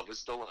only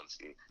Elvis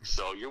Delansky.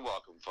 So you're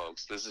welcome,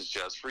 folks. This is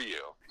just for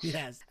you.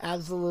 Yes,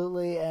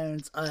 absolutely.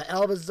 And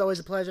Elvis, it's always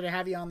a pleasure to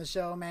have you on the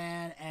show,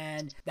 man.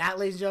 And that,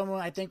 ladies and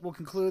gentlemen, I think will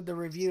conclude the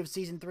review of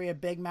Season 3 of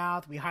Big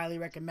Mouth. We highly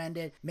recommend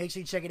it. Make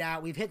sure you check it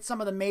out. We've hit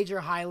some of the major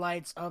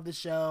highlights of the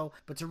show,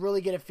 but to really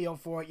get a feel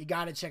for it, you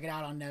got to check it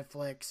out on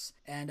Netflix.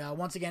 And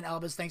once again,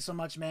 Elvis, thanks so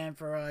much, man,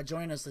 for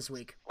joining us this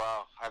week.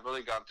 Wow, I've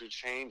really gone through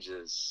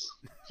changes.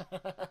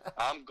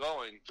 I'm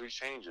going through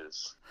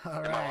changes in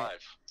my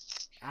life.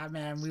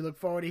 Man, we look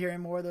forward to hearing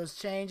more of those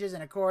changes.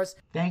 And of course,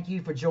 thank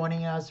you for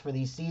joining us for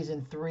the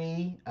Season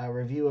 3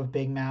 review of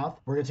Big Mouth.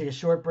 We're going to take a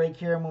short break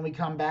here, and when we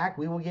come back,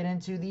 we will get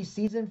into the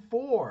Season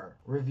 4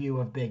 review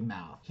of Big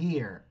Mouth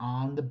here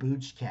on the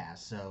Boochcast.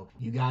 So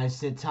you guys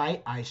sit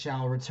tight. I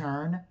shall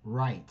return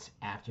right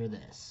after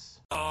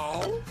this.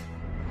 Oh.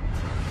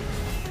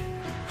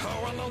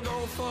 How when I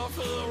go for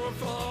fear of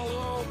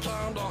failure,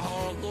 time to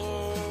haunt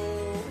you.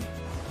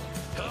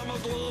 I'm a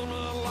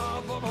gleaming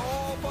light that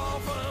hope I'll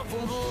fail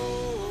from you.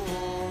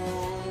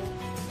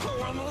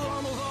 When the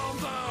sun is all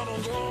down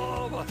and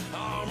blood,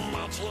 I'm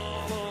much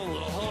love in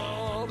your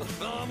head.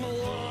 I'm the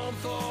one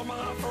for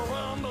my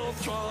friend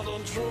is tried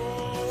and true.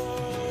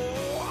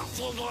 What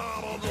you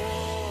gotta do?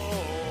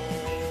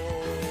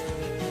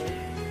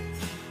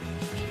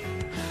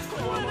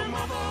 When a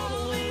mother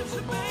leaves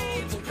a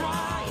babe to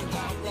cry in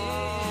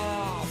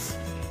darkness,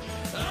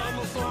 and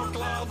the storm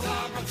clouds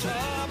like a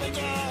chair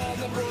begin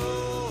to brew.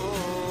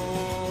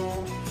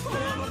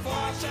 When the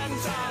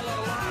fortunes tell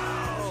it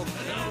loud,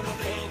 and the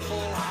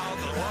painful how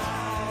the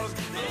walls,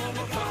 and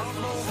the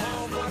cosmos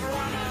hold the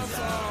runners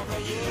over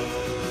you.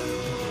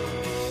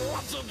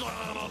 What you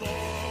gonna do?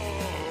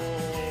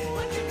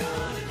 What you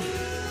gonna do?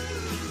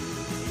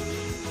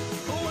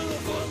 When you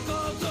put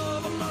the to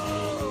the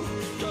moon,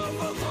 give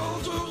the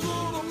soldiers to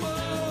the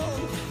man,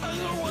 and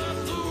you went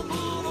to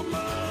be the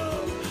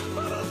man,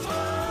 but it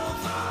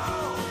turns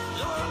out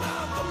you're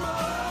not the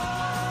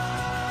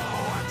man.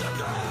 What you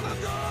gonna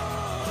do?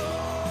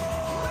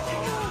 What you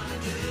gonna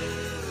do?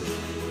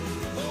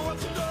 What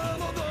you gonna do? What you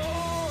gonna do?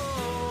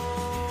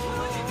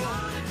 What you gonna do?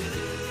 What you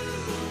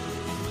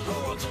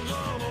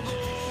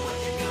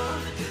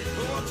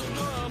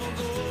gonna do?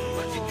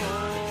 What you gonna do? What you gonna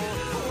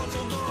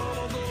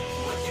do?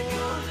 What you gonna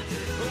do? What you gonna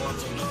do? What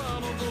you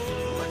gonna do?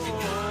 What you gonna do? What you gonna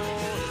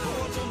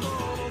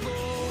do?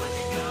 What you gonna do? What you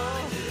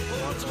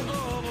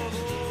gonna do?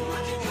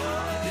 What you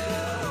gonna do?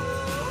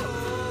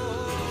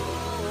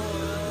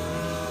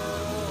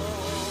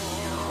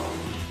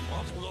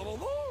 What you gonna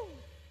do?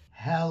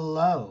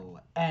 Hello,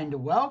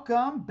 and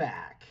welcome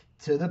back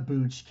to the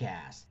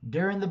Boochcast.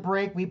 During the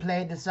break, we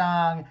played the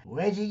song,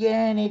 What You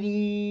Gonna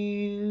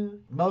Do?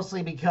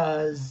 Mostly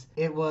because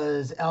it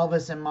was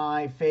Elvis and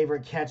my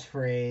favorite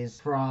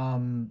catchphrase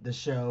from the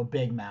show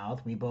Big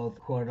Mouth. We both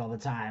quote it all the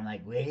time,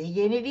 like, what are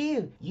you gonna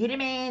do? You the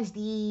man,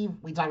 Steve.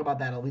 We talk about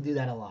that, we do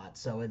that a lot.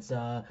 So it's,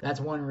 that's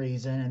one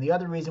reason. And the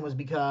other reason was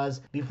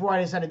because before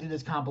I decided to do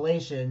this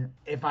compilation,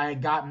 if I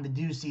had gotten to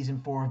do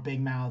season 4 of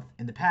Big Mouth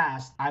in the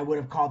past, I would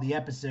have called the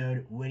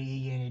episode, What Are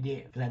You Gonna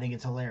Do? Because I think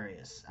it's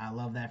hilarious. I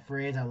love that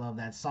phrase. I love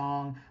that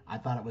song. I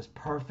thought it was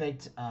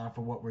perfect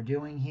for what we're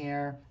doing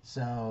here.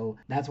 So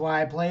that's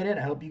why I played it.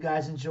 I hope you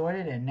guys enjoyed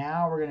it. And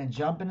now we're going to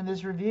jump into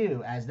this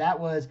review, as that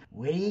was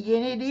What Are You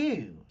Gonna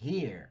Do?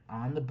 Here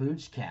on the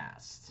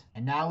Boochcast.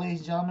 And now, ladies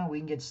and gentlemen, we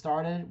can get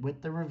started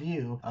with the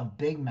review of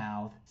Big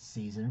Mouth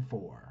Season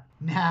 4.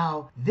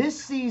 Now,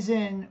 this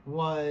season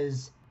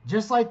was,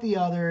 just like the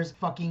others,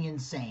 fucking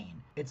insane.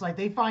 It's like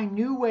they find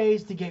new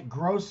ways to get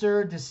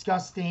grosser,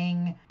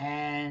 disgusting,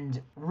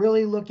 and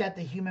really look at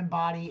the human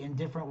body in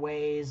different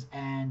ways.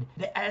 And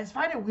I just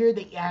find it weird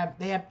that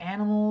they have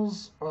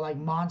animals, or like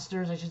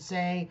monsters, I should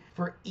say,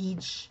 for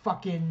each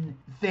fucking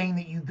thing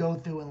that you go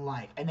through in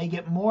life. And they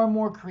get more and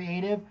more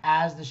creative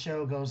as the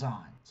show goes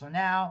on. So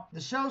now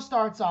the show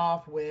starts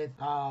off with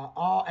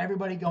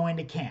everybody going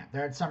to camp.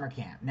 They're at summer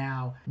camp.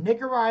 Now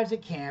Nick arrives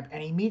at camp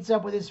and he meets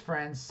up with his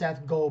friend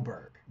Seth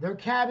Goldberg. Their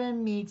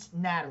cabin meets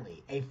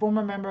Natalie, a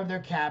former member of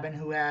their cabin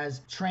who has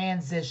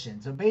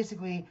transitioned. So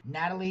basically,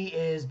 Natalie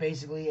is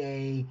basically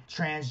a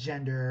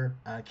transgender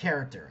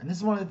character. And this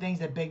is one of the things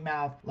that Big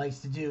Mouth likes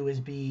to do, is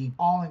be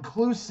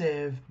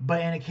all-inclusive, but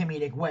in a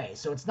comedic way.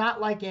 So it's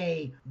not like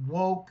a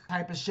woke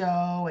type of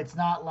show. It's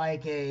not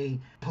like a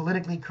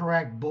politically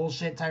correct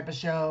bullshit type of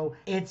show.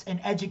 It's an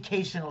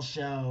educational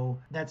show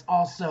that's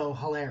also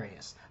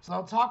hilarious.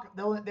 So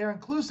they're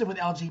inclusive with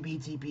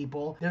LGBT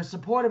people. They're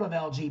supportive of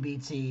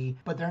LGBT,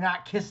 but they're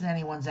not kissing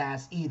anyone's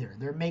ass either.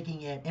 They're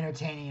making it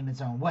entertaining in its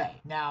own way.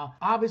 Now,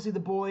 obviously the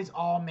boys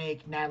all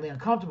make Natalie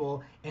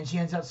uncomfortable, and she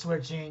ends up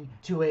switching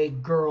to a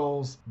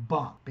girl's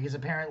bunk, because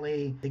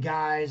apparently the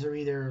guys are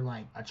either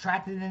like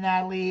attracted to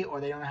Natalie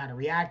or they don't know how to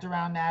react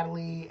around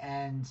Natalie.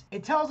 And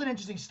it tells an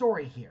interesting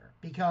story here,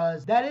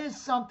 because that is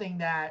something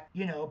that,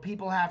 you know,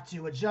 people have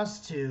to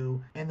adjust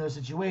to in those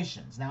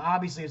situations. Now,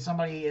 obviously, if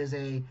somebody is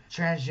a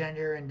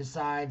transgender and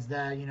decides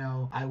that, you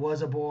know, I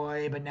was a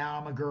boy, but now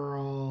I'm a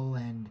girl,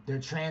 and they're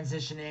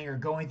transitioning or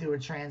going through a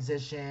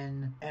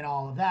transition and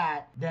all of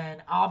that,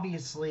 then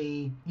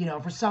obviously, you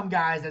know, for some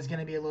guys, that's going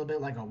to be a little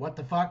bit like, oh, what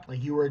the fuck?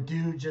 Like, you were a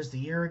dude just a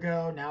year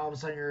ago, now all of a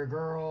sudden you're a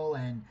girl.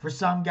 And for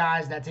some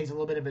guys, that takes a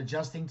little bit of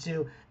adjusting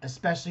to,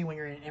 especially when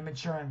you're in an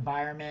immature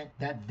environment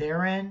that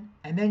they're in.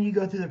 And then you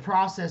go through the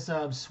process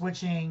of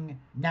switching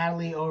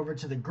Natalie over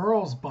to the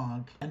girls'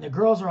 bunk, and the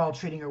girls are all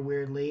treating her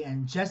weirdly,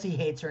 and Jessie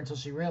hates her until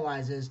she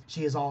realizes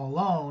she is all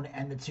alone,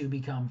 and the two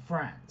become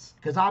friends.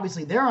 Because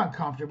obviously they're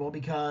uncomfortable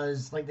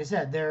because, like they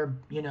said,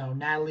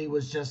 Natalie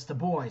was just a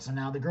boy, so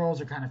now the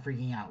girls are kind of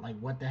freaking out, like,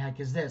 what the heck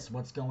is this?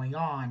 What's going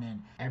on?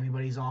 And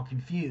everybody's all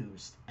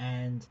confused.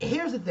 And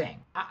here's the thing.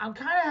 I'm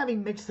kind of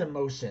having mixed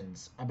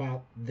emotions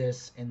about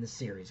this in the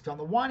series. Because on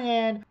the one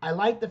hand, I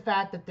like the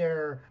fact that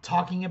they're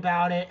talking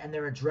about it and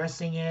they're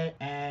addressing it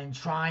and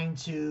trying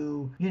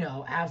to, you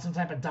know, have some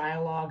type of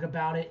dialogue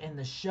about it in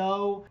the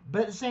show.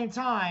 But at the same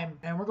time,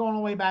 and we're going all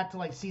the way back to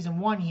like season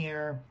 1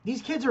 here,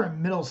 these kids are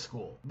in middle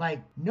school.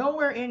 Like,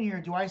 nowhere in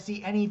here do I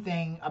see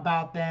anything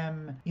about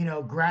them, you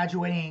know,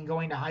 graduating and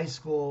going to high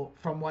school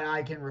from what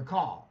I can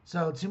recall.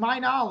 So to my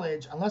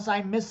knowledge, unless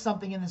I missed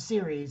something in the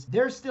series,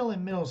 they're still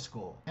in middle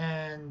school.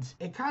 And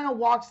it kind of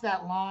walks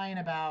that line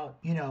about,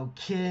 you know,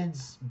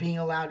 kids being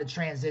allowed to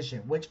transition,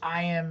 which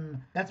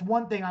that's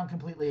one thing I'm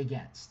completely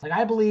against. Like,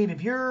 I believe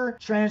if you're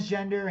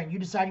transgender and you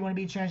decide you want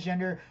to be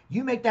transgender,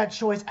 you make that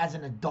choice as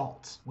an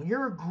adult. When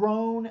you're a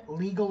grown,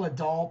 legal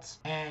adult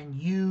and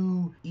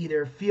you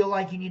either feel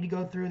like you need to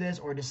go through this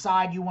or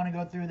decide you want to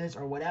go through this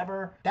or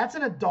whatever, that's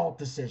an adult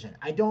decision.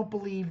 I don't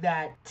believe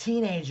that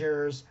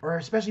teenagers, or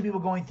especially people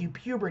going through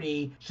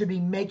puberty, should be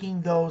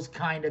making those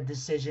kind of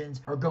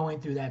decisions or going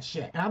through that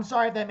shit. And I'm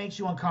sorry if that makes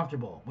you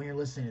uncomfortable when you're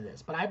listening to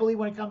this, but I believe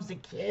when it comes to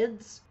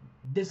kids,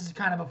 this is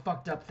kind of a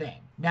fucked up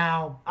thing.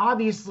 Now,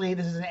 obviously,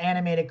 this is an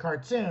animated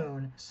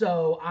cartoon,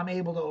 so I'm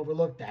able to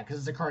overlook that because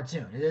it's a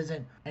cartoon. It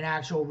isn't an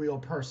actual real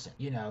person,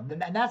 you know?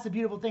 And that's the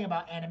beautiful thing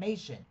about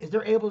animation, is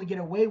they're able to get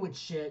away with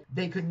shit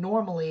they could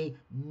normally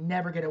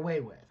never get away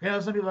with. You know,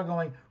 some people are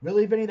going,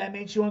 really, Vinny, that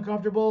makes you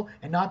uncomfortable?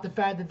 And not the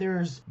fact that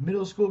there's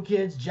middle school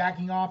kids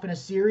jacking off in a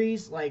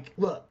series? Like,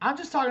 look, I'm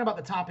just talking about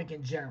the topic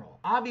in general.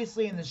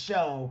 Obviously, in the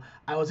show,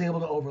 I was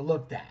able to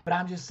overlook that. But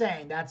I'm just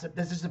saying,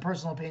 this is the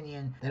personal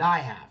opinion that I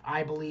have.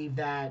 I believe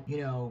that, you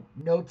know,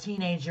 no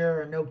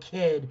teenager or no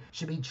kid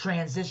should be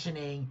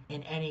transitioning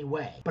in any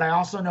way. But I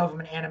also know from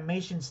an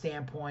animation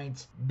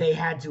standpoint, they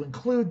had to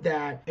include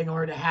that in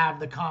order to have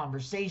the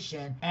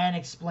conversation and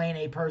explain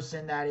a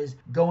person that is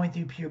going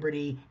through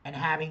puberty and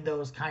having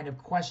those kind of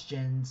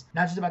questions,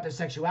 not just about their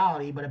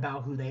sexuality, but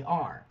about who they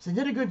are. So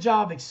they did a good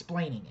job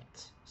explaining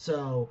it.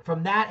 So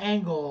from that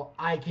angle,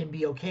 I can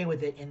be okay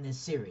with it in this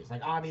series.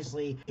 Like,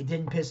 obviously, it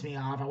didn't piss me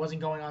off. I wasn't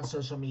going on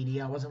social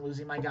media. I wasn't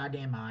losing my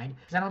goddamn mind,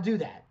 because I don't do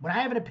that. When I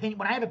have an opinion,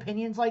 when I have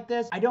opinions like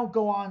this, I don't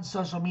go on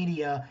social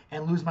media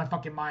and lose my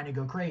fucking mind and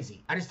go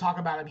crazy. I just talk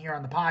about them here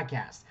on the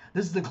podcast.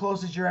 This is the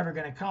closest you're ever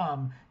going to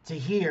come to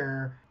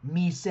hear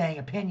me saying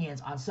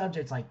opinions on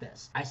subjects like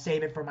this. I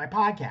save it for my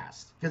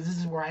podcast, because this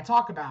is where I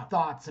talk about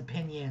thoughts,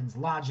 opinions,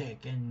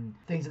 logic, and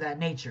things of that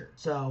nature.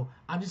 So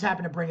I'm just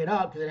happy to bring it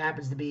up because it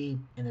happens to be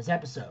in this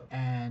episode.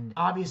 And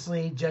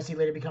obviously, Jesse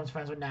later becomes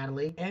friends with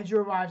Natalie. Andrew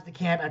arrives at the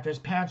camp after his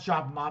parents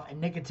drop him off, and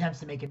Nick attempts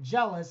to make him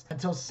jealous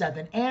until Seth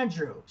and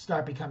Andrew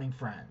start becoming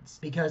friends.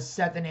 Because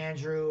Seth and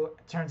Andrew,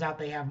 turns out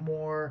they have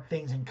more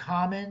things in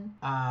common.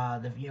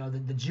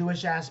 The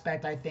Jewish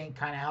aspect, I think,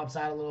 kind of helps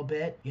out a little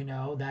bit.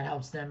 That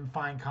helps them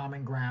find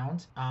common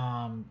ground.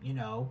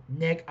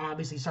 Nick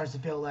obviously starts to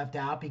feel left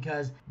out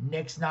because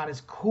Nick's not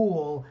as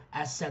cool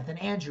as Seth and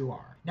Andrew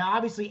are. Now,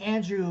 obviously,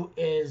 Andrew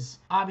is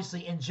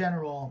in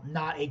general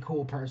not a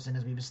cool person,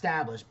 as we've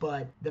established,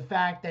 but the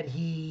fact that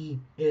he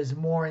is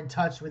more in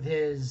touch with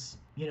his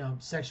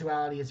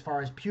sexuality as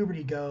far as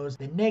puberty goes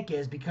than Nick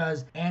is,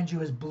 because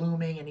Andrew is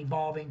blooming and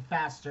evolving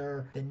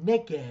faster than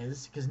Nick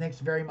is, because Nick's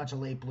very much a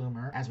late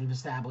bloomer, as we've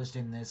established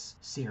in this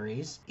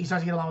series. He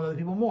starts to get along with other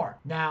people more.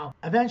 Now,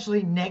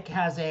 eventually, Nick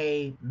has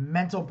a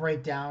mental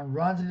breakdown,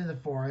 runs into the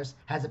forest,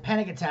 has a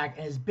panic attack,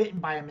 and is bitten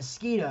by a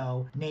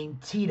mosquito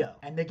named Tito.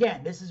 And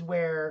again, this is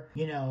where,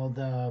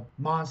 the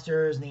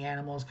monsters and the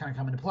animals kind of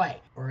come into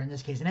play, or in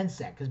this case, an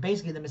insect, because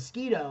basically the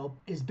mosquito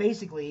is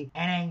basically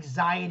an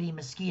anxiety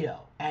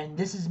mosquito. And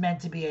this is meant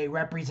to be a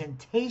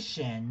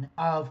representation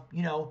of,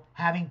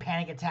 having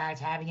panic attacks,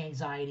 having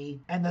anxiety,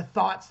 and the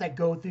thoughts that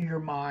go through your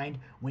mind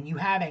when you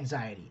have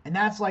anxiety. And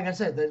that's, like I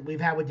said, that we've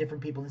had with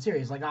different people in the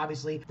series. Like,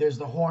 obviously, there's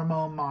the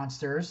hormone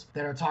monsters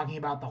that are talking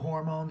about the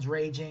hormones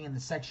raging and the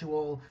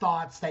sexual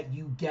thoughts that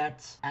you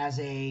get as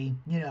a,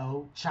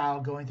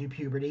 child going through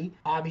puberty.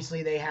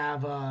 Obviously, they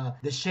have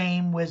the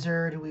shame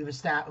wizard who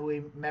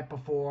we met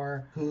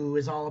before, who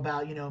is all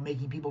about,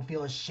 making people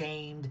feel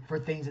ashamed for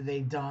things that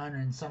they've done,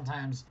 and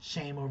sometimes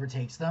shame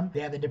overtakes them.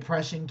 They have the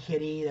depression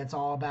kitty that's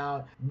all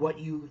about what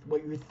your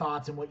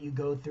thoughts and what you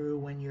go through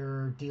when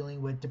you're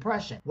dealing with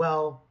depression.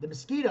 Well, the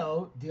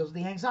mosquito deals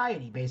with the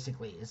anxiety,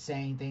 basically. Is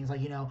saying things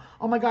like,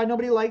 oh my god,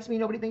 nobody likes me,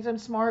 nobody thinks I'm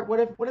smart, what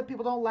if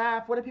people don't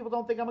laugh, what if people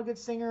don't think I'm a good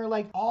singer,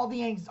 like all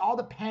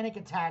the panic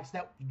attacks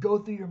that go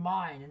through your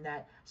mind, and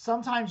that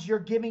sometimes you're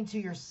giving to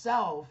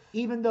yourself,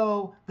 even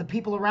though the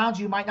people around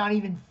you might not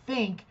even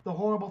think the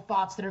horrible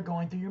thoughts that are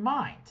going through your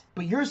mind.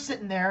 But you're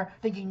sitting there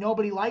thinking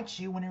nobody likes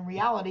you, when in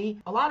reality,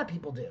 a lot of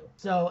people do.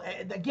 So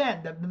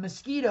again, the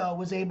mosquito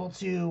was able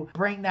to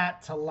bring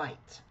that to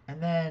light.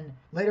 And then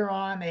later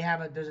on,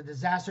 there's a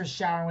disastrous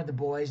showering with the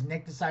boys.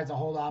 Nick decides to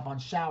hold off on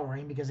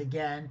showering because,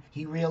 again,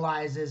 he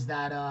realizes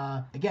that,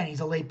 he's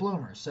a late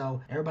bloomer.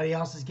 So everybody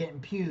else is getting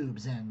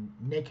pubes and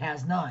Nick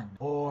has none,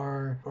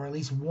 or at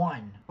least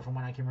one, from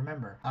what I can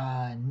remember.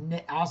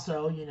 Nick,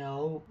 also,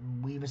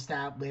 they've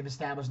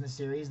established in the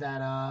series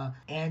that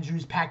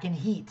Andrew's packing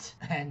heat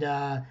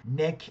and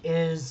Nick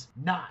is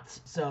not.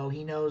 So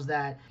he knows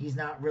that he's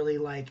not really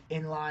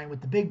in line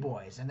with the big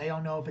boys, and they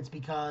don't know if it's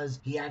because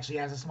he actually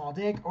has a small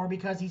dick or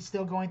because he's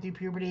still going through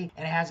puberty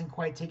and it hasn't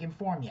quite taken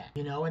form yet,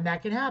 and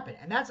that can happen.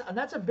 And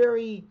that's a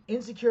very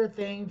insecure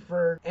thing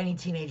for any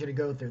teenager to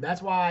go through.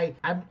 That's why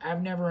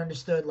I've never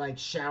understood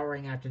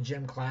showering after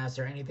gym class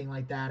or anything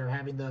like that, or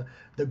having the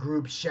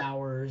group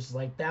showers.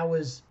 That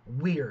was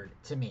weird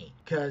to me,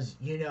 because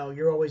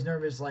you're always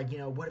nervous,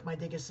 what if my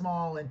dick is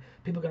small and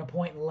people are gonna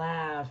point and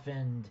laugh,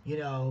 and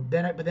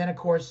then of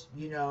course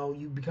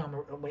you become,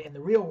 in the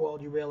real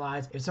world, you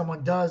realize if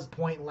someone does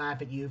point and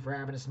laugh at you for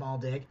having a small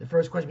dick, the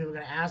first question people are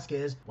gonna ask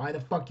is, why the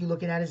fuck you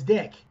looking at his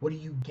dick? What are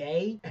you,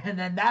 gay? And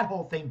then that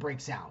whole thing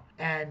breaks out.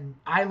 And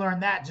I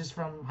learned that just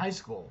from high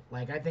school.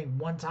 I think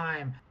one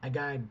time a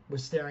guy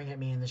was staring at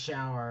me in the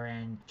shower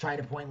and tried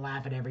to point and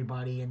laugh at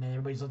everybody, and then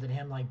everybody's looked at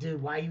him like,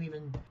 dude, why are you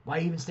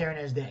even staring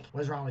at his dick?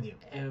 What's wrong with you?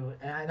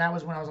 And that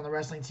was when I was on the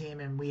wrestling team,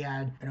 and we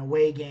had an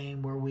away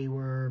game where we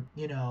were,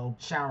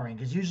 showering.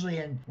 Because usually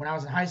when I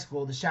was in high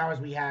school, the showers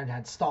we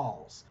had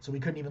stalls, so we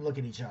couldn't even look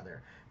at each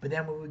other. But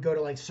then when we go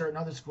to certain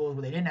other schools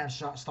where they didn't have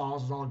stalls,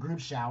 it was all a group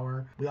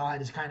shower, we all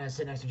had to kind of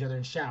sit next to each other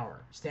and shower.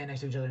 Stand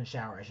next to each other and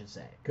shower, I should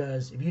say.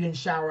 Because if you didn't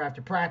shower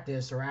after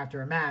practice or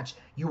after a match,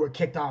 you were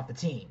kicked off the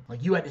team.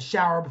 You had to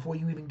shower before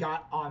you even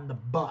got on the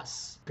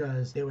bus,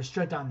 because they were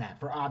strict on that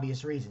for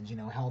obvious reasons,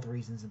 health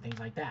reasons and things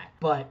like that.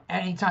 But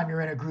anytime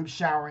you're in a group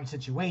showering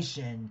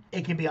situation,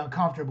 it can be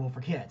uncomfortable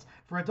for kids.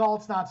 For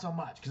adults, not so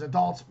much, because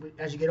adults,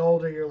 as you get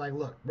older, you're like,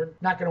 look, we're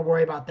not going to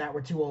worry about that.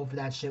 We're too old for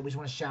that shit. We just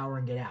want to shower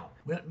and get out.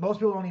 Most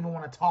people don't even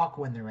want to talk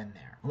when they're in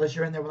there, unless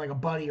you're in there with a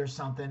buddy or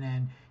something,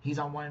 and he's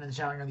on one end of the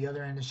shower and on the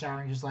other end of the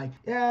shower and just like,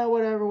 yeah,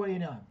 whatever, what are you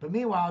doing? But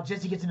meanwhile,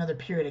 Jesse gets another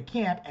period at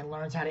camp and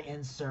learns how to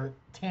insert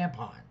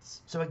tampons.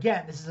 So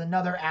again, this is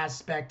another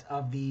aspect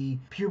of the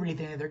puberty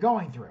thing that they're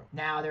going through.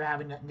 Now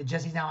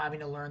Jesse's now having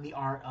to learn the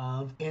art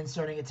of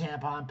inserting a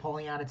tampon,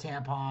 pulling out a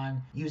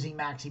tampon, using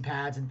maxi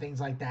pads and things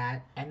like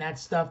that. And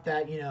that's stuff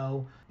that, you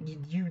know,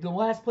 the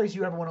last place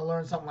you ever want to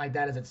learn something like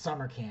that is at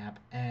summer camp.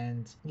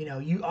 And, you know,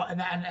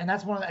 and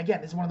that's one of the,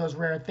 again, it's one of those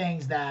rare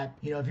things that,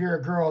 you know, if you're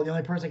a girl, the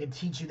only person that can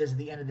teach you this at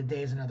the end of the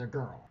day is another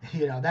girl.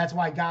 You know, that's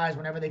why guys,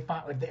 whenever they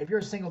find, if you're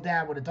a single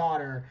dad with a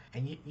daughter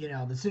and you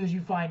know, as soon as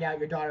you find out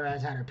your daughter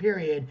has had her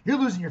period, you're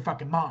losing your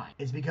fucking mind.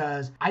 It's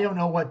because I don't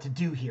know what to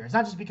do here. It's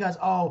not just because,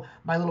 oh,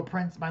 my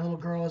little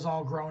girl is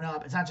all grown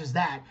up. It's not just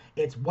that.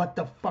 It's what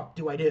the fuck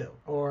do I do?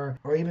 Or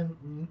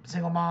even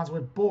single moms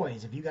with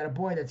boys. If you got a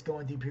boy that's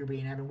going through puberty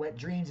and having wet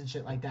dreams and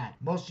shit like that,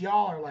 most of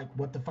y'all are like,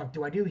 what the fuck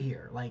do I do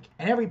here? Like,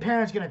 and every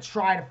parent's gonna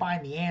try to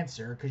find the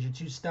answer because you're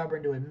too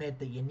stubborn to admit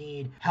that you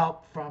need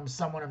help from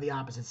someone of the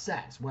opposite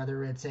sex,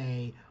 whether it's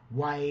a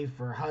wife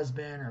or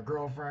husband or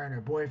girlfriend or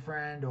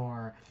boyfriend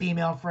or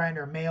female friend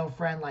or male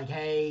friend, like,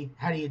 hey,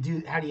 how do you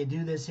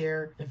do this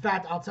here? In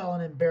fact, I'll tell an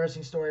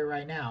embarrassing story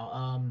right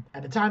now.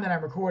 At the time that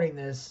I'm recording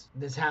this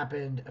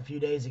happened a few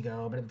days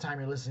ago, but at the time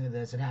you're listening to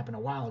this, it happened a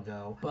while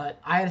ago. But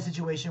I had a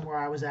situation where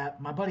I was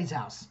at my buddy's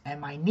house and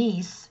my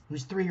niece,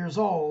 who's 3 years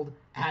old,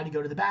 had to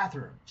go to the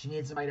bathroom. She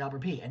needed somebody to help her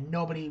pee, and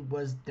nobody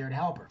was there to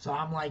help her. So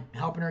I'm like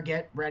helping her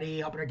get ready,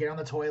 helping her get on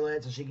the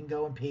toilet so she can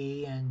go and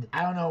pee. And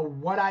I don't know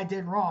what I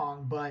did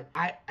wrong, but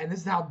and this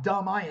is how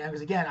dumb I am,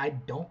 because again, I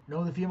don't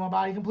know the female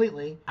body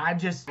completely. I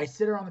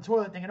sit her on the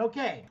toilet thinking,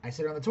 okay, I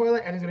sit her on the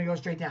toilet and it's gonna go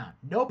straight down.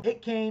 Nope,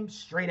 it came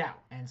straight out.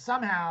 And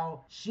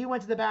somehow she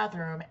went to the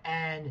bathroom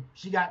and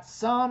she got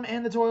some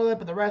in the toilet,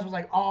 but the rest was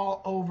like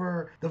all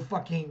over the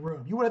fucking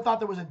room. You would have thought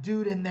there was a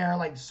dude in there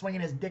like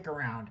swinging his dick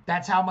around.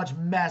 That's how much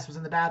mess was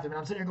in the bathroom. And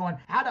I'm sitting here going,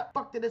 how the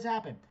fuck did this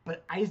happen?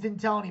 But I just didn't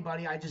tell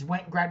anybody. I just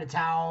went and grabbed a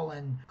towel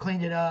and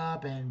cleaned it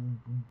up and,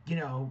 you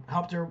know,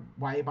 helped her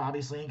wipe,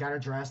 obviously, and got her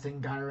dressed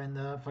and got her in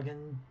the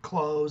fucking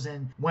clothes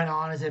and went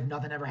on as if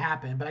nothing ever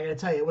happened. But I gotta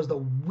tell you, it was the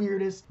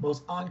weirdest,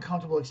 most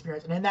uncomfortable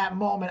experience. And in that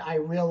moment, I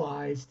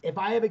realized if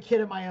I have a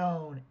kid of my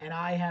own and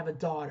I have a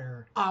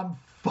daughter, I'm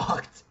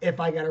fucked if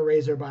I gotta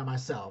raise her by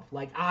myself.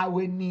 Like, I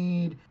would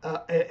need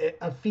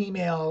a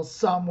female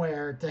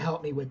somewhere to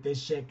help me with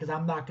this shit, because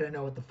I'm not gonna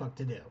know what the fuck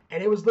to do.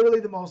 And it was literally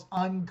the most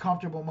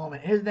uncomfortable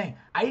moment. And here's the thing,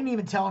 I didn't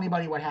even tell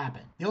anybody what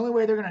happened. The only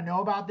way they're gonna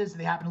know about this is if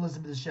they happen to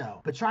listen to the show.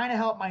 But trying to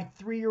help my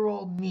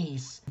 3-year-old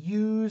niece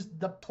use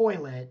the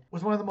toilet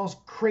was one of the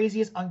most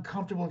craziest,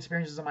 uncomfortable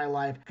experiences of my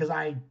life, because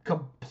I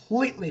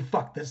completely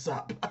fucked this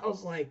up. I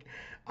was like,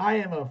 I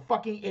am a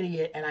fucking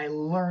idiot, and I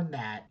learned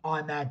that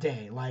on that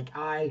day.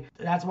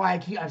 That's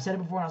why I've said it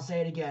before and I'll say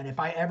it again. If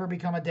I ever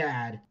become a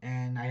dad,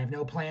 and I have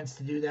no plans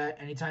to do that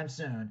anytime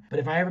soon, but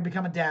if I ever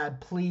become a dad,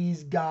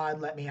 please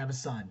God, let me have a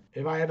son.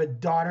 If I have a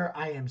daughter,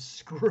 I am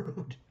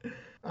screwed.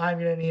 I'm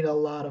gonna need a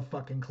lot of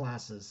fucking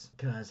classes,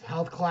 because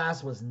health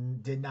class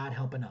did not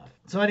help enough.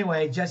 So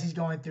anyway, Jesse's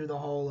going through the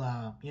whole,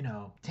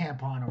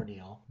 tampon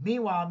ordeal.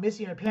 Meanwhile,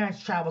 Missy and her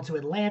parents travel to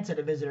Atlanta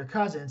to visit her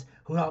cousins,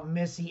 who help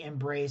Missy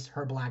embrace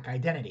her black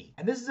identity.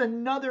 And this is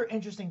another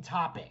interesting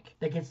topic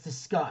that gets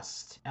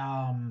discussed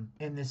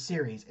in this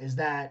series, is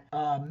that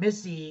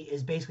Missy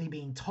is basically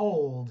being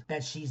told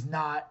that she's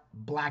not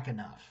black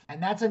enough.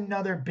 And that's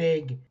another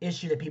big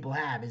issue that people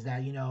have, is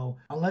that, you know,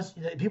 unless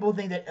people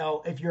think that,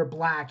 oh, if you're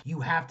black, you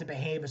have to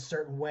behave a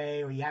certain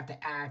way, or you have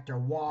to act or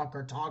walk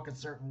or talk a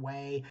certain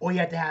way, or you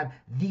have to have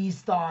these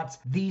thoughts,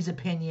 these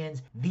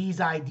opinions, these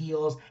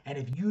ideals, and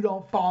if you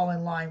don't fall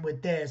in line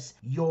with this,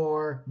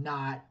 you're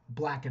not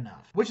black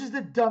enough, which is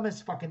the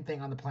dumbest fucking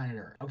thing on the planet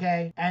Earth,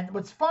 okay? And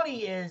what's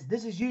funny is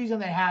this is usually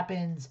something that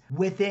happens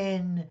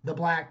within the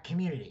black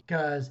community,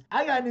 because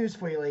I got news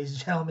for you, ladies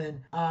and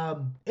gentlemen.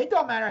 It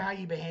don't matter how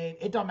you behave,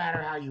 it don't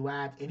matter how you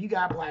act. If you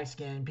got black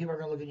skin, people are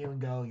gonna look at you and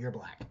go, you're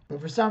black. But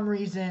for some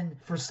reason,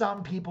 for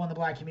some people in the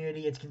black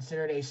community, it's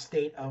considered a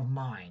state of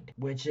mind,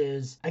 which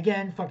is,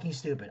 again, fucking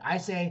stupid. I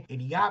say,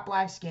 if you got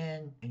black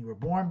skin and you were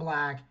born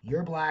black,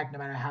 you're black no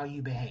matter how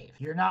you behave.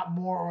 You're not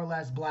more or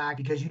less black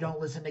because you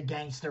don't listen to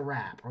gangster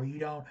rap, or you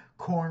don't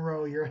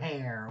cornrow your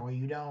hair, or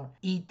you don't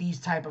eat these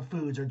type of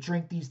foods, or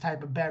drink these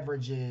type of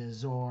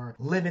beverages, or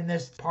live in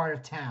this part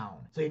of town.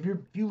 So if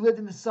you lived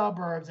in the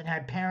suburbs and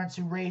had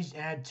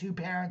two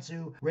parents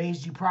who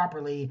raised you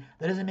properly,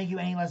 that doesn't make you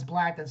any less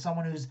black than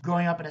someone who's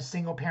growing up in a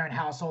single parent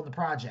household in the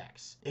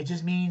projects. It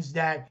just means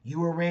that you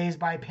were raised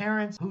by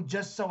parents who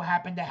just so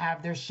happen to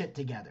have their shit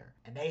together.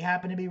 And they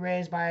happen to be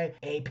raised by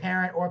a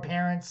parent or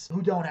parents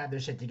who don't have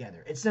their shit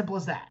together. It's simple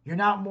as that. You're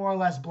not more or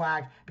less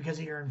black because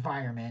of your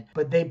environment,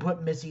 but they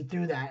put Missy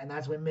through that, and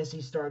that's when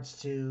Missy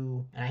starts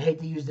to, and I hate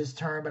to use this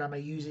term, but I'm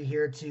going to use it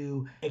here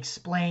to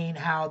explain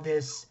how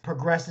this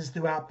progresses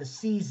throughout the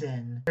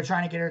season. They're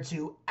trying to get her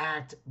to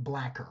act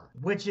blacker,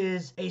 which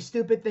is a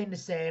stupid thing to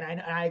say, and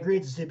I agree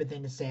it's a stupid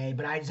thing to say,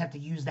 but I just have to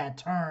use that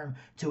term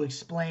to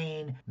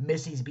explain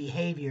Missy's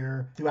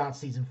behavior throughout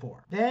season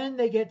 4. Then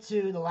they get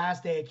to the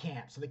last day of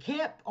camp. So the camp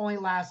camp only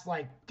lasts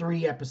like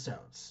 3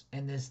 episodes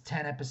in this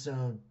 10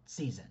 episode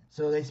season.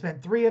 So they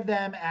spent 3 of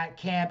them at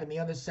camp, and the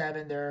other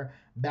 7 they're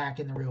back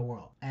in the real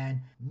world. And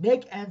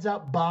Nick ends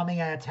up bombing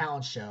at a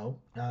talent show.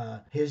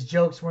 His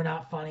jokes were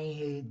not funny.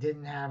 He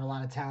didn't have a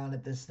lot of talent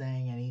at this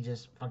thing, and he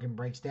just fucking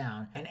breaks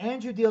down. And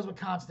Andrew deals with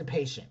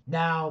constipation.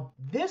 Now,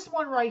 this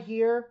one right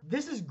here,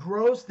 this is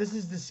gross, this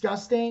is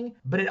disgusting,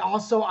 but it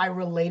also, I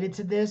related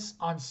to this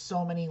on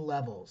so many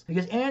levels.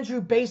 Because Andrew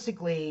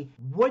basically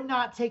would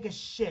not take a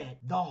shit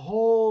the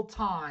whole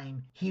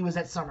time he was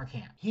at summer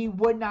camp. He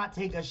would not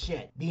take a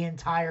shit the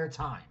entire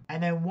time.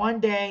 And then one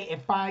day,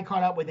 it finally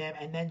caught up with him,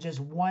 and then just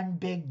one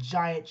big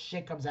giant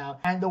shit comes out.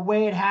 And the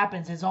way it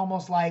happens is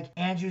almost like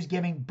Andrew's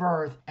giving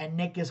birth and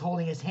Nick is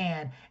holding his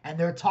hand, and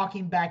they're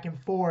talking back and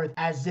forth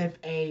as if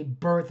a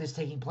birth is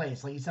taking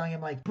place. Like he's telling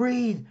him like,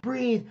 breathe,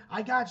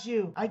 I got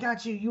you, I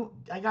got you,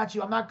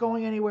 I'm not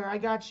going anywhere, I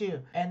got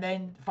you. And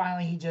then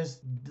finally he just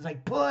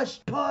like push,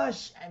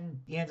 and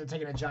he ends up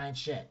taking a giant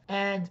shit.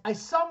 And I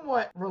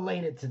somewhat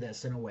related to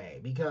this in a way,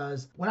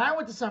 because when I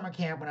went to summer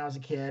camp when I was a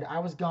kid, I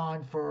was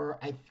gone for,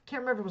 I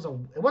can't remember if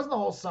it wasn't the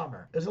whole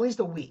summer. It was at least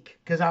a week,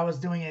 because I was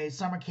doing a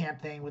summer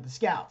camp thing with the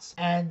scouts.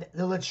 And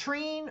the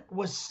latrine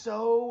was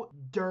so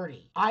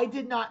dirty. I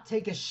did not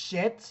take a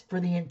shit for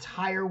the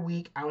entire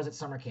week I was at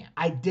summer camp.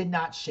 I did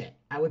not shit.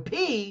 I would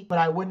pee, but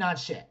I would not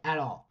shit at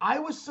all. I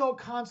was so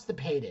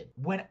constipated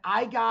when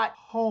I got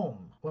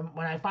home, when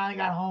I finally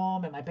got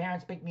home and my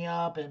parents picked me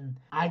up and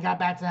I got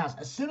back to the house.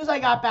 As soon as I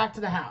got back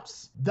to the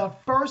house, the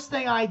first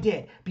thing I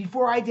did,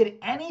 before I did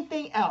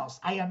anything else,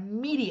 I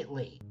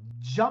immediately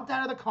jumped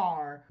out of the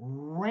car,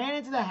 ran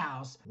into the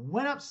house,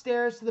 went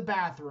upstairs to the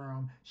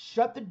bathroom,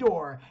 shut the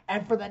door,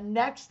 and for the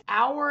next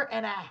hour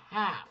and a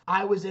half,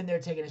 I was in there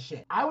taking a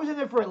shit. I was in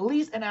there for at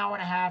least an hour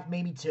and a half,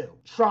 maybe 2,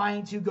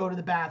 trying to go to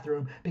the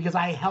bathroom because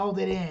I held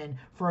it in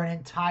for an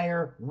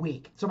entire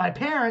week. So my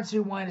parents,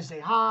 who wanted to say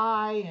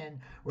hi and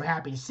were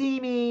happy to see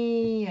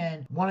me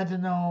and wanted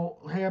to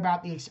hear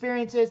about the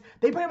experiences,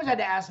 they pretty much had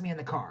to ask me in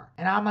the car.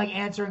 And I'm like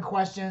answering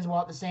questions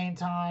while at the same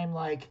time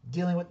like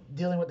dealing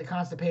with the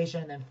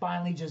constipation, and then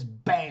finally just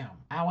bam,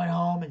 I went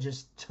home and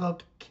just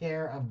took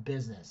care of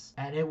business.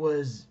 And it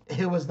was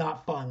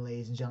not fun,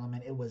 ladies and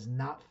gentlemen. It was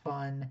not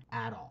fun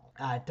at all.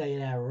 I tell you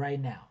that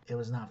right now. It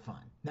was not fun.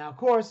 Now, of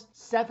course,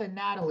 Seth and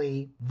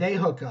Natalie, they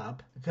hook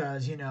up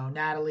because,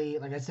 Natalie,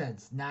 like I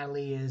said,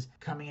 Natalie is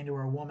coming into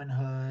her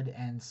womanhood,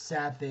 and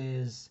Seth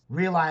is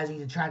realizing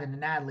he's attracted to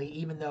Natalie,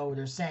 even though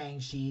they're saying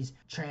she's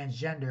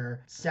transgender.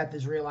 Seth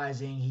is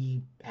realizing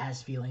he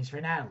has feelings for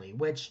Natalie,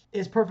 which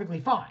is perfectly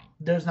fine.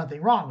 There's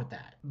nothing wrong with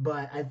that.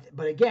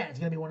 But again, it's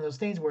gonna be one of those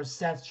things where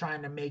Seth's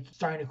starting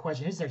to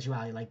question his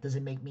sexuality. Like, does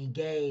it make me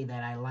gay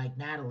that I like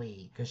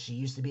Natalie because she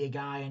used to be a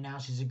guy and now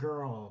she's a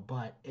girl?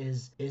 But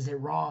is it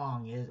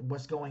wrong?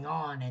 What's going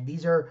on? And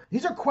these are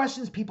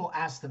questions people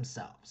ask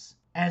themselves.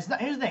 And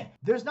here's the thing,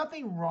 there's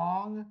nothing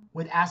wrong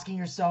with asking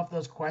yourself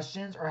those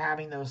questions or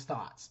having those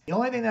thoughts. The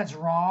only thing that's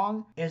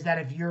wrong is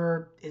that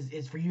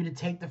is for you to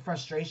take the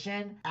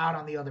frustration out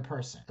on the other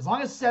person. As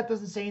long as Seth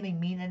doesn't say anything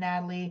mean to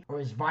Natalie or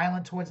is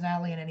violent towards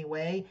Natalie in any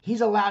way, he's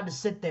allowed to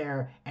sit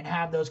there and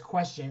have those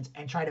questions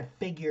and try to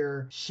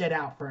figure shit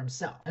out for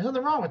himself. There's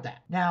nothing wrong with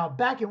that. Now,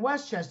 back in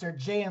Westchester,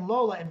 Jay and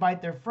Lola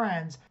invite their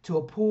friends to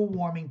a pool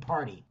warming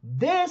party.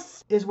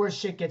 This is where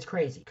shit gets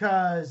crazy,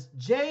 because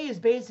Jay is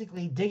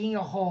basically digging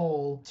a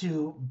hole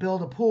to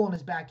build a pool in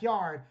his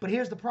backyard. But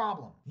here's the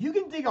problem. You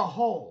can dig a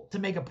hole to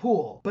make a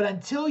pool, but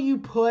until you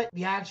put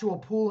the actual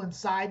pool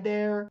inside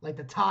there, like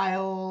the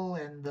tile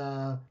and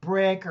the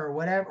brick or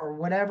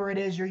whatever it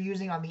is you're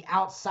using on the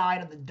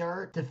outside of the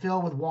dirt to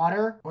fill with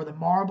water, or the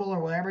marble or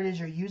whatever it is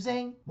you're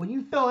using, when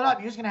you fill it up,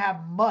 you're just gonna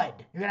have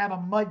mud. You're gonna have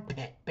a mud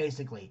pit,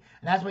 basically.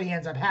 And that's what he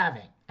ends up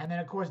having. And then,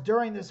 of course,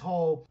 during this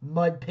whole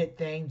mud pit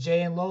thing,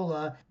 Jay and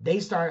Lola, they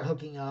start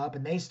hooking up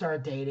and they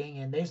start dating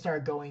and they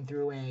start going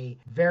through a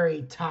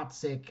very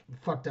toxic,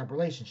 fucked up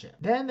relationship.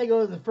 Then they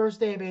go to the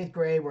first day of 8th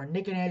grade where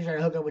Nick and Andrew try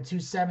to hook up with 2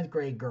 7th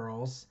grade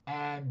girls.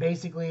 And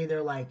basically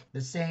they're like the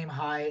same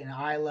height and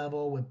eye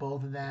level with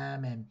both of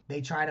them. And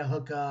they try to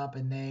hook up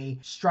and they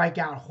strike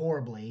out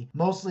horribly.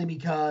 Mostly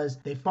because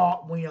they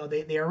fought,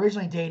 they're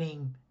originally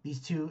dating these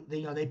two,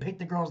 they pick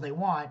the girls they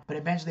want, but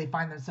eventually they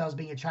find themselves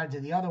being attracted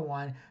to the other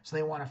one, so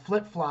they want to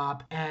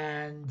flip-flop,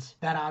 and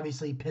that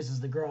obviously pisses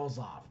the girls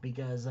off,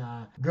 because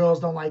girls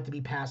don't like to be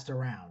passed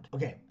around.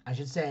 Okay, I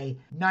should say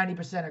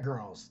 90% of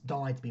girls don't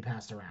like to be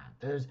passed around.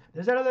 There's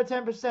that other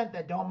 10%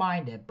 that don't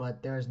mind it,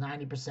 but there's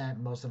 90%,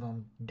 most of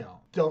them don't.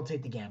 Don't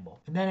take the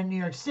gamble. And then in New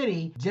York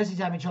City, Jessie's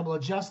having trouble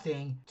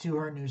adjusting to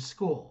her new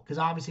school, because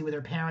obviously with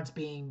her parents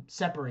being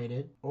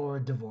separated or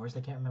divorced,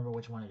 I can't remember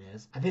which one it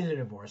is. I think they're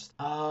divorced.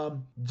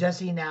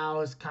 Jessie now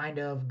is kind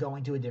of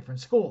going to a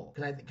different school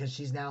because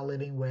she's now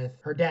living with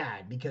her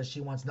dad because she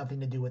wants nothing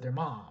to do with her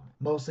mom.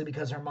 mostly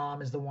because her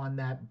mom is the one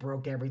that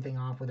broke everything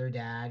off with her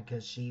dad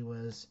because she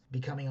was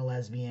becoming a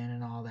lesbian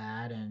and all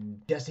that.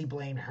 And Jesse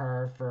blamed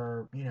her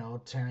for, you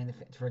know,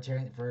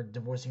 for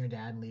divorcing her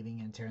dad and leaving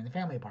and tearing the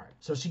family apart.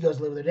 So she goes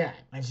to live with her dad,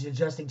 and she's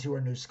adjusting to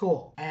her new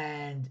school.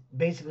 And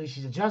basically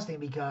she's adjusting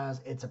because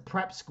it's a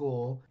prep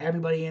school.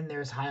 Everybody in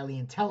there is highly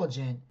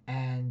intelligent,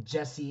 and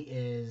Jessie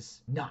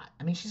is not.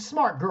 I mean, she's a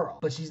smart girl,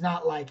 but she's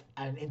not like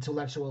at an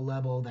intellectual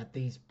level that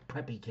these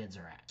preppy kids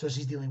are at. So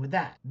she's dealing with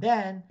that.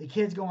 Then the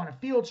kids go on a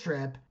field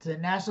trip to the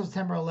National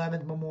September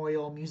 11th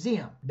Memorial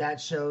Museum.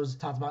 That talks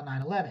about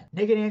 9/11.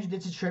 Nick and Andrew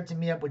ditch a trip to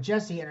meet up with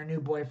Jessie and her new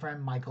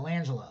boyfriend,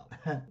 Michelangelo.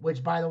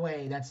 Which, by the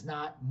way, that's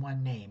not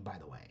one name, by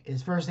the way.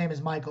 His first name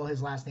is Michael,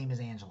 his last name is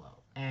Angelo.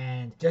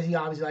 And Jesse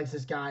obviously likes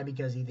this guy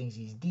because he thinks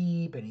he's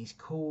deep and he's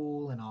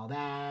cool and all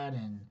that.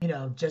 And, you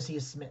know, Jesse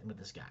is smitten with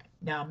this guy.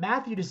 Now,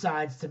 Matthew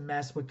decides to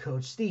mess with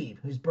Coach Steve,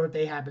 whose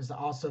birthday happens to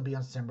also be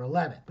on September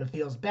 11th, but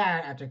feels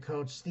bad after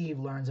Coach Steve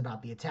learns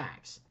about the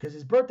attacks. Because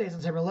his birthday is on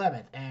September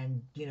 11th.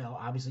 And, you know,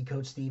 obviously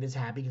Coach Steve is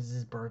happy because it's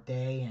his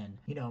birthday. And,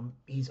 you know,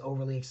 he's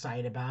overly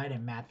excited about it.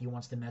 And Matthew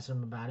wants to mess with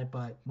him about it.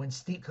 But when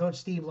Coach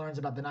Steve learns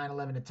about the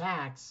 9/11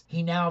 attacks,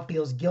 he now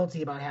feels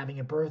guilty about having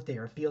a birthday,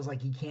 or feels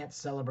like he can't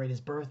celebrate his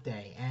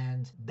birthday.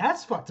 And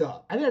that's fucked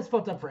up. I think that's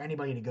fucked up for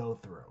anybody to go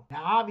through.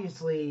 Now,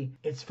 obviously,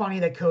 it's funny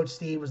that Coach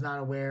Steve was not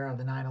aware of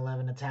the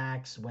 9/11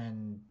 attacks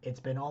when it's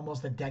been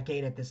almost a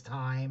decade at this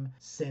time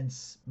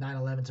since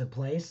 9/11 took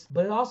place.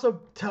 But it also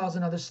tells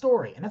another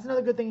story. And that's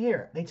another good thing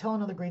here. They tell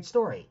another great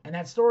story. And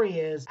that story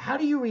is, how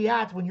do you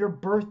react when your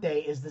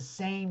birthday is the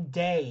same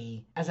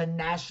day as a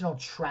national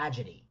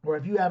tragedy? Or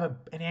if you have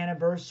an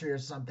anniversary or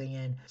something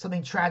and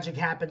something tragic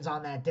happens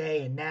on that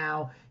day, and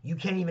now you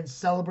can't even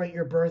celebrate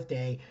your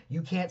birthday,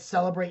 you can't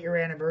celebrate your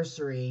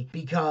anniversary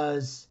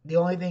because the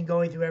only thing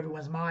going through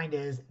everyone's mind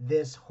is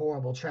this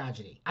horrible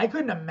tragedy. I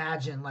couldn't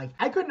imagine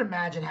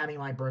having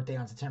my birthday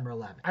on September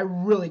 11th. I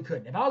really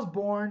couldn't. If I was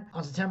born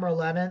on September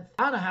 11th,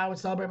 I don't know how I would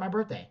celebrate my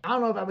birthday. I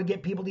don't know if I would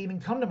get people to even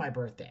come to my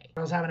birthday if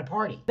I was having a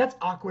party. That's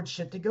awkward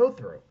shit to go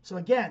through. So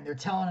again, they're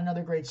telling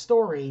another great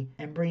story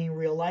and bringing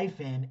real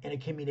life in a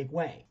comedic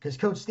way. Because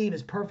Coach Steve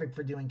is perfect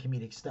for doing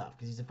comedic stuff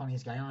because he's the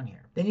funniest guy on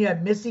here. Then you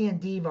have Missy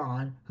and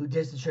Devon, who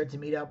ditched the trip to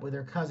meet up with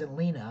her cousin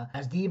Lena,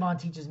 as Devon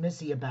teaches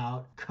Missy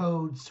about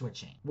code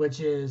switching,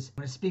 which is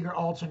when a speaker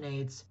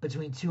alternates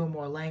between two or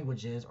more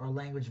languages or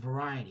language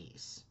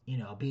varieties. You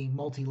know, being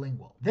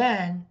multilingual.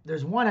 Then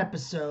there's one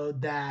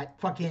episode that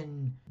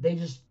they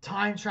just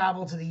time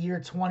travel to the year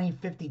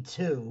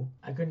 2052.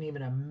 I couldn't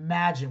even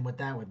imagine what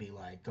that would be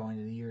like, going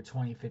to the year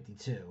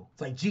 2052.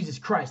 It's like, Jesus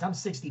Christ, I'm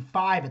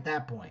 65 at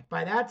that point.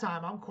 By that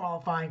time, I'm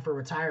qualifying for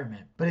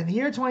retirement. But in the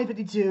year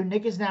 2052,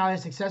 Nick is now a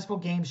successful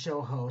game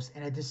show host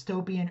in a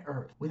dystopian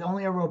Earth, with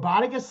only a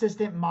robotic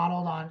assistant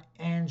modeled on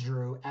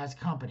Andrew as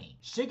company.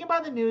 Shaken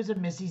by the news of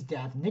Missy's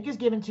death, Nick is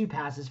given 2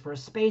 passes for a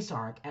space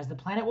arc, as the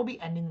planet will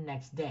be ending the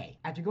next day.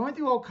 After going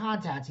through old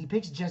contacts, he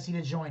picks Jesse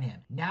to join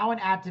him, now an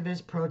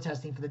activist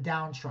protesting for the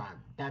downtrodden.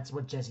 That's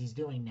what Jesse's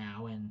doing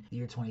now in the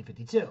year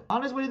 2052.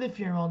 On his way to the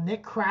funeral,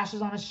 Nick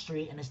crashes on a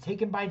street and is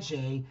taken by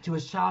Jay to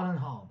his childhood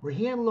home, where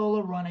he and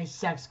Lola run a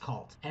sex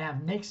cult and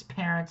have Nick's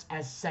parents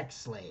as sex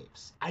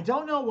slaves. I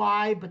don't know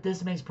why, but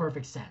this makes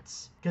perfect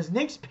sense. Because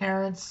Nick's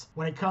parents,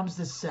 when it comes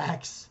to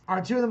sex,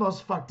 are 2 of the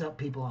most fucked up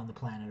people on the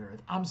planet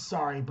Earth. I'm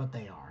sorry, but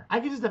they are. I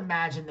can just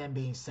imagine them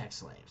being sex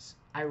slaves.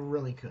 I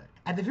really could.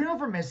 At the funeral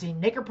for Missy,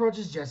 Nick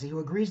approaches Jesse, who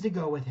agrees to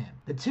go with him.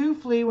 The 2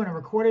 flee when a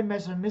recorded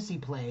message of Missy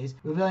plays,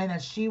 revealing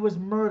that she was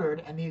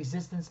murdered and the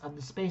existence of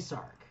the space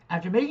ark.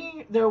 After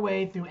making their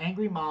way through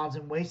angry mobs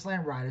and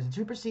wasteland riders, the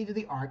 2 proceed to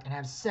the Ark and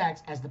have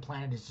sex as the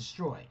planet is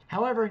destroyed.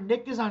 However,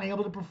 Nick is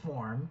unable to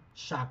perform,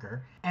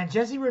 shocker, and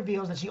Jesse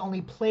reveals that she only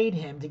played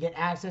him to get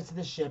access to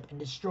the ship and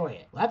destroy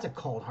it. Well, that's a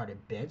cold-hearted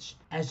bitch.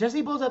 As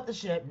Jesse blows up the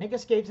ship, Nick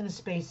escapes in a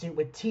spacesuit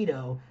with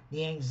Tito,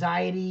 the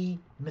anxiety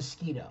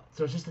mosquito.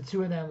 So it's just the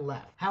 2 of them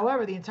left.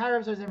 However, the entire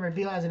episode is then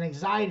revealed as an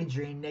anxiety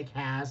dream Nick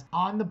has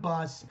on the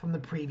bus from the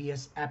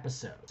previous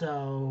episode.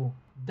 So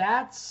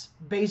that's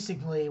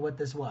basically what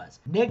this was.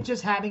 Nick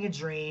just having a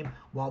dream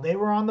while they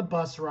were on the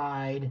bus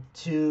ride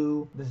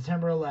to the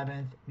September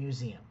 11th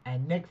museum.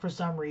 And Nick, for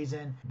some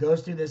reason,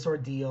 goes through this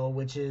ordeal,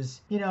 which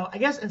is, you know, I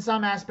guess in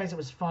some aspects it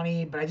was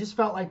funny, but I just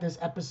felt like this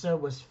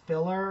episode was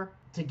filler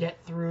to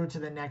get through to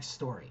the next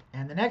story.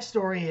 And the next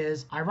story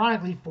is,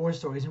 ironically, 4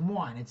 stories in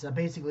one. It's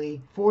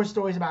basically 4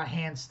 stories about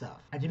hand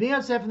stuff. After being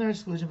upset from their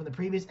exclusion from the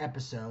previous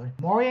episode,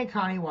 Maury and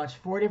Connie watch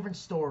 4 different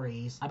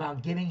stories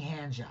about giving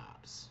hand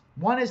jobs.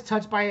 One is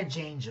Touched by a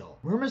Jangel.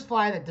 Rumors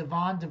fly that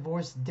Devon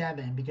divorced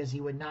Devin because he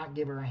would not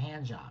give her a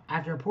hand job.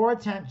 After a poor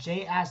attempt,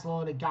 Jay asks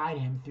Lola to guide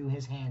him through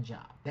his hand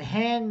job. The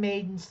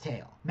Handmaiden's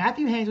Tale.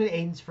 Matthew hangs with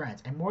Aiden's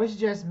friends, and Maury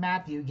suggests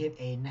Matthew give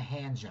Aiden a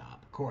hand job.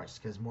 Of course,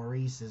 because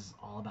Maurice is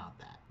all about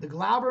that. The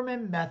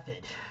Glauberman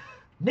Method.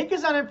 Nick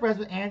is unimpressed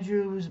with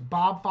Andrew's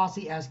Bob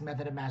Fosse-esque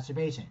method of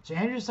masturbation, so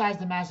Andrew decides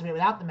to masturbate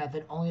without the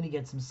method, only to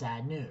get some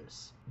sad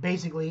news.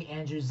 Basically,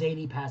 Andrew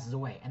Zadie passes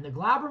away. And the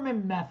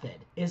Glauberman method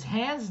is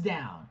hands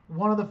down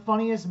one of the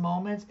funniest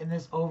moments in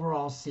this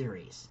overall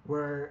series,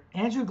 where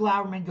Andrew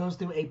Glauberman goes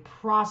through a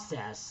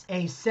process,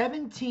 a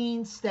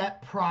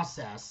 17-step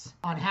process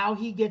on how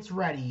he gets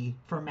ready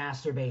for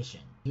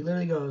masturbation. He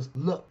literally goes,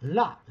 look,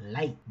 lock,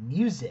 light,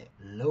 music,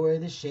 lower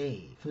the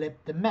shade, flip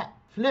the mat,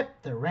 flip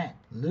the rent,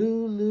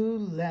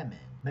 Lululemon,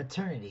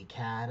 maternity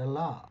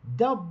catalog,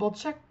 double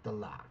check the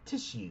lock,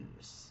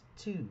 tissues,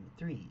 2,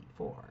 3,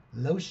 4,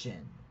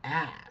 lotion,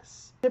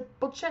 ass,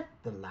 triple check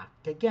the lock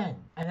again.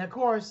 And of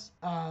course,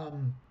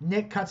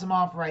 Nick cuts him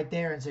off right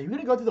there and says, you're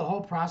gonna go through the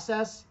whole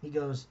process? He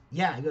goes,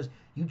 yeah. He goes,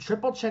 you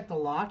triple check the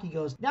lock? He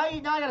goes, now I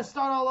gotta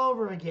start all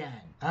over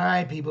again. All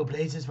right, people,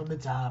 places from the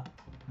top.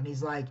 And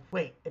he's like,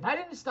 wait, if I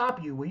didn't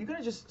stop you, were you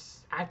gonna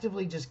just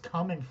actively just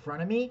come in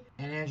front of me?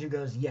 And Andrew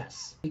goes,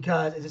 yes.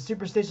 Because it's a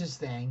superstitious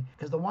thing,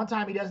 because the one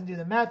time he doesn't do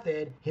the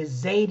method, his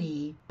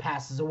Zadie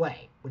passes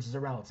away, which is a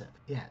relative.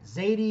 Yeah,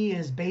 Zadie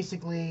is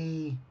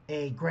basically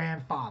a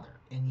grandfather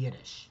in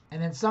Yiddish.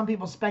 And then some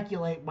people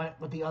speculate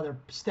what the other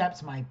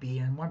steps might be,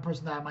 and one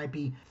person thought it might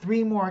be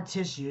 3 more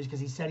tissues, because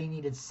he said he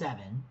needed 7.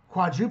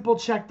 Quadruple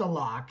check the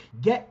lock,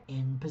 get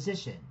in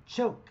position,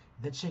 choke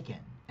the chicken.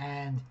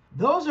 And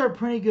those are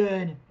pretty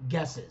good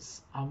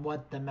guesses on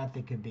what the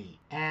method could be.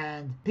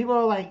 And people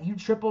are like, you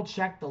triple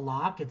check the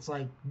lock? It's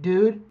like,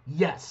 dude,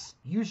 yes.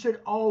 You should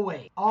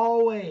always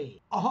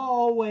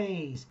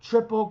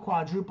triple,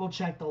 quadruple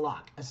check the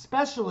lock.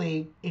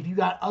 Especially if you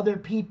got other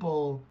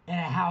people in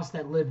a house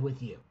that live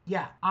with you.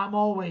 Yeah, I'm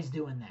always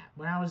doing that.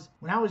 When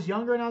I was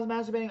younger and I was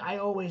masturbating, I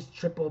always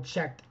triple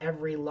checked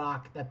every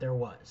lock that there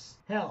was.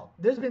 Hell,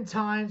 there's been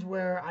times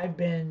where I've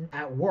been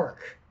at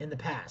work in the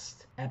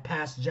past, at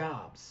past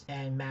jobs,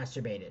 and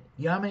masturbated.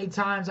 You know how many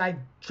times I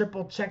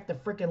triple checked the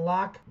freaking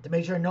lock to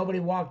make sure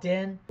nobody walked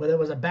in, whether it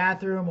was a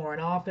bathroom or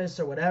an office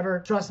or whatever?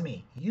 Trust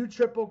me, you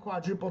triple,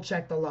 quadruple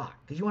check the lock,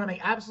 because you want to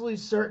make absolutely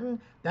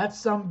certain that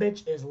some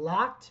bitch is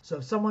locked. So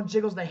if someone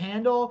jiggles the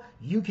handle,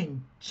 you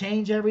can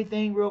change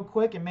everything real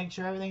quick and make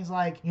sure everything's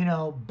like, you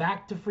know,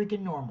 back to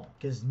freaking normal.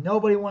 Because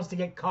nobody wants to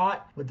get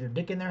caught with their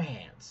dick in their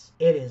hands.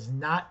 It is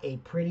not a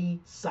pretty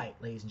sight,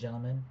 ladies and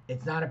gentlemen.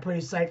 It's not a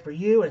pretty sight for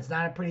you. It's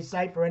not a pretty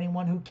sight for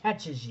anyone who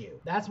catches you.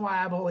 That's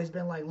why I've always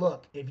been like,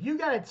 look, if you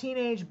got a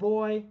teenage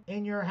boy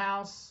in your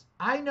house,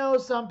 I know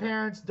some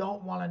parents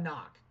don't want to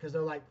knock. Because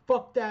they're like,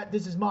 fuck that,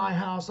 this is my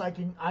house, I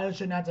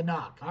shouldn't have to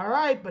knock. All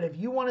right, but if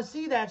you want to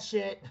see that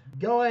shit,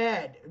 go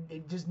ahead,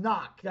 just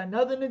knock. Got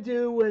nothing to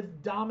do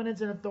with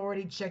dominance and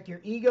authority. Check your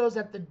egos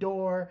at the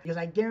door, because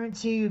I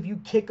guarantee you, if you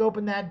kick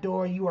open that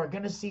door, you are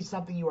going to see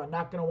something you are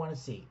not going to want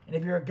to see. And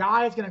if you're a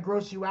guy, it's going to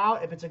gross you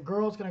out. If it's a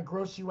girl, it's going to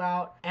gross you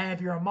out. And if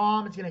you're a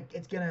mom, it's going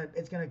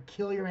to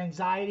kill your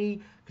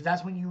anxiety, because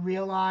that's when you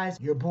realize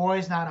your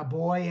boy's not a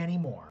boy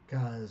anymore.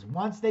 Because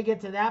once they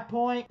get to that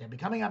point, they're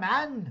becoming a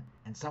man.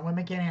 And some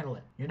women can't handle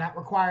it. You're not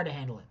required to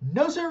handle it.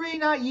 No siree,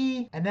 not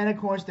ye. And then, of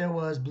course, there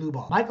was blue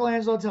ball.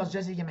 Michelangelo tells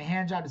Jesse to give him a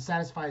hand job to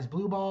satisfy his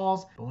blue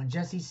balls. But when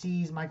Jesse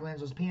sees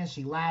Michelangelo's penis,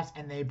 she laughs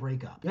and they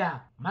break up. Yeah,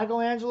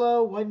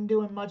 Michelangelo wasn't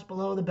doing much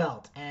below the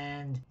belt.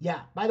 And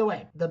yeah, by the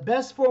way, the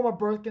best form of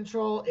birth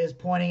control is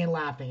pointing and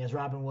laughing, as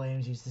Robin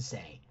Williams used to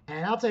say.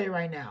 And I'll tell you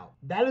right now,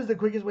 that is the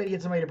quickest way to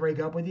get somebody to break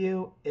up with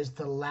you, is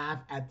to laugh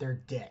at their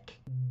dick.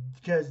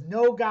 Because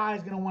no guy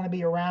is going to want to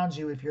be around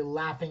you if you're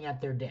laughing at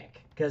their dick.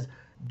 Because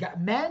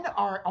men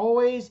are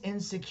always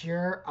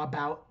insecure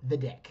about the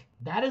dick.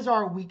 That is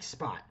our weak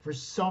spot for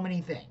so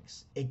many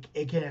things.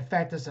 It can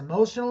affect us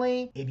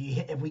emotionally.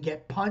 If we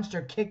get punched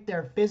or kicked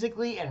there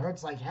physically, it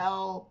hurts like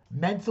hell.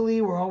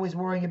 Mentally, we're always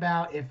worrying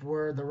about if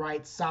we're the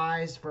right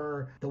size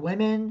for the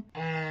women.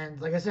 And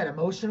like I said,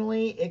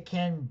 emotionally, it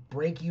can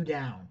break you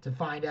down to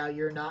find out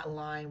you're not in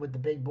line with the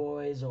big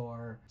boys,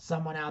 or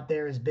someone out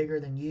there is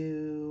bigger than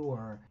you,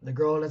 or the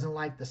girl doesn't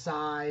like the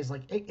size.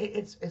 Like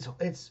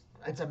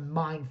it's a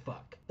mind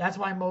fuck. That's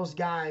why most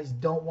guys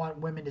don't want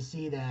women to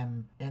see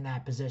them in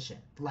that position.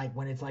 Like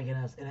when it's like in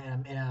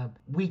a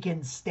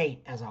weakened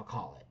state, as I'll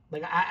call it.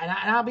 Like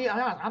I'll be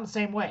honest, I'm the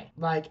same way.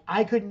 Like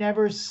I could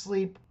never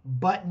sleep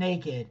butt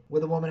naked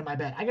with a woman in my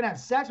bed. I can have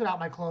sex without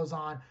my clothes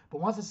on, but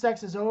once the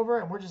sex is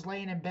over and we're just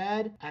laying in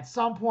bed, at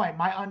some point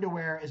my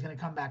underwear is gonna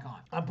come back on.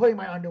 I'm putting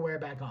my underwear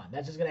back on.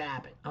 That's just gonna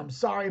happen. I'm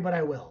sorry, but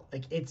I will.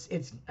 Like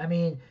I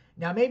mean,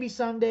 now maybe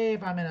someday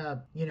if I'm in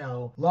a,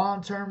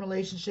 long-term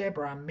relationship,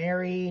 or I'm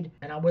married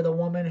and I'm with a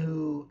woman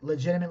who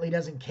legitimately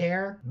doesn't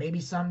care,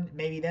 maybe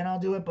then I'll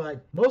do it.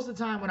 But most of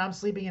the time when I'm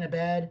sleeping in a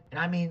bed, and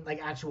I mean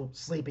like actual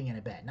sleeping in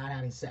a bed, not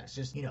having sex,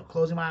 just,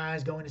 closing my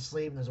eyes, going to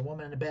sleep, and there's a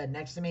woman in the bed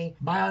next to me,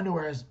 my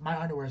underwear is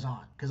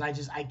on, because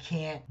I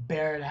can't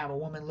bear to have a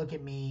woman look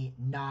at me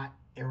not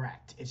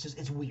erect.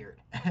 It's weird.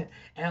 And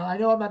I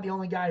know I'm not the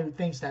only guy who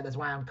thinks that. That's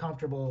why I'm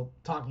comfortable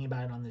talking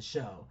about it on this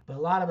show. But a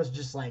lot of us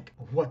just like,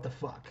 what the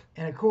fuck?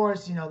 And of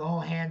course, the whole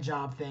hand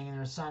job thing, and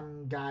there are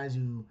some guys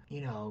who,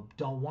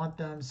 don't want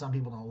them. Some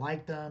people don't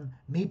like them.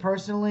 Me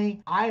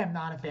personally, I am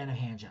not a fan of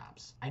hand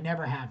jobs. I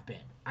never have been.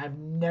 I've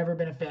never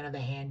been a fan of the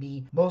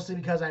handy, mostly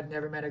because I've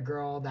never met a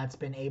girl that's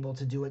been able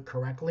to do it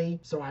correctly.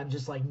 So I'm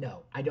just like,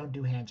 no, I don't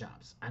do hand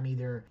jobs.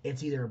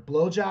 It's either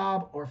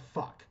blowjob or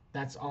fuck.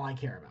 That's all I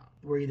care about.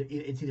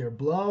 It's either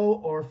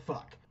blow or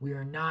fuck. We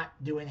are not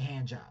doing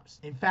hand jobs.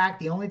 In fact,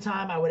 the only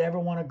time I would ever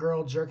want a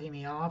girl jerking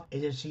me off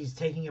is if she's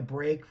taking a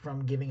break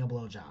from giving a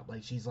blowjob.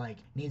 Like she's like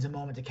needs a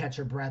moment to catch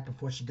her breath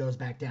before she goes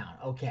back down.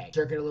 Okay,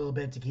 jerk it a little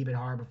bit to keep it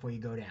hard before you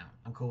go down.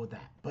 I'm cool with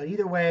that. But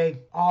either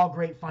way, all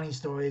great funny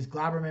stories.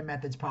 Glauberman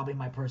Method's probably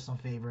my personal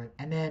favorite.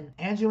 And then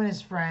Andrew and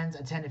his friends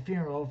attend a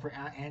funeral for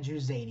Andrew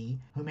Zadie,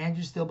 whom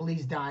Andrew still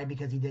believes died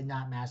because he did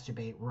not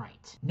masturbate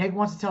right. Nick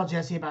wants to tell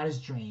Jesse about his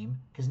dream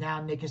because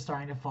now Nick is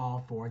starting to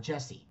fall for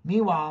Jesse.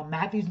 Meanwhile,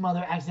 Matthew's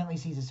mother accidentally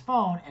sees his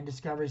phone and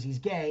discovers he's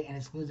gay and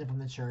excludes him from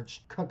the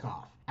church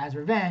cook-off. As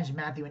revenge,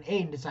 Matthew and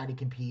Aiden decide to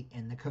compete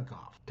in the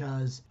cook-off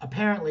because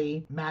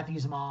apparently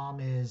Matthew's mom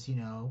is,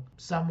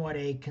 somewhat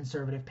a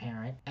conservative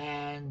parent,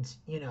 and,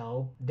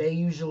 they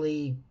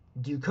usually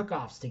do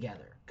cook-offs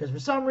together. Because for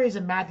some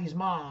reason, Matthew's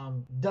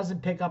mom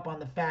doesn't pick up on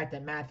the fact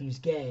that Matthew's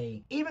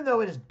gay, even though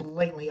it is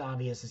blatantly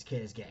obvious his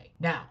kid is gay.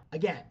 Now,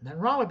 again, nothing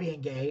wrong with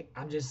being gay.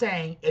 I'm just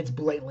saying it's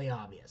blatantly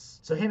obvious.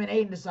 So him and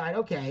Aiden decide,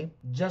 okay,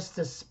 just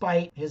to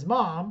spite his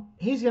mom,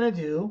 he's going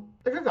to do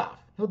the cook-off.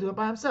 He'll do it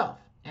by himself.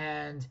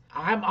 And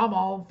I'm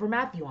all for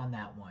Matthew on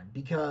that one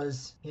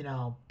because,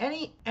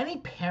 any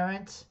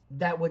parent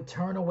that would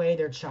turn away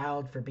their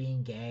child for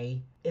being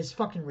gay is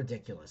fucking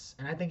ridiculous.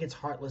 And I think it's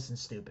heartless and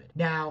stupid.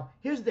 Now,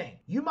 here's the thing.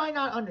 You might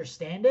not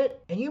understand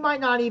it, and you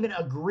might not even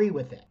agree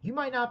with it. You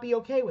might not be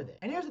okay with it.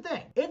 And here's the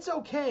thing. It's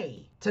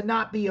okay to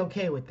not be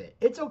okay with it.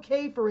 It's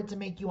okay for it to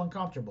make you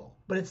uncomfortable.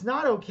 But it's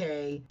not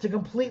okay to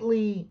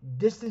completely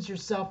distance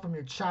yourself from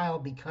your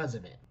child because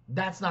of it.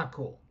 That's not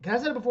cool.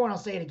 Because I said it before and I'll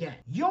say it again.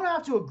 You don't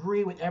have to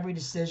agree with every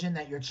decision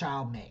that your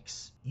child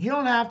makes. You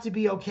don't have to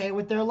be okay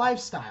with their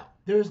lifestyle.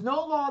 There's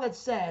no law that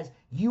says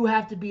you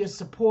have to be a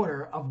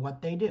supporter of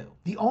what they do.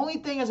 The only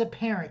thing as a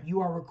parent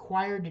you are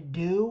required to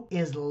do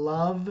is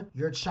love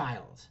your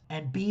child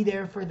and be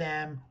there for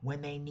them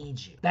when they need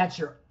you. That's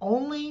your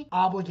only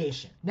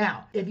obligation.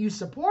 Now, if you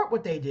support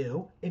what they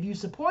do, if you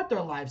support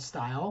their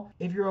lifestyle,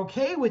 if you're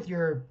okay with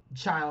your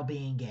child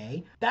being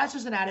gay, that's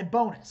just an added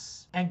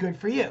bonus. And good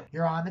for you.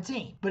 You're on the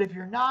team. But if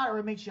you're not or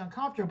it makes you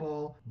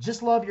uncomfortable,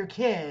 just love your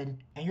kid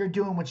and you're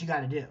doing what you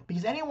got to do.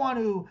 Because anyone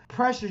who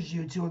pressures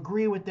you to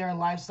agree with their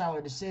lifestyle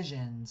or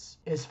decisions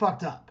is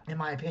fucked up, in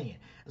my opinion.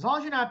 As long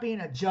as you're not being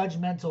a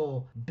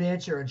judgmental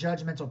bitch or a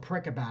judgmental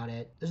prick about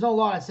it, there's no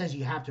law that says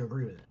you have to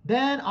agree with it.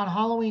 Then on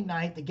Halloween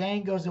night, the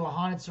gang goes to a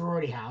haunted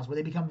sorority house where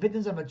they become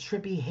victims of a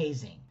trippy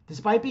hazing,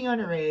 despite being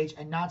underage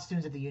and not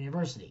students at the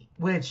university,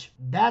 which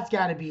that's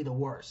got to be the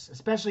worst.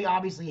 Especially,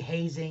 obviously,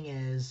 hazing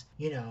is,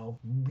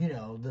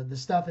 the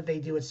stuff that they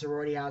do at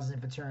sorority houses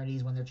and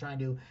fraternities when they're trying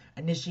to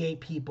initiate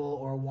people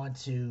or want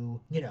to,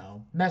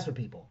 mess with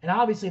people. And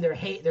obviously, they're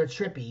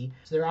trippy,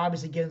 so they're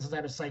obviously getting some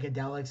type of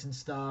psychedelics and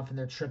stuff, and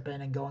they're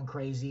tripping and going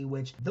crazy,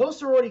 which those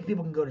sorority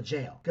people can go to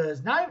jail.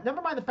 Because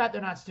never mind the fact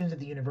they're not students at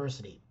the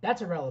university.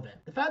 That's irrelevant.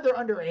 The fact they're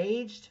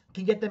underage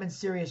can get them in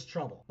serious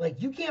trouble.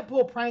 Like, you can't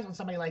pull pranks on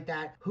somebody like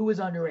that who is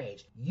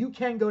underage. You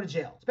can go to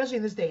jail. Especially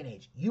in this day and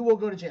age. You will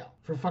go to jail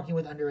for fucking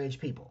with underage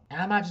people.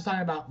 And I'm not just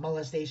talking about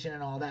molestation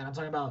and all that. I'm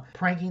talking about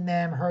pranking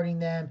them, hurting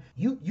them.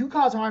 You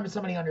cause harm to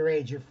somebody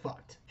underage, you're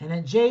fucked. And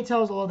then Jay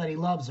tells Lola that he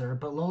loves her,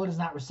 but Lola does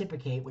not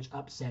reciprocate, which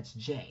upsets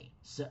Jay.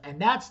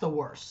 And that's the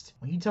worst.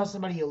 When you tell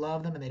somebody you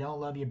love them and they don't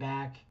love you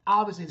back,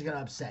 obviously it's going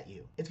to upset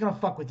you. It's going to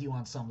fuck with you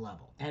on some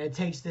level. And it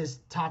takes this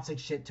toxic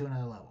shit to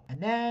another level.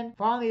 And then,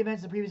 following the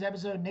events of the previous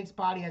episode, Nick's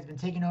body has been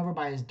taken over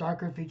by his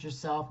darker future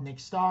self, Nick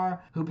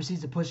Starr, who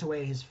proceeds to push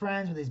away his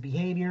friends with his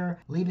behavior,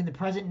 leaving the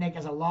present Nick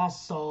as a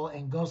lost soul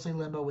in ghostly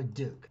limbo with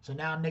Duke. So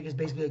now Nick is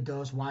basically a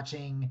ghost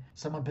watching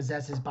someone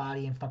possess his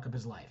body and fuck up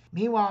his life.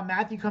 Meanwhile,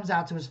 Matthew comes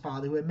out to his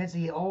father, who admits that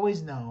he had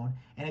always known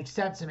and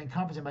accepts him and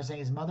comforts him by saying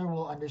his mother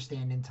will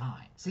understand in time.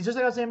 See, just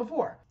like I was saying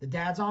before, the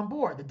dad's on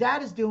board. The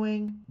dad is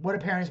doing what a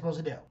parent is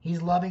supposed to do.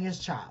 He's loving his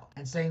child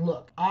and saying,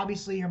 look,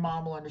 obviously your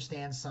mom will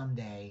understand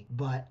someday,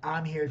 but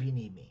I'm here if you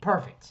need me.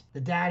 Perfect. The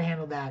dad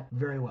handled that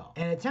very well.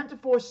 An attempt to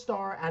force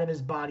Starr out of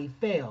his body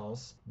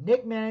fails.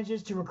 Nick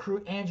manages to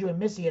recruit Andrew and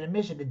Missy in a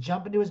mission to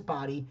jump into his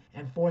body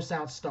and force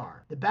out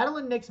Starr. The battle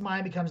in Nick's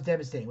mind becomes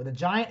devastating, with a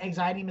giant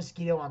anxiety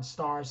mosquito on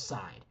Starr's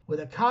side. With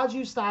a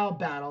Kaiju-style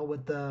battle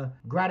with the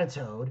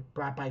Gratitoad,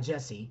 brought by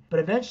Jesse, but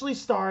eventually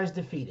Starr is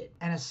defeated,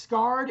 and a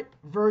scarred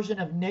version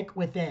of Nick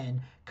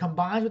within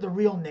combines with the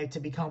real Nick to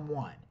become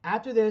one.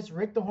 After this,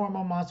 Rick the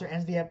Hormone Monster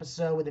ends the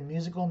episode with a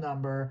musical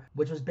number,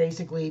 which was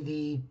basically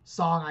the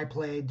song I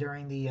played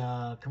during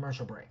the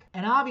commercial break.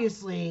 And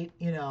obviously,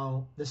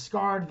 the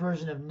scarred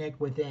version of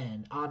Nick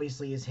within,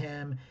 obviously is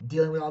him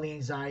dealing with all the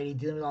anxiety,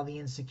 dealing with all the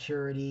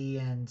insecurity,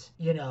 and,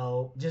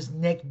 just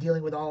Nick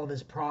dealing with all of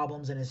his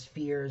problems and his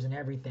fears and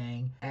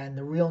everything. And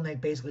the real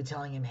Nick basically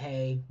telling him,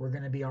 hey, we're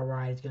going to be all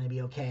right, it's going to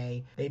be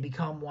okay. They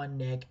become one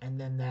Nick, and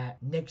then that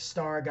Nick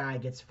Starr guy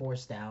gets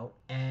forced out.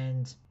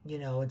 And you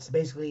know, it's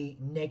basically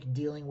Nick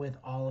dealing with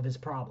all of his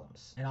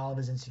problems and all of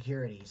his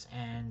insecurities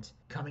and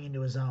coming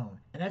into his own.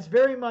 And that's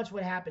very much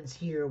what happens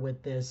here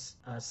with this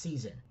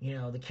season. You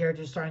know, the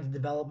characters starting to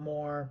develop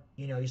more.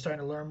 You know, you're starting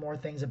to learn more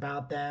things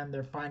about them.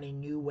 They're finding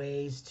new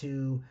ways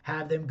to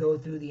have them go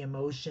through the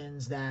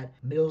emotions that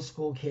middle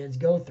school kids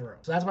go through.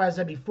 So that's why I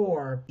said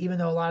before, even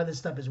though a lot of this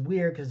stuff is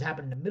weird because it's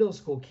happening to middle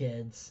school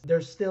kids,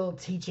 they're still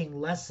teaching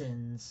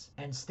lessons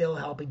and still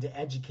helping to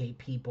educate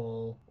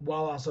people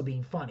while also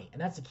being funny.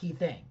 And that's the key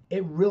thing.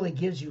 It really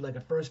gives you like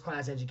a first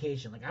class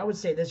education. Like I would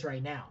say this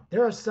right now.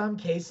 There are some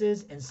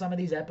cases in some of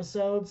these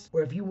episodes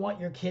where if you want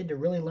your kid to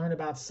really learn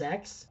about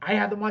sex, I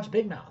have them watch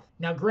Big Mouth.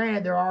 Now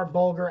granted, there are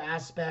vulgar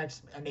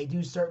aspects and they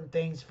do certain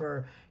things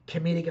for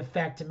comedic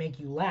effect to make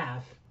you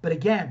laugh. But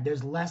again,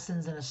 there's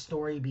lessons in a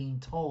story being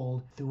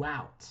told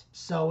throughout.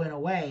 So in a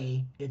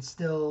way, it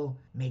still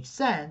makes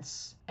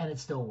sense and it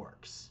still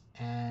works.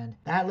 And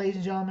that, ladies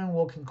and gentlemen,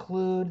 will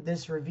conclude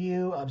this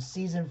review of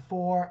Season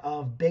 4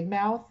 of Big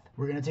Mouth.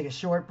 We're going to take a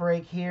short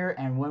break here,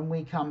 and when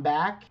we come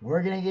back,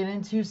 we're going to get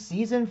into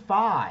Season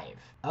 5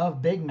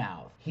 of Big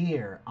Mouth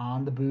here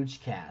on the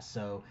Boochcast.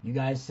 So you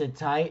guys sit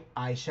tight.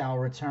 I shall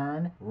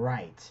return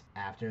right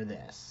after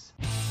this.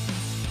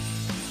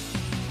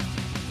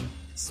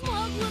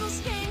 Smug little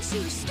skanks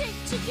who stick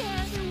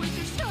together with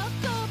their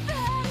stuck-up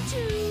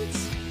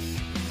attitudes.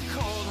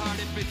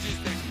 Cold-hearted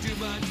bitches that do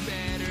much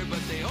better,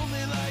 but they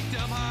only like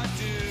dumb hot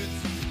dudes.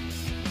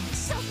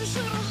 Selfish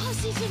little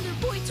hussies and their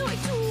boy toy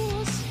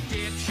tools.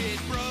 Dipshit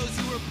bros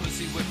who are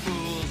pussy with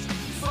fools.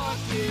 Fuck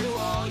you,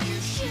 all you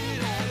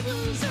shithead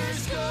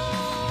losers,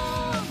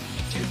 go!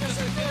 It feels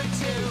so good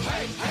to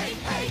hate, hate,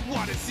 hate.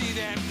 Wanna see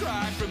them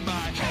cry from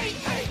my hate,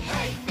 hate,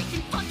 hate. They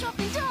can punch up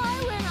and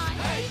die when I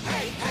Hate,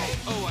 hate, hate.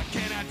 Oh, I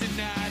cannot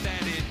deny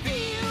that it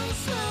feel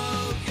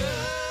so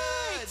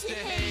good to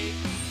hate.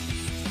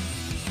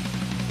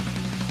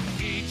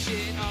 Eat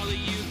shit, all of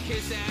you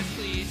kiss-ass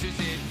pleasers.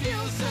 It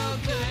feels so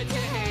good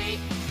to hate.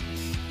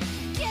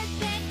 Get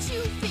that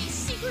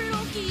two-faced secret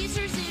old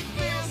geezers, it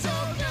feels so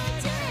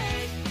good to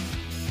hate.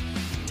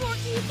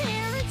 Dorky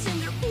parents and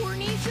their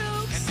corny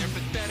jokes. And their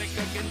pathetic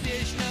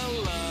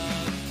unconditional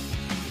love.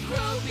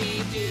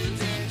 Gropey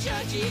dudes and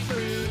judgy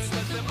fruits,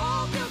 let them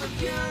all feel the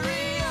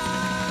fury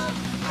of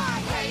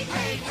I hate,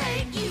 hate,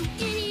 hate you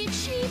idiot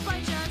sheep, I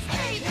just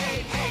hate,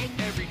 hate, hate.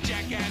 Every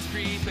jackass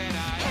creep and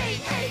I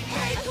Hate, hate,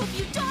 hate. I hope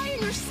you die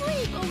in your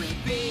sleep. Oh, it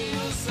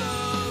feels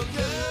so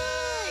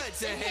good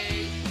to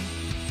hate.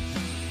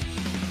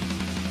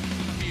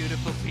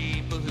 Beautiful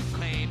people who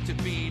claim to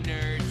be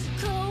nerds.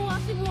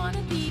 Co-opting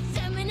wannabe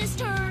feminist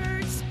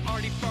turds.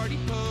 Arty-farty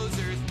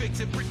posers,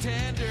 vixen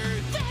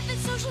pretenders. Vapid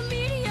social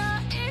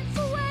media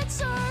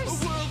influencers.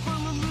 A world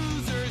full of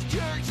losers,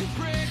 jerks and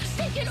pricks.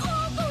 They can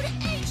all go to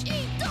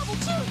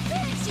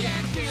HE22 Yeah,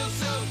 it feels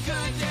so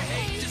good to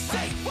hate. Just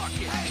say fuck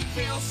it. It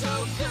feels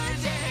so good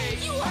to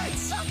hate. You aren't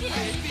sucking.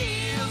 It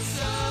feels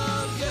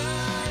so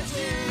good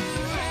to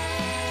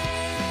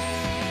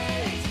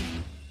hate.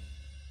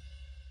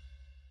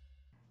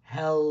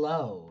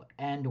 Hello,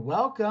 and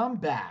welcome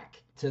back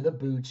to the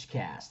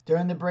Boochcast.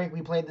 During the break,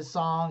 we played the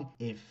song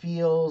It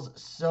Feels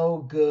So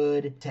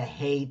Good to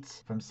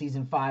Hate from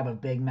Season 5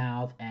 of Big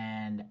Mouth,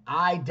 and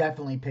I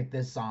definitely picked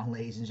this song,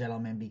 ladies and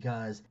gentlemen,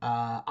 because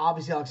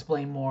obviously I'll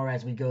explain more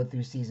as we go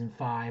through Season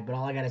 5, but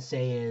all I gotta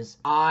say is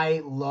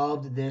I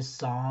loved this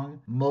song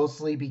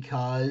mostly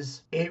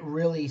because it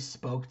really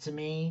spoke to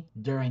me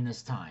during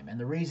this time. And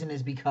the reason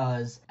is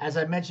because, as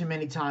I've mentioned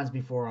many times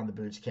before on the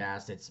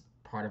Boochcast, it's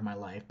part of my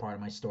life, part of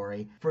my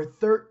story. For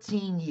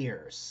 13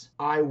 years,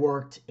 I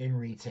worked in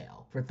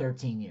retail. For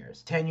 13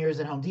 years. 10 years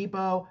at Home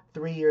Depot,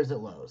 3 years at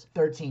Lowe's.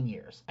 13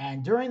 years.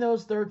 And during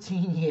those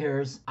 13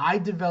 years, I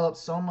developed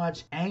so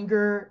much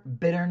anger,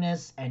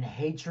 bitterness, and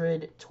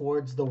hatred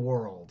towards the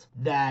world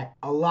that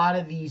a lot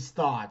of these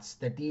thoughts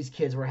that these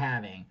kids were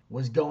having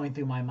was going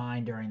through my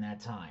mind during that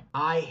time.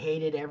 I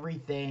hated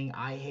everything.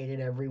 I hated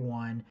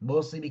everyone,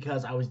 mostly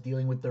because I was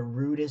dealing with the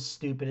rudest,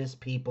 stupidest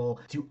people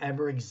to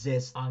ever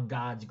exist on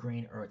God's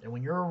green earth. And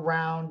when you're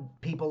around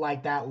people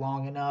like that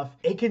long enough,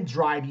 it can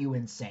drive you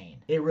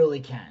insane. It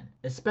really can.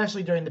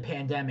 Especially during the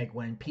pandemic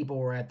when people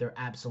were at their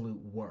absolute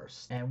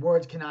worst. And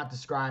words cannot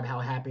describe how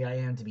happy I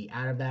am to be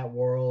out of that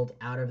world,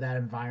 out of that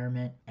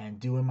environment, and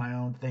doing my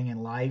own thing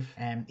in life.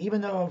 And even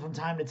though from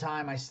time to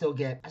time I still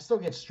get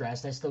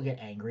stressed, I still get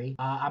angry,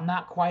 I'm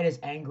not quite as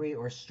angry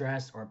or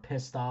stressed or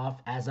pissed off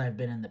as I've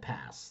been in the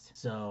past.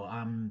 So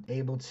I'm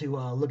able to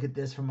look at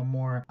this from a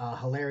more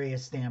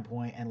hilarious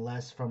standpoint and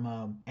less from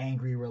a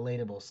angry,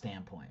 relatable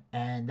standpoint.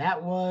 And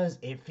that was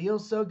It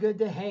Feels So Good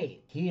to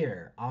Hate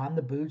here on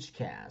the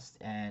Boochcast.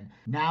 And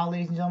now,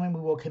 ladies and gentlemen,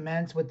 we will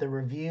commence with the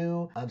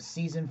review of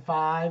Season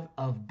 5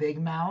 of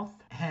Big Mouth.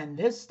 And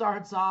this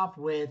starts off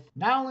with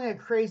not only a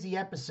crazy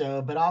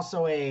episode, but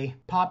also a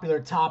popular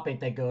topic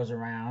that goes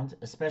around,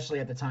 especially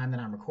at the time that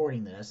I'm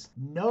recording this.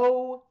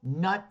 No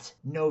Nut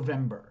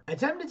November.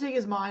 Attempting to take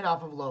his mind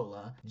off of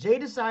Lola, Jay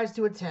decides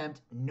to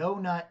attempt No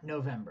Nut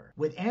November,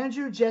 with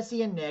Andrew,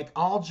 Jesse, and Nick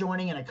all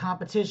joining in a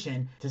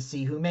competition to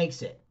see who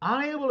makes it.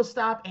 Unable to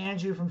stop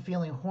Andrew from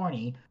feeling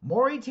horny,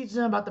 Maury teaches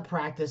him about the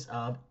practice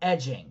of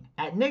edging.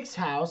 At Nick's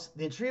house,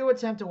 the trio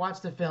attempt to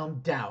watch the film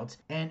Doubt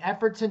in an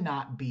effort to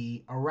not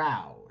be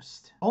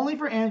aroused, only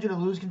for Andrew to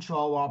lose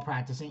control while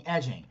practicing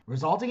edging,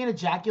 resulting in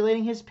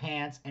ejaculating his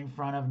pants in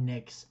front of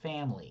Nick's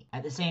family.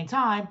 At the same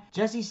time,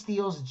 Jesse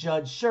steals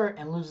Judd's shirt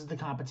and loses the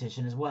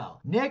competition as well.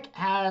 Nick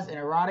has an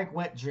erotic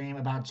wet dream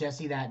about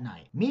Jesse that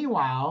night.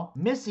 Meanwhile,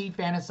 Missy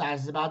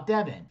fantasizes about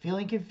Devin,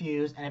 feeling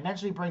confused, and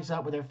eventually breaks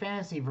up with her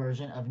fantasy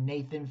version of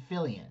Nathan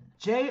Fillion.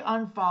 Jay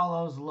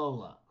unfollows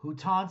Lola, who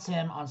taunts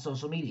him on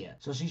social media,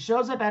 so she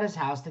shows up at his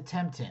house to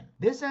tempt him.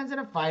 This ends in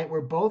a fight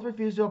where both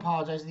refuse to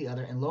apologize to the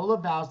other, and Lola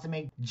vows to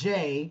make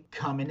Jay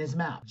come in his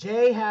mouth.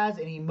 Jay has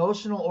an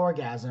emotional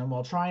orgasm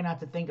while trying not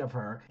to think of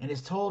her, and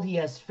is told he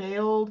has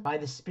failed by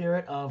the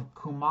spirit of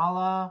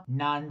Kumala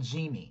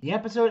Nanjimi. The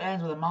episode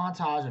ends with a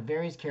montage of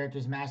various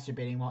characters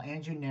masturbating while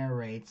Andrew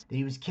narrates that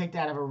he was kicked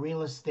out of a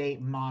real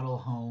estate model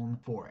home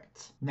for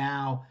it.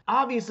 Now,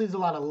 obviously there's a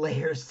lot of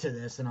layers to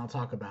this, and I'll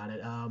talk about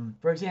it.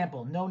 For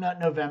example, No Nut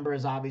November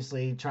is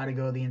obviously try to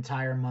go the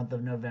entire month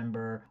of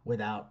November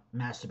without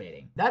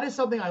masturbating. That is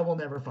something I will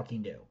never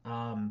fucking do.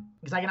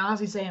 Because I can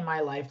honestly say in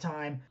my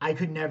lifetime, I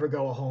could never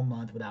go a whole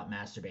month without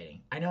masturbating.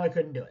 I know I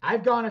couldn't do it.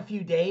 I've gone a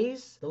few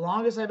days. The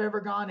longest I've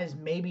ever gone is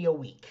maybe a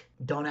week.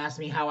 Don't ask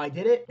me how I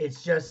did it.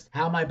 It's just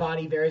how my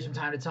body varies from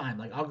time to time.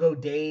 Like, I'll go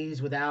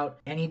days without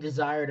any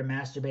desire to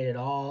masturbate at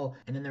all.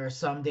 And then there are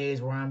some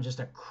days where I'm just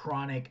a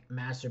chronic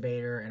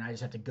masturbator and I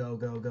just have to go.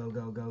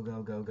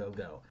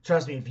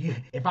 Trust me,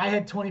 if I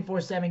had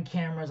 24/7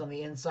 cameras on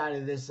the inside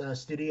of this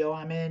studio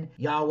I'm in,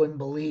 y'all wouldn't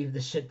believe the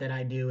shit that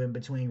I do in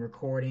between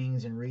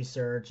recordings and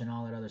research and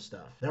all that other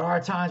stuff. There are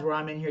times where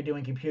I'm in here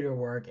doing computer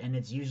work and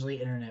it's usually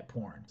internet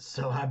porn.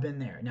 So I've been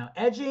there. Now,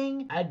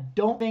 edging, I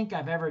don't think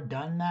I've ever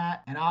done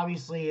that. And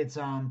obviously it's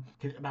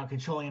about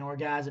controlling an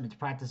orgasm. It's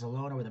practice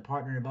alone or with a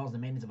partner. It involves the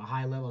maintenance of a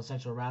high level of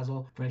sexual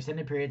arousal for an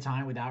extended period of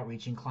time without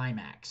reaching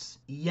climax.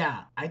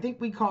 Yeah, I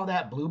think we call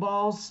that blue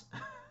balls.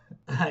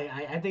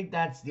 I think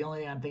that's the only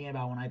thing I'm thinking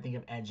about when I think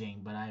of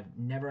edging, but I've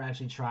never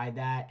actually tried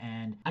that,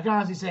 and I can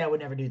honestly say I would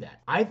never do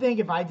that. I think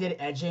if I did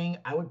edging,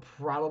 I would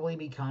probably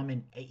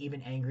become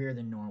even angrier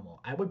than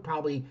normal. I would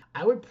probably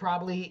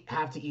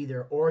have to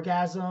either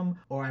orgasm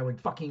or I would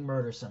fucking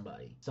murder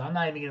somebody. So I'm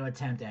not even going to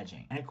attempt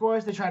edging. And of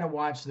course, they try to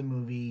watch the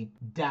movie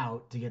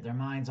Doubt to get their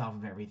minds off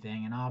of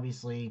everything, and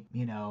obviously,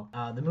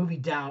 the movie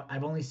Doubt,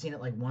 I've only seen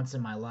it like once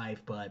in my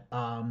life, but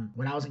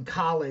when I was in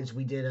college,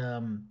 we did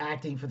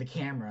acting for the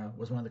camera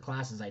was one of the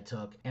classes I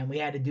took, and we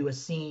had to do a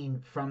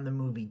scene from the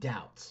movie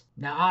Doubt.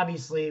 Now,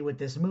 obviously, with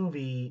this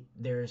movie,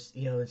 there's,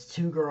 it's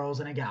two girls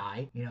and a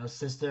guy.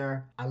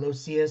 Sister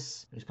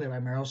Aloysius, who's played by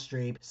Meryl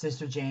Streep,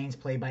 Sister James,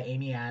 played by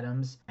Amy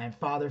Adams, and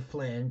Father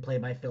Flynn,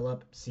 played by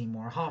Philip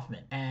Seymour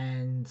Hoffman.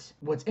 And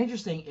what's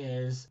interesting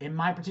is, in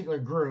my particular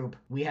group,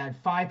 we had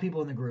 5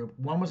 people in the group.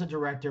 One was a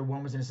director,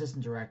 one was an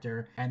assistant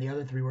director, and the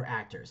other 3 were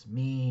actors.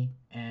 Me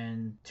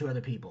and 2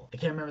 other people. I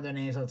can't remember their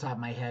names off the top of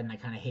my head, and I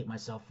kind of hate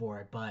myself for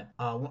it, but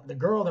the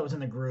girl that was in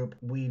the group,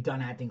 we've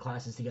done acting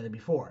classes together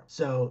before.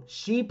 So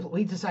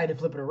we decided to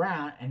flip it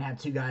around and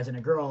have 2 guys and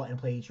a girl and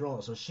play each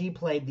role. So she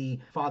played the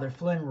Father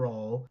Flynn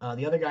role,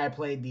 the other guy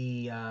played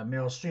the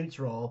Meryl Streep's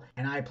role,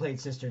 and I played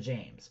Sister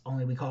James.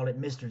 Only we called it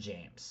Mr.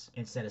 James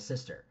instead of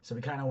Sister. So we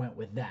kind of went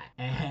with that.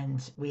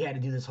 And we had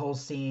to do this whole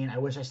scene. I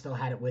wish I still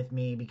had it with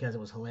me because it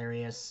was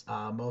hilarious,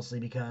 mostly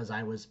because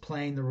I was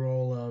playing the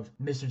role of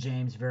Mr.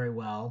 James very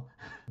well.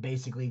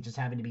 Basically just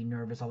having to be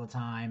nervous all the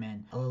time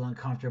and a little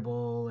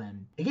uncomfortable,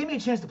 and it gave me a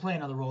chance to play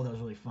another role that was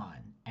really fun.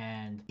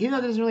 And even though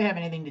it doesn't really have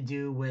anything to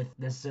do with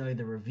necessarily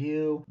the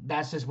review,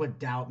 that's just what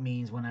doubt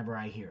means whenever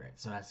I hear it.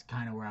 So that's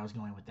kind of where I was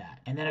going with that.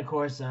 And then of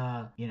course,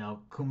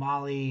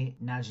 Kumali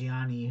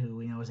Nanjiani,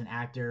 who is an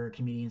actor,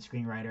 comedian,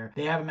 screenwriter,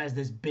 they have him as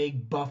this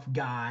big buff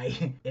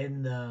guy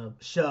in the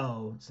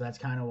show. So that's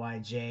kind of why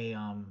Jay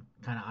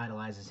kind of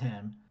idolizes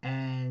him.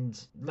 And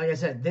like I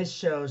said, this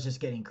show is just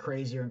getting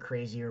crazier and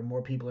crazier.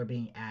 More people are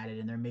being added,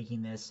 and they're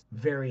making this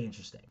very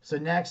interesting. So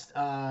next,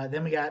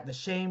 then we got the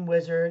Shame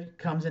Wizard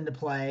comes into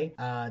play.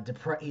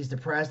 He's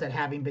depressed at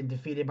having been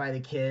defeated by the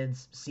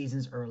kids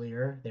seasons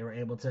earlier. They were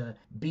able to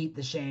beat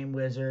the Shame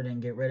Wizard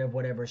and get rid of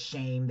whatever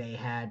shame they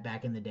had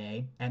back in the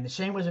day. And the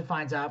Shame Wizard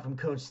finds out from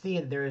Coach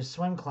Steve that there is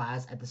swim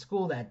class at the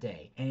school that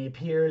day, and he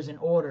appears in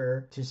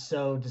order to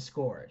sow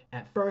discord.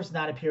 At first,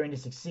 not appearing to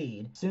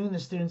succeed. Soon, the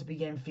students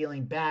begin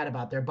feeling bad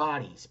about their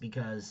bodies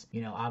because, you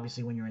know,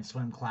 obviously when you're in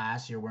swim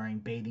class, you're wearing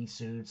bathing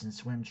suits and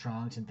swim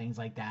trunks and things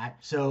like that.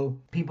 So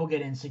people get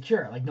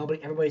insecure. Like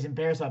everybody's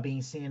embarrassed about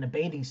being seen in a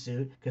bathing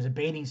suit because a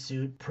bathing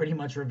suit pretty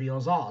much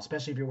reveals all,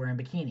 especially if you're wearing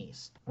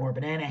bikinis or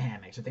banana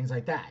hammocks or things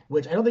like that,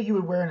 which I don't think you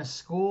would wear in a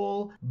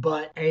school,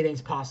 but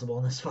anything's possible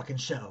in this fucking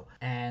show.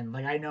 And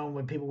like, I know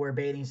when people wear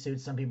bathing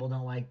suits, some people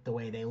don't like the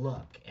way they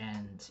look.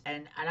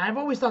 And I've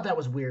always thought that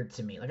was weird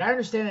to me. Like, I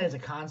understand that as a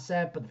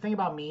concept, but the thing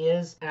about me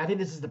is, and I think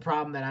this is the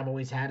problem that I've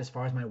always had as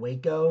far as my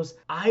weight goes,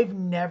 I've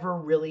never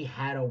really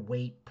had a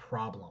weight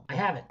problem. I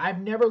haven't.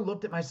 I've never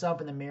looked at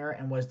myself in the mirror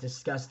and was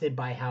disgusted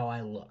by how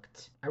I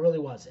looked. I really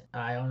wasn't.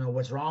 I don't know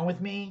what's wrong with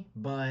me,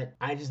 but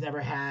I just never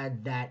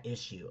had that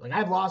issue. Like,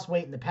 I've lost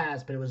weight in the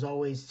past, but it was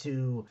always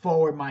to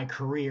forward my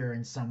career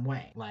in some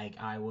way. Like,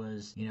 I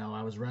was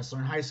a wrestler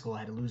in high school. I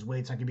had to lose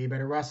weight so I could be a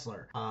better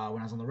wrestler. When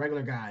I was on the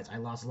regular guys, I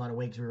lost a lot of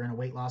weight because we were in a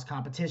weight loss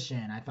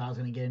competition. I thought I was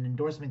going to get an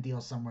endorsement deal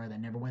somewhere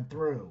that never went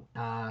through.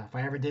 If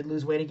I ever did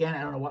lose weight again,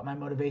 I don't know what my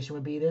motivation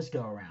would be this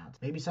go around.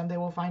 Maybe someday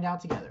we'll find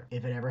out together,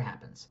 if it ever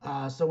happens.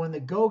 So when the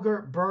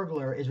Go-Gurt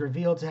burglar is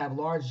revealed to have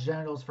large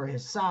genitals for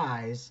his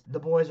size, the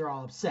boys are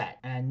all upset.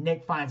 And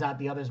Nick finds out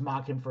the others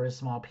mock him for his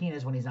small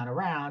penis when he's not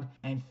around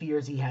and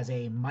fears he has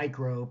a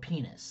micro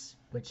penis.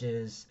 Which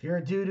is, if you're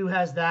a dude who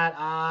has that,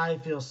 I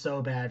feel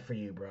so bad for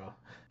you, bro.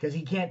 Because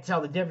he can't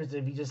tell the difference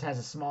if he just has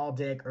a small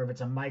dick or if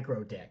it's a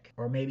micro dick.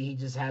 Or maybe he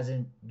just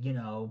hasn't, you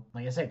know,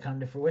 like I said, come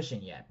to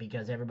fruition yet.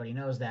 Because everybody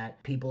knows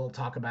that people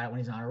talk about it when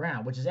he's not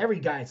around. Which is every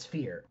guy's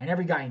fear. And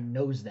every guy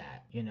knows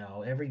that, you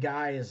know. Every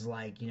guy is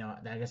like, you know,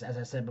 I guess as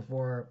I said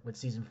before with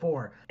season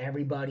 4,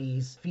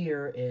 everybody's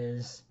fear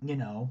is, you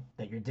know,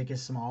 that your dick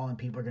is small and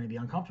people are going to be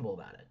uncomfortable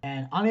about it.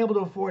 And unable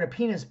to afford a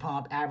penis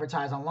pump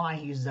advertised online,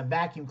 he uses a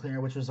vacuum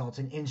cleaner, which results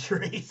in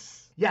injuries.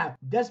 Yeah,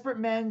 desperate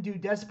men do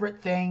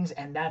desperate things,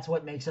 and that's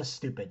what makes us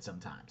stupid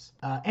sometimes.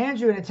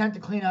 Andrew, in an attempt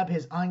to clean up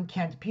his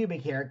unkempt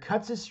pubic hair,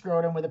 cuts his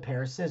scrotum with a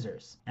pair of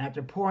scissors. And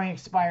after pouring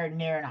expired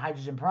Nair and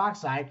hydrogen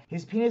peroxide,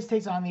 his penis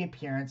takes on the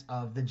appearance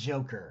of the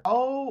Joker.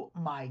 Oh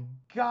my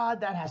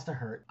God, that has to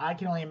hurt. I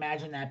can only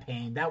imagine that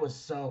pain. That was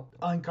so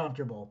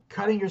uncomfortable.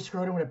 Cutting your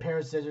scrotum with a pair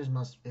of scissors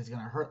is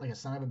gonna hurt like a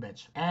son of a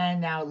bitch. And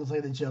now it looks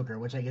like the Joker,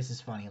 which I guess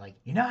is funny. Like,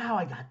 you know how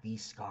I got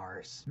these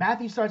scars?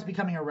 Matthew starts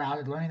becoming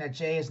aroused, learning that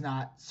Jay is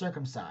not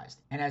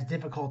circumcised and has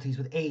difficulties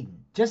with Aiden.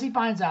 Jesse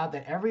finds out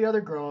that every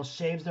other girl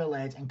shaves their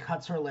legs and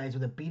cuts her legs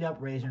with a beat-up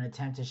razor in an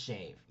attempt to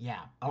shave.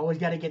 Yeah, always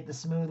got to get the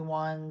smooth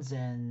ones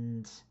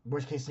and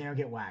worst case scenario,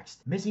 get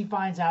waxed. Missy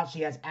finds out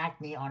she has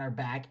acne on her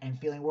back and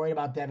feeling worried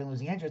about Devin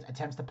losing interest,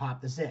 attempts to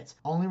pop the zits,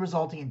 only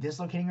resulting in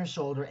dislocating her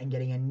shoulder and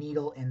getting a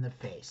needle in the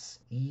face.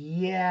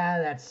 Yeah,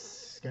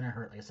 that's gonna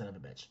hurt like a son of a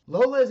bitch.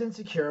 Lola is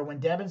insecure when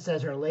Devin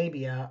says her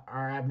labia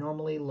are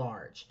abnormally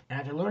large. And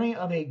after learning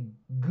of a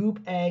goop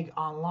egg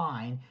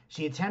online,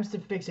 she attempts to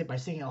fix it by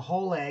sticking a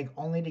whole egg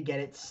only to get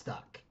it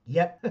stuck.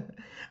 Yep.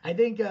 I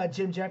think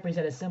Jim Jeffries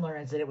had a similar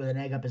incident with an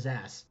egg up his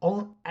ass.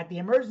 At the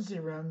emergency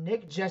room,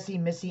 Nick, Jesse,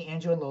 Missy,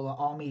 Andrew, and Lola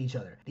all meet each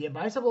other. The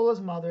advice of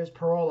Lola's mother's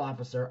parole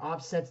officer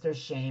offsets their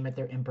shame at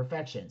their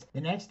imperfections. The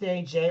next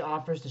day, Jay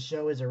offers to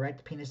show his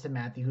erect penis to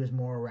Matthew, who is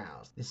more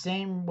aroused. The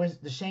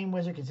shame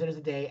wizard considers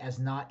the day as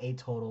not a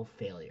total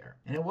failure.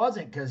 And it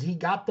wasn't, because he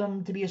got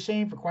them to be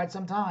ashamed for quite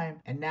some time.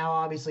 And now,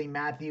 obviously,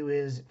 Matthew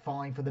is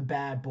falling for the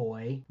bad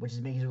boy, which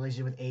is making his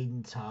relationship with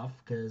Aiden tough,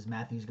 because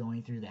Matthew's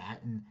going through that.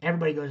 And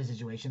everybody goes to a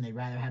situation, they'd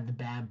rather have the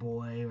bad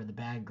boy or the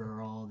bad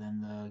girl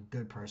than the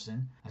good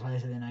person. That's why they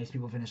say the nice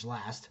people finish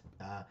last.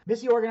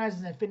 Missy organizes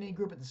an affinity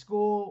group at the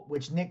school,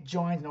 which Nick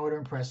joins in order to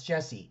impress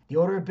Jesse. The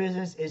order of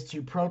business is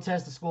to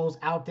protest the school's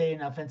outdated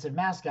and offensive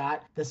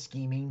mascot, the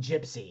Scheming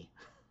Gypsy.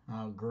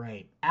 Oh,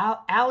 great.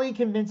 Allie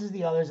convinces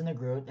the others in the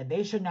group that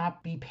they should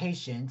not be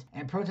patient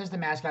and protest the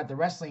mascot at the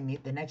wrestling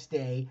meet the next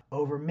day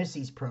over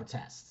Missy's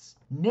protests.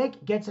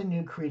 Nick gets a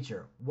new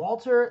creature,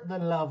 Walter the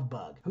Love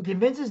Bug, who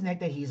convinces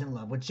Nick that he's in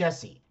love with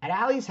Jesse. At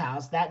Allie's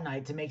house that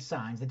night to make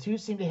signs, the two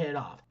seem to hit it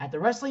off. At the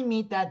wrestling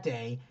meet that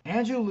day,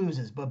 Andrew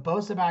loses, but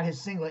boasts about his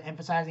singlet,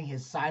 emphasizing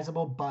his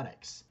sizable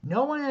buttocks.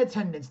 No one in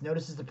attendance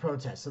notices the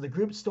protest, so the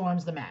group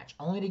storms the match,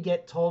 only to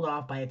get told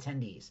off by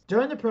attendees.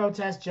 During the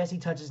protest, Jesse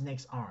touches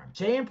Nick's arm.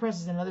 Jay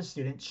impresses another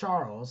student,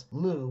 Charles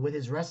Lou, with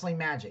his wrestling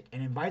magic,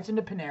 and invites him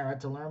to Panera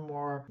to learn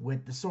more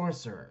with the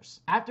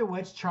sorcerers. After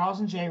which, Charles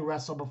and Jay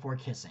wrestle before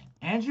kissing.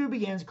 Andrew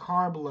begins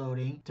carb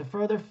loading to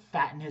further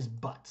fatten his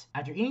butt.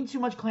 After eating too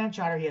much clam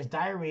chowder, he has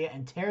diarrhea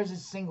and tears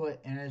his singlet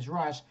in his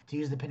rush to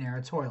use the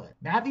Panera toilet.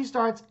 Matthew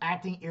starts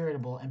acting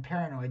irritable and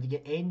paranoid to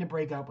get Aiden to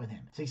break up with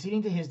him,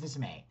 succeeding to his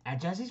dismay.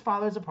 At Jesse's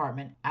father's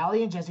apartment,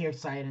 Allie and Jesse are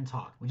excited and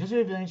talk, with Jesse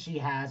revealing she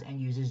has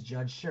and uses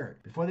Judge's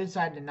shirt, before they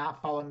decide to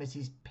not follow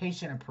Missy's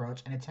patient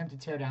approach and attempt to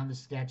tear down the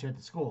statue at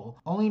the school,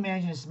 only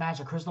managing to smash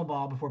a crystal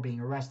ball before being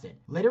arrested.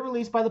 Later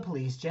released by the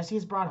police, Jesse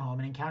is brought home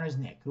and encounters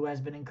Nick, who has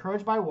been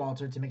encouraged by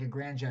Walter to make a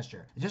grand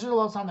gesture. The gesture is a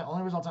love song that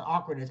only results in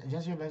awkwardness, and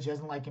Jesse eventually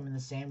doesn't like him in the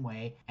same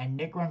way, and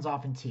Nick runs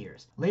off in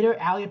tears. Later,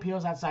 Allie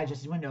appeals outside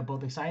Jesse's window,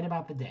 both excited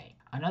about the day.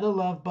 another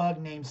love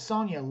bug named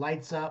Sonya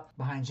lights up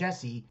behind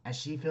Jesse as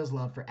she feels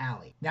love for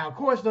Allie. Now, of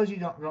course, those of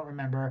you who don't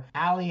remember,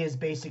 Allie is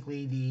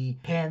basically the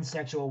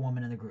pansexual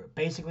woman in the group.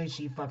 Basically,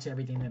 she fucks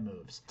everything that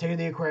moves. Take her to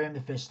the aquarium,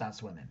 the fish stop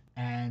swimming.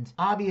 And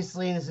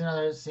obviously, there's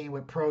another scene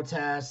with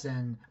protests,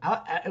 and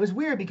it was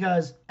weird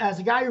because as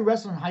a guy who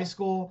wrestled in high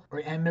school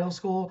and middle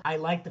school, I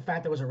liked the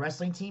fact there was a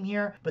wrestling team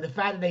here, but the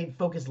fact that they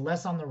focused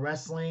less on the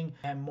wrestling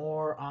and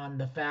more on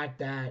the fact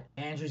that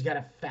Andrew's got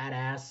a fat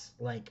ass,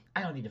 like,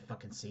 I don't need to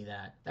fucking see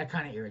that. That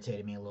kind of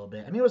irritated me a little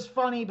bit. I mean, it was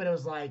funny, but it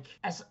was like,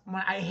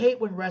 I hate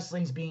when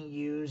wrestling's being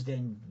used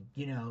in,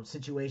 you know,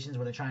 situations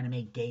where they're trying to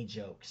make gay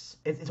jokes.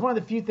 It's one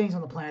of the few things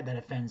on the planet that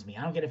offends me.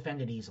 I don't get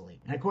offended easily.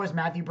 And of course,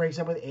 Matthew breaks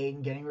up with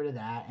Aiden, getting rid of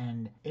that,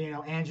 and, you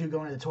know, Andrew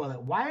going to the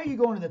toilet. Why are you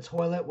going to the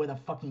toilet with a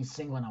fucking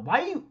singlet on?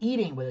 Why are you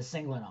eating with a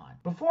singlet on?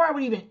 Before I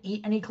would even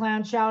eat any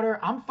clam chowder,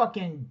 I'm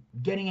fucking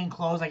getting in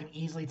clothes I can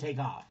easily take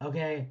off,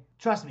 okay?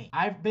 Trust me,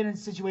 I've been in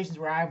situations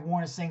where I've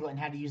worn a singlet and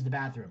had to use the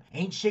bathroom.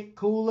 Ain't shit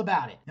cool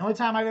about it. The only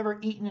time I've ever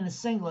eaten in a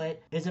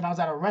singlet is if I was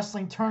at a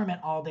wrestling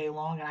tournament all day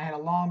long and I had a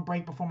long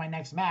break before my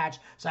next match,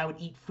 so I would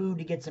eat food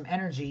to get some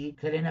energy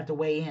because I didn't have to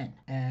weigh in.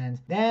 And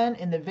then,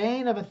 in the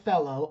vein of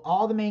Othello,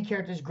 all the main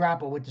characters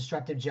grapple with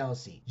destructive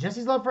jealousy.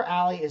 Jesse's love for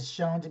Allie is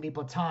shown to be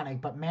platonic,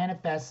 but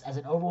manifests as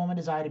an overwhelming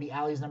desire to be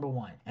Allie's number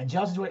one, and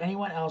jealous toward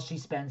anyone else she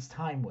spends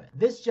time with.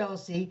 This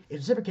jealousy is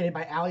reciprocated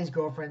by Allie's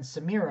girlfriend,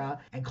 Samira,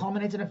 and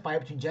culminates in a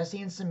fight between Jesse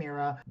and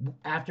Samira,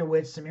 after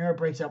which Samira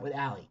breaks up with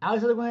Allie.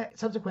 Allie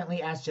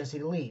subsequently asks Jesse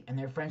to leave, and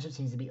their friendship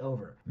seems to be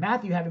over.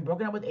 Matthew, having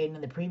broken up with Aiden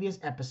in the previous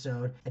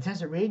episode,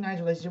 attempts to reignite his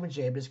relationship with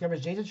Jay, but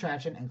discovers Jay's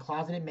attraction and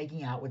closeted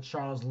making out with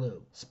Charles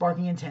Liu,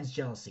 sparking intense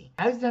jealousy.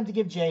 Allie's attempt to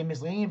give Jay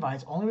misleading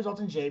advice only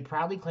results in Jay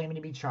proudly claiming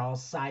to be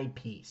Charles' side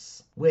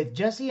piece. With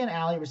Jesse and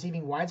Allie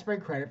receiving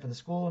widespread credit for the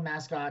School of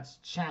Mascots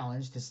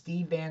challenge to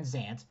Steve Van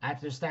Zandt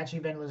after their statue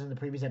of vandalism in the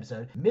previous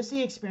episode,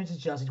 Missy experiences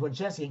jealousy toward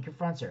Jesse and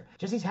confronts her.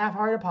 Jesse's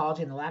half-hearted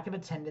apology and the lack of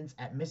attendance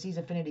at Missy's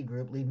affinity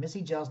group leave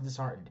Missy jealous and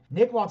disheartened.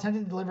 Nick, while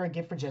attempting to deliver a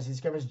gift for Jesse,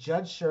 discovers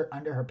Judd's shirt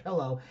under her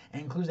pillow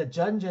and includes that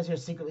Judd and Jesse are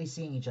secretly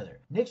seeing each other.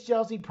 Nick's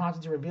jealousy prompts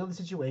him to reveal the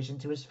situation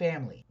to his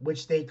family,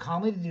 which they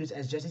calmly deduce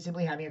as Jesse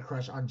simply having a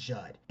crush on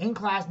Judd. In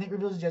class, Nick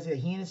reveals to Jesse that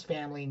he and his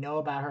family know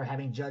about her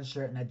having Judd's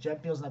shirt and that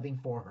Judd feels nothing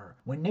for her.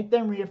 When Nick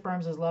then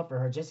reaffirms his love for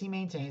her, Jesse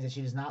maintains that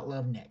she does not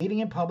love Nick, leaving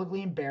him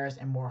publicly embarrassed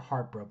and more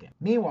heartbroken.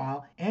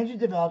 Meanwhile, Andrew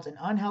develops an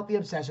unhealthy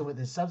obsession with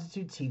his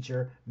substitute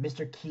teacher,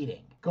 Mr.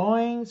 Keating,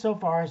 going so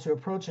far as to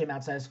approach him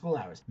outside of school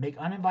hours, make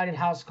uninvited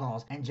house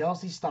calls, and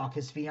jealously stalk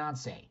his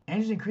fiancée.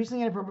 Andrew's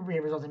increasingly inappropriate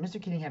behavior results in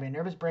Mr. Keating having a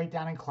nervous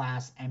breakdown in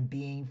class and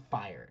being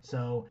fired.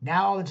 So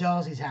now all the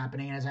jealousy is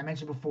happening, and as I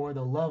mentioned before,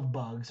 the love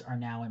bugs are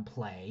now in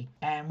play.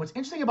 And what's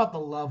interesting about the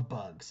love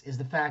bugs is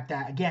the fact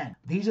that, again,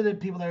 these are the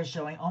people that are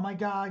showing, oh my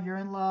god, you're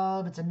in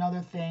love. It's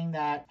another thing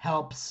that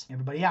helps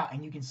everybody out.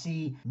 And you can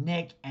see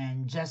Nick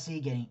and Jesse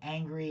getting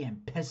angry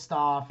and pissed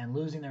off and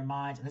losing their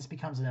minds, and this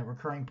becomes a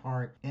recurring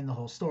part in the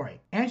whole story.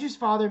 Andrew's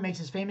father makes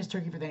his famous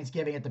turkey for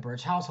Thanksgiving at the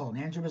Birch household,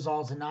 and Andrew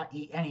resolves to not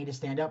eat any to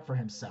stand up for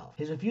himself.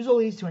 His refusal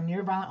leads to a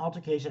near-violent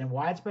altercation and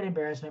widespread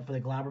embarrassment for the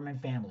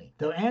Glauberman family,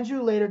 though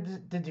Andrew later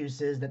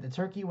deduces that the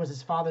turkey was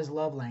his father's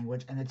love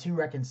language, and the two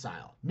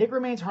reconcile. Nick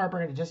remains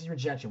heartbroken at Jesse's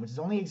rejection, which is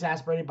only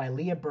exasperated by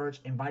Leah Birch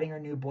inviting her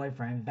new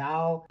boyfriend,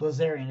 Val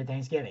Blazarian, to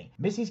Thanksgiving.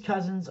 Missy's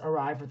cousins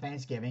arrive for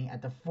Thanksgiving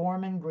at the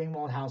Foreman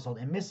Greenwald household,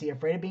 and Missy,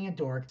 afraid of being a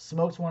dork,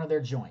 smokes one of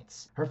their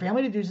joints. Her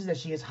family deduces that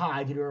she is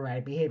high due to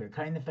erratic behavior,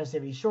 cutting the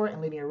festivities short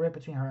and leaving a rift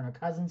between her and her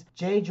cousins.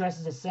 Jay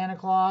dresses as Santa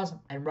Claus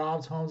and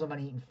robs Holmes of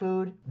uneaten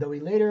food, though he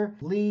later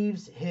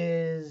leaves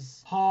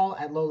his haul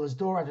at Lola's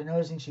door after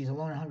noticing she's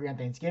alone and hungry on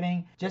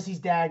Thanksgiving. Jesse's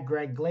dad,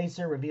 Greg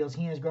Glaser, reveals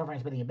he and his girlfriend are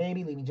expecting a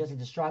baby, leaving Jesse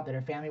distraught that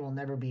her family will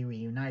never be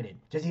reunited.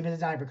 Jesse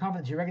visits Allie for comfort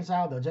and she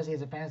reconciled, though Jesse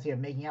has a fantasy of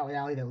making out with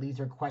Allie that leaves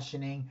her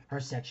questioning her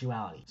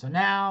sexuality. So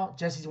now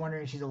Jesse's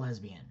wondering if she's a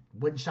lesbian.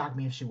 Wouldn't shock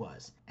me if she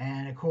was.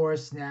 And of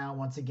course, now,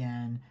 once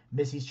again,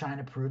 Missy's trying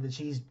to prove that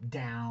she's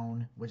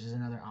down, which is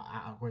another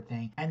awkward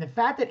thing. And the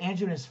fact that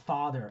Andrew and his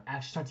father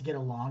actually start to get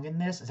along in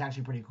this is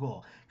actually pretty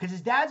cool. Because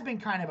his dad's been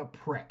kind of a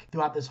prick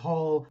throughout this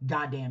whole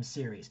goddamn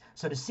series.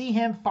 So to see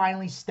him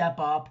finally step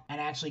up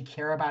and actually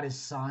care about his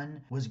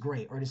son was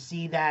great. Or to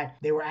see that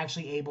they were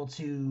actually able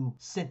to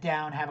sit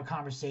down, have a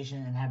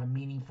conversation, and have a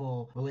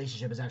meaningful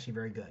relationship is actually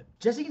very good.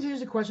 Jesse continues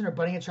to question her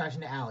budding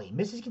attraction to Allie.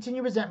 Missy's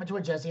continued resentment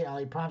toward Jesse and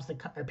Allie prompts the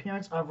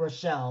appearance of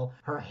Rochelle,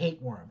 her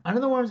hate worm. Under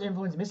the worm's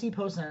influence, Missy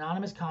posts an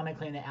anonymous comment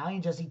claiming that Allie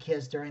and Jesse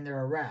kissed during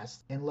their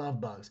arrest in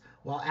Love Bugs,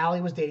 while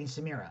Allie was dating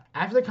Samira.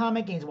 After the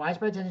comment gains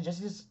widespread attention,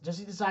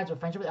 Jesse decides her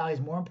friendship with Allie is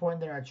more important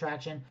than her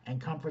attraction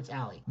and comforts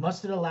Allie, much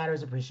to the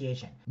latter's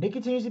appreciation. Nick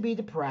continues to be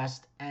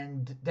depressed,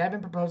 and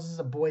Devin proposes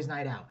a boys'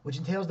 night out, which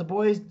entails the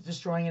boys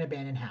destroying an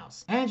abandoned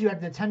house. Andrew,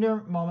 after the tender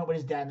moment with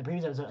his dad in the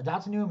previous episode,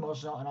 adopts a new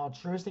emotional and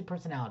altruistic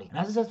personality, and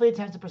unsuccessfully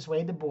attempts to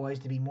persuade the boys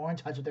to be more in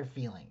touch with their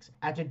feelings.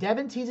 After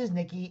Devin teases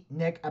Nikki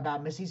Nick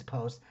about Missy's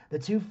post, the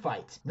two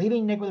fight,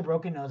 leaving Nick with a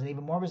broken nose and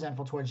even more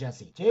resentful toward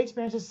Jesse. Jay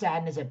experiences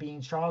sadness at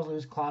being Charles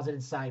Lou's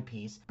closeted side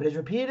piece, but his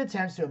repeated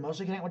attempts to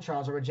emotionally connect with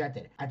Charles are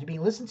rejected. After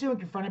being listened to and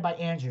confronted by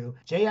Andrew,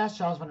 Jay asks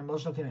Charles for an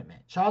emotional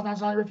commitment. Charles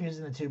nonchalantly refuses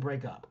and the two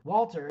break up.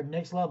 Walter,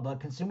 Nick's love bug,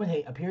 consumed with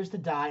hate, appears to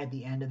die at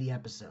the end of the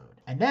episode.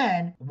 And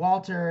then,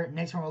 Walter,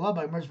 Nick's former love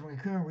bug, emerges from a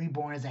cocoon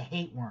reborn as a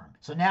hate worm.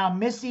 So now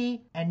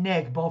Missy and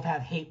Nick both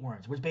have hate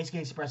worms, which basically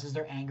expresses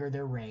their anger,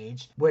 their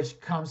rage, which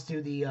comes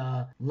to the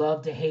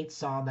love to hate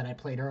song that I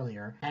played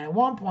earlier. And at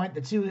one point,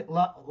 the two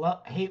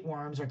hate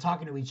worms are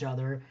talking to each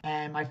other.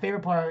 And my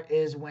favorite part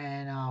is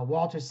when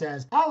Walter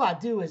says, "All I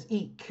do is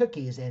eat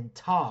cookies and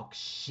talk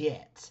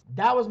shit."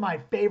 That was my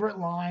favorite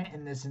line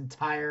in this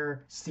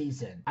entire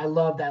season. I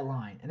love that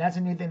line. And that's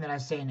a new thing that I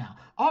say now.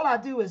 All I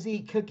do is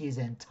eat cookies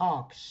and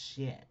talk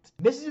shit.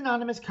 Missy's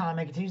anonymous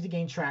comment continues to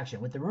gain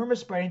traction, with the rumors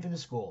spreading through the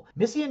school.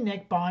 Missy and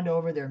Nick bond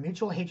over their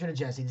mutual hatred of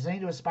Jesse,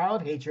 descending to a spiral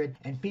of hatred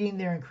and feeding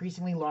their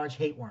increasingly large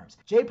hate worms.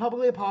 Jay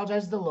publicly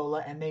apologizes to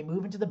Lola, and they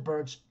move into the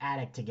Birch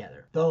attic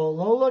together, though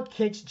Lola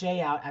kicks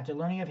Jay out after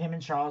learning of him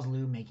and Charles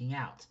Lou making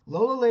out.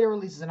 Lola later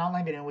releases an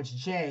online video in which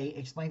Jay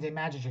explains a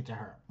magic trick to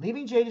her,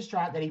 leaving Jay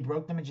distraught that he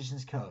broke the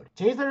magician's code.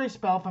 Jay is later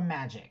expelled from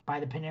magic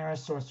by the Panera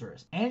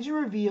sorcerers. Andrew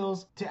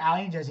reveals to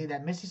Allie and Jesse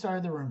that Missy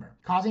started the rumor,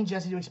 causing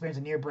Jesse to experience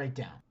a near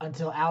breakdown,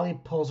 until Allie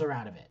pulls her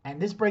out of it.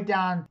 And this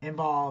breakdown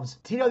involves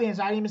Tito the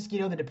Anxiety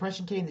Mosquito, the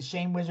Depression Kitty, and the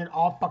Shame Wizard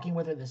all fucking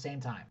with her at the same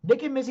time.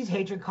 Nick and Missy's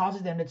hatred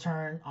causes them to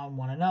turn on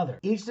one another,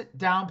 each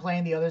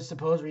downplaying the other's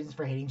supposed reasons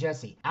for hating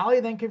Jesse. Allie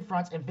then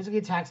confronts and physically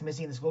attacks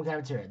Missy in the school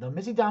cafeteria, though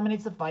Missy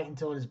dominates the fight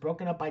until it is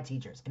broken up by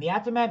teachers. In the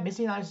aftermath,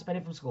 Missy and Allie are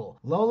suspended from school.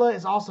 Lola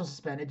is also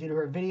suspended due to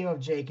her video of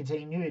Jay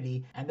containing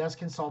nudity and thus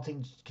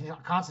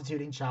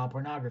constituting child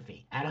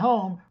pornography. At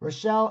home,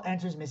 Rochelle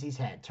enters Missy's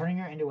head, turning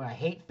her into a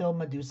hate-filled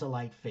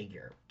Medusa-like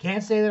figure.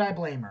 Can't say that I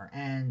blame her.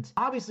 And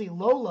obviously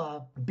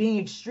Lola being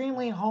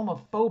extremely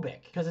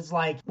homophobic, because it's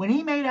like when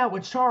he made out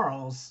with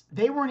Charles,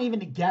 they weren't even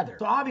together.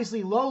 So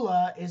obviously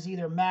Lola is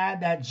either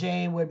mad that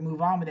Jay would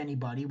move on with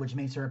anybody, which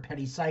makes her a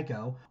petty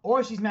psycho,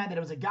 or she's mad that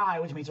it was a guy,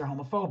 which makes her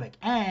homophobic.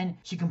 And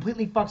she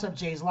completely fucks up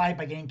Jay's life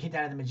by getting kicked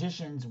out of the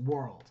magician's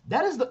world.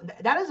 That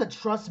is a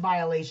trust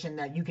violation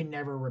that you can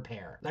never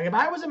repair. Like if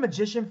I was a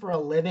magician for a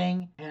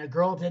living and a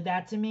girl did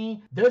that to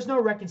me, there's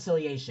no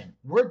reconciliation.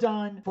 We're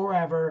done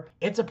forever.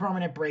 It's a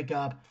permanent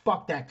breakup.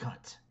 Fuck that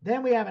cunt.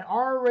 Then we have an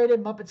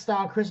R-rated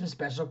Muppet-style Christmas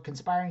special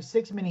conspiring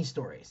 6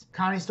 mini-stories.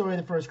 Connie's Story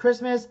of the First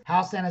Christmas,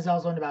 How Santa's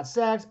Elves Learned About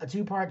Sex, a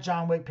 2-part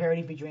John Wick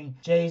parody featuring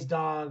Jay's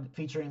dog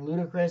featuring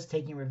Ludacris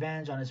taking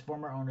revenge on his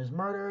former owner's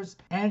murders,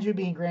 Andrew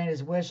being granted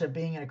his wish of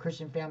being in a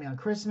Christian family on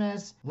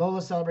Christmas,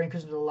 Lola celebrating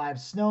Christmas with a live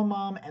snow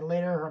mom, and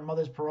later her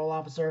mother's parole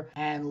officer,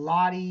 and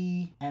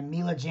Lottie and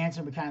Mila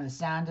Jansen becoming the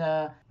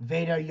Santa,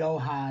 Vader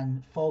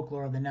Johan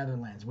Folklore of the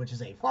Netherlands, which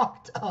is a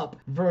fucked up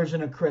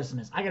version of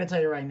Christmas. I gotta tell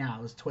you right now,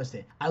 it was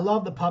twisted. I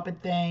love the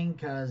puppet thing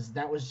because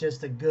that was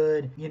just a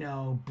good,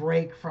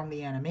 break from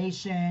the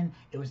animation.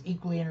 It was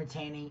equally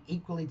entertaining,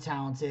 equally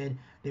talented.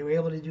 They were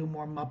able to do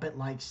more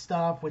Muppet-like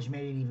stuff, which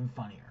made it even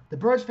funnier. The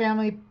Birch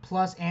family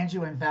plus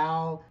Andrew and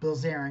Val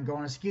Bilzerian go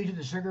on a ski to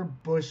the Sugar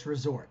Bush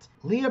Resort.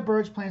 Leah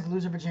Birch plans to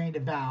lose her virginity to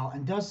Val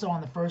and does so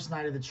on the first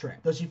night of the trip,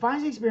 though she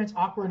finds the experience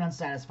awkward and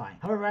unsatisfying.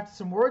 However, after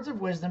some words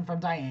of wisdom from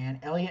Diane,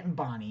 Elliot, and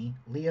Bonnie,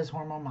 Leah's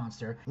hormone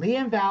monster, Leah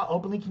and Val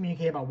openly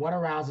communicate about what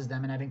arouses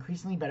them and have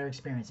increasingly better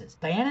experiences.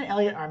 Diane and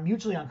Elliot are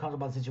mutually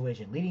uncomfortable with the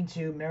situation, leading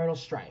to marital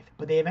strife,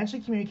 but they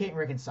eventually communicate and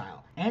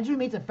reconcile. Andrew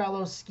meets a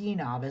fellow ski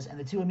novice, and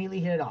the two immediately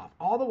hit it off.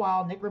 All the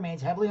while, Nick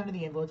remains heavily under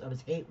the influence of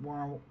his hate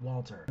worm,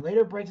 Walter. He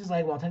later breaks his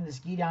leg while attempting to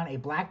ski down a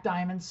Black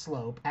Diamond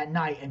slope at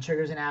night and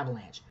triggers an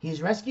avalanche. He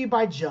is rescued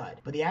by Judd,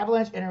 but the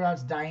avalanche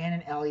interrupts Diane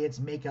and Elliot's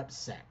make-up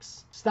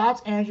sex,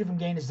 stops Andrew from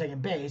getting to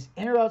second base,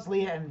 interrupts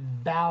Leah and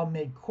Val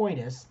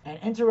mid-coitus, and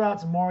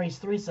interrupts Maury's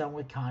threesome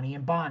with Connie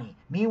and Bonnie.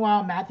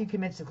 Meanwhile, Matthew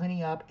commits to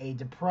cleaning up a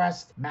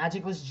depressed,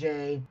 magicless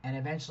Jay and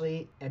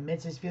eventually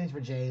admits his feelings for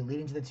Jay,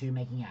 leading to the two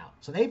making out.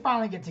 So they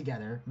finally get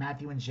together,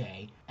 Matthew and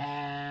Jay,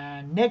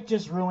 and Nick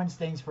just ruins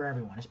things for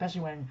everyone,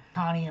 especially when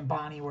Connie and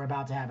Bonnie were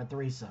about to have a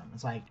threesome.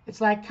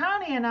 It's like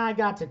Connie and I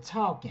got to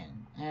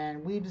talking,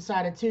 and we've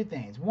decided 2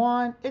 things.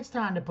 1, it's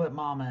time to put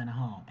Mama in a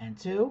home, and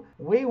 2,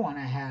 we want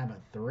to have a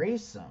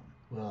threesome.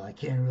 Well, I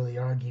can't really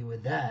argue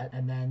with that.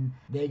 And then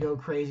they go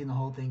crazy and the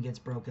whole thing gets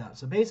broke up.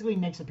 So basically,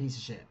 Nick's a piece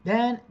of shit.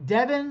 Then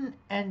Devin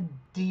and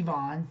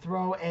Devon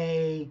throw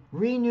a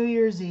New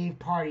Year's Eve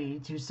party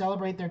to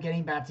celebrate their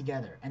getting back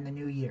together and the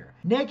new year.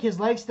 Nick,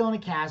 his leg still in a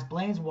cast,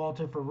 blames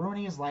Walter for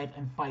ruining his life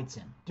and fights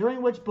him,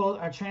 during which both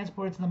are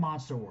transported to the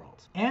monster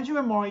world. Andrew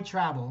and Maury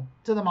travel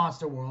to the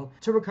monster world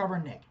to recover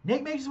Nick.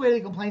 Nick makes his way to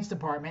the complaints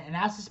department and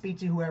asks to speak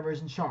to whoever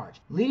is in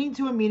charge, leading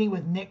to a meeting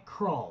with Nick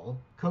Kroll,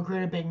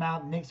 co-creator Big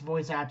Mouth, Nick's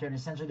voice actor, and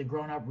essentially the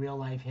grown-up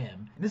real-life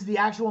him. And this is the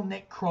actual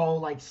Nick Kroll,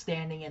 like,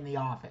 standing in the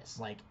office,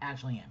 like,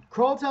 actually him.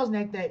 Kroll tells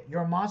Nick that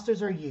your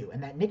monsters are you,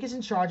 and that Nick is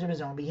in charge of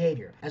his own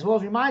behavior, as well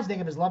as reminds Nick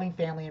of his loving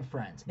family and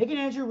friends. Nick and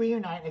Andrew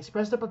reunite and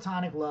express their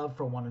platonic love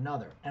for one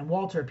another, and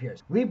Walter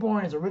appears, reborn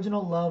in his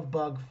original love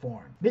bug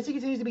form. Missy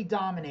continues to be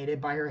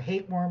dominated by her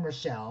hate worm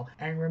Rochelle,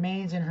 and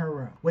remains in her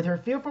room, with her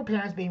fearful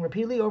parents being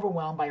repeatedly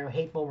overwhelmed by her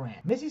hateful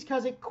rant. Missy's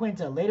cousin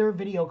Quinta later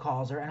video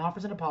calls her and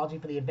offers an apology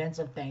for the events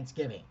of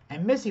Thanksgiving.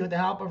 And Missy, with the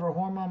help of her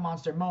hormone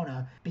monster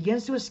Mona,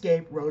 begins to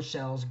escape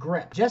Rochelle's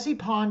grip. Jessie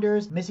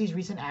ponders Missy's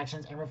recent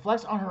actions and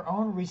reflects on her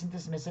own recent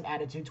dismissive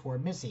attitude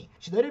toward Missy.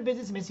 She later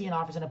visits Missy and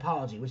offers an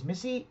apology, which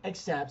Missy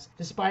accepts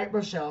despite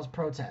Rochelle's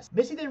protest.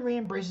 Missy then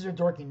re-embraces her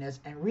dorkiness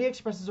and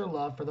re-expresses her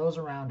love for those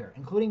around her,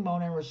 including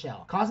Mona and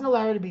Rochelle, causing the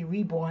latter to be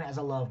reborn as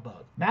a love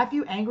bug.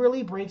 Matthew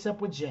angrily breaks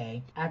up with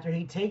Jay after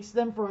he takes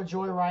them for a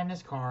joyride in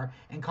his car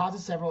and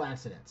causes several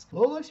accidents.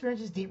 Lola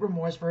experiences deep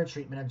remorse for her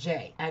treatment of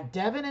Jay. At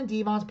Devin and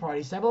Devon's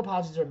party, several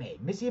apologies are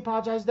made. Missy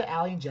apologizes to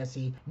Allie and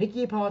Jesse,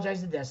 Nikki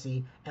apologizes to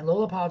Desi, and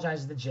Lola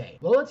apologizes to Jay.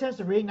 Lola attempts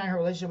to reignite her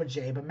relationship with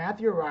Jay, but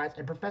Matthew arrives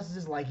and professes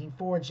his liking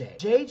for Jay.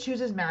 Jay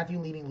chooses Matthew,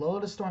 leaving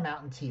Lola to storm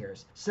out in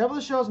tears. Several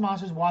of the show's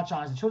monsters watch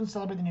on as the children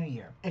celebrate the new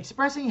year,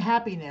 expressing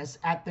happiness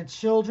at the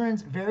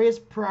children's various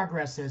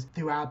progresses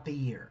throughout the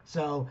year.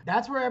 So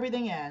that's where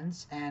everything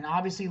ends, and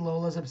obviously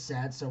Lola's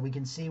upset, so we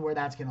can see where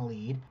that's going to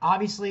lead.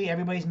 Obviously,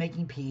 everybody's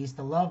making peace.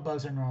 The love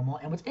bugs are normal.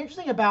 And what's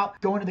interesting about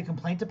going to the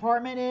complaint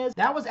department is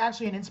that was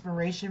actually an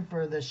inspiration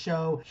for the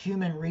show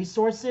Human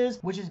Resources,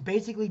 which is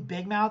basically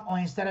Big Mouth,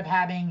 only instead of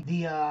having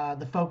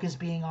the focus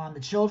being on the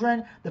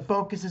children, the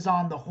focus is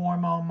on the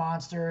hormone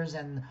monsters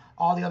and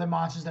all the other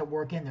monsters that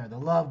work in there. The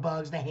love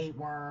bugs, the hate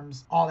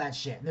worms, all that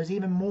shit. And there's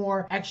even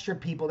more extra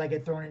people that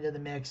get thrown into the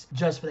mix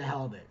just for the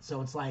hell of it.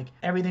 So it's like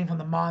everything from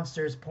the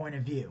monsters' point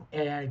of view.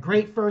 And a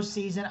great first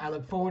season. I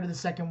look forward to the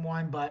second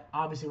one, but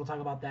obviously we'll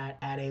talk about that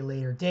at a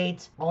later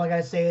date. All I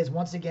gotta say is,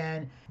 once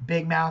again,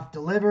 Big Mouth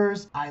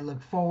delivers. I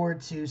look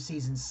forward to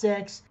season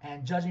 6,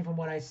 and judging from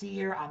what I see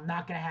here, I'm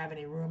not gonna have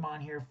any room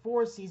on here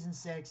for season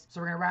 6. So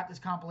we're gonna wrap this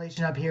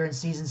compilation up here, and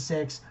season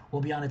 6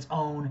 will be on its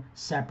own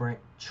separate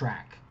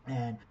track.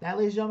 And that,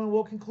 ladies and gentlemen,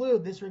 will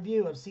conclude this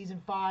review of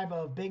Season 5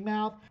 of Big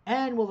Mouth,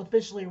 and we'll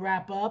officially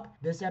wrap up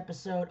this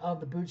episode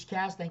of the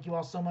Boochcast. Thank you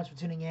all so much for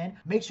tuning in.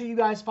 Make sure you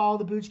guys follow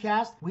the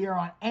Boochcast. We are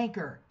on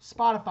Anchor,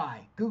 Spotify,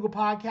 Google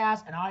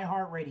Podcasts, and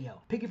iHeartRadio.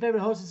 Pick your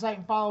favorite hosting site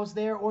and follow us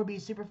there, or be a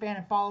super fan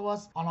and follow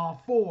us on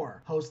all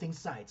 4 hosting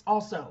sites.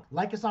 Also,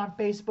 like us on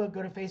Facebook.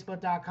 Go to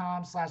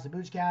facebook.com/the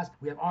Boochcast.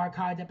 We have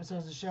archived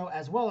episodes of the show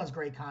as well as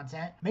great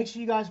content. Make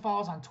sure you guys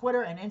follow us on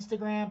Twitter and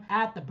Instagram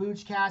at the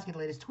Boochcast. Get the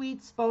latest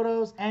tweets,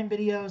 photos, and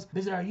videos.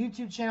 Visit our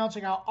YouTube channel,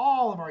 check out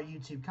all of our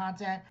YouTube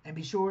content, and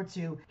be sure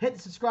to hit the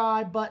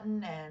subscribe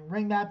button and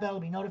ring that bell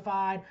to be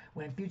notified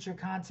when future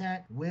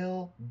content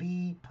will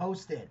be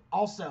posted.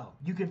 Also,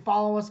 you can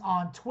follow us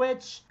on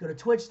Twitch. Go to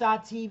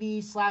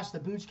twitch.tv/the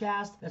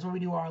Boochcast. That's where we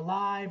do our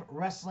live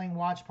wrestling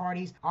watch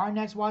parties. Our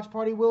next watch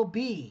party will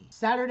be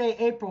Saturday,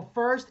 April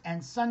 1st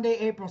and Sunday,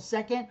 April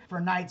 2nd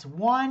for nights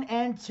 1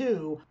 and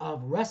 2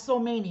 of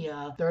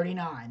WrestleMania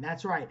 39.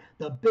 That's right.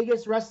 The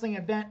biggest wrestling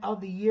event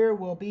of the year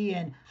will be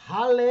in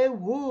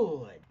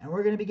Hollywood. And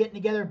we're going to be getting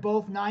together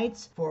both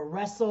nights for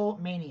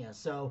WrestleMania.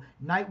 So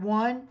night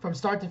 1 from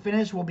start to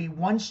finish will be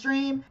one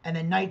stream, and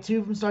then night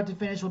 2 from start to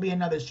finish will be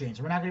another stream.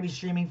 So we're not going to be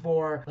streaming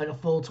for like a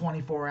full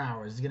 24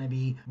 hours. It's going to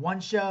be one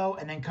show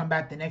and then come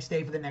back the next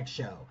day for the next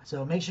show.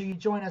 So make sure you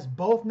join us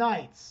both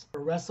nights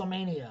for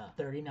WrestleMania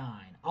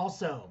 39.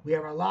 Also, we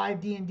have our live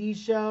D&D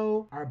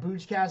show, our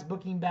Boochcast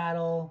booking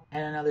battle,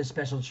 and another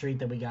special treat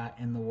that we got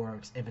in the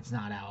works if it's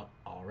not out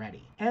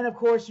already. And of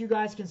course, you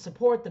guys can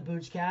support the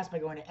Boochcast by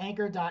going to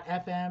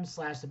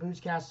anchor.fm/the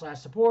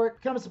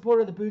Boochcast/support. Become a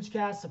supporter of the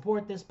Boochcast.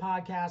 Support this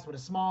podcast with a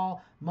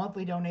small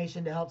monthly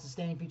donation to help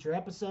sustain future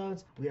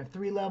episodes. We have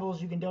 3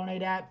 levels you can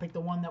donate at. Pick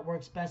the one that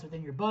works best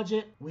within your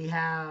budget. We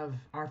have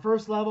our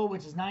first level,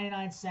 which is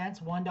 99 cents,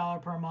 $1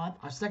 per month.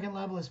 Our second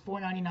level is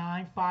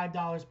 $4.99,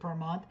 $5 per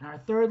month. And our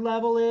third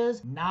level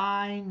is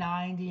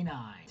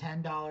 $9.99,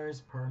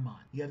 $10 per month.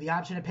 You have the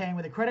option of paying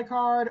with a credit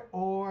card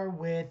or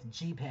with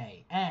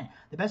GPay. And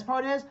the best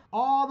part is,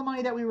 all the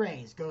money that we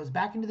raise goes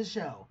back into the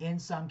show in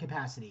some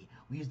capacity.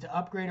 We use to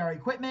upgrade our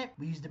equipment,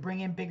 we use to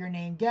bring in bigger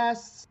name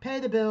guests, pay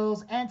the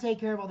bills, and take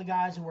care of all the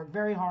guys who work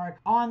very hard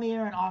on the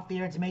air and off the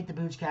air to make the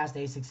Boochcast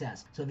a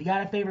success. So if you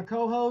got a favorite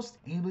co-host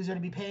and you believe they're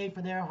to be paid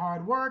for their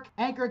hard work,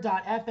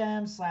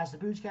 anchor.fm/the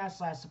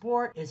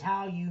Boochcast/support is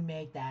how you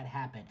make that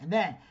happen. And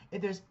then,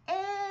 if there's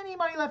any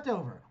money left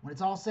over, when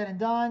it's all said and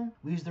done,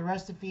 we use the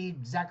rest to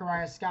feed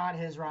Zachariah Scott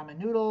his ramen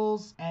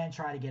noodles and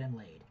try to get him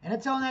laid. And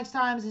until next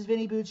time, this is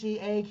Vinny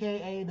Bucci,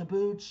 aka The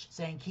Booch,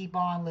 saying keep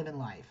on living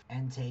life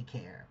and take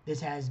care. This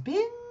has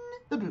been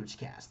The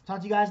Boochcast. Talk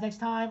to you guys next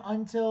time.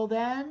 Until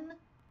then,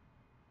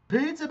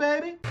 pizza,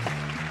 baby!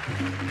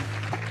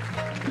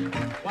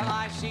 Well,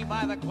 I see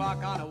by the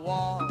clock on a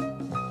wall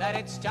that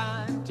it's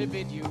time to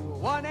bid you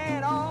one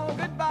and all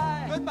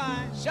goodbye.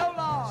 Goodbye. So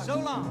long. So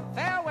long.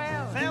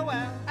 Farewell.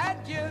 Farewell.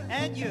 Adieu.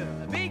 Adieu.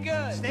 Be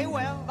good. Stay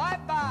well.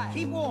 Bye-bye.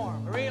 Keep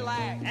warm.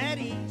 Relax. At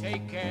ease.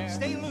 Take care.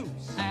 Stay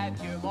loose.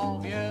 Adieu, mon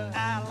vieux.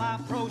 À la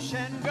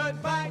prochaine.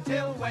 Goodbye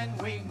till when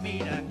we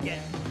meet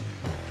again.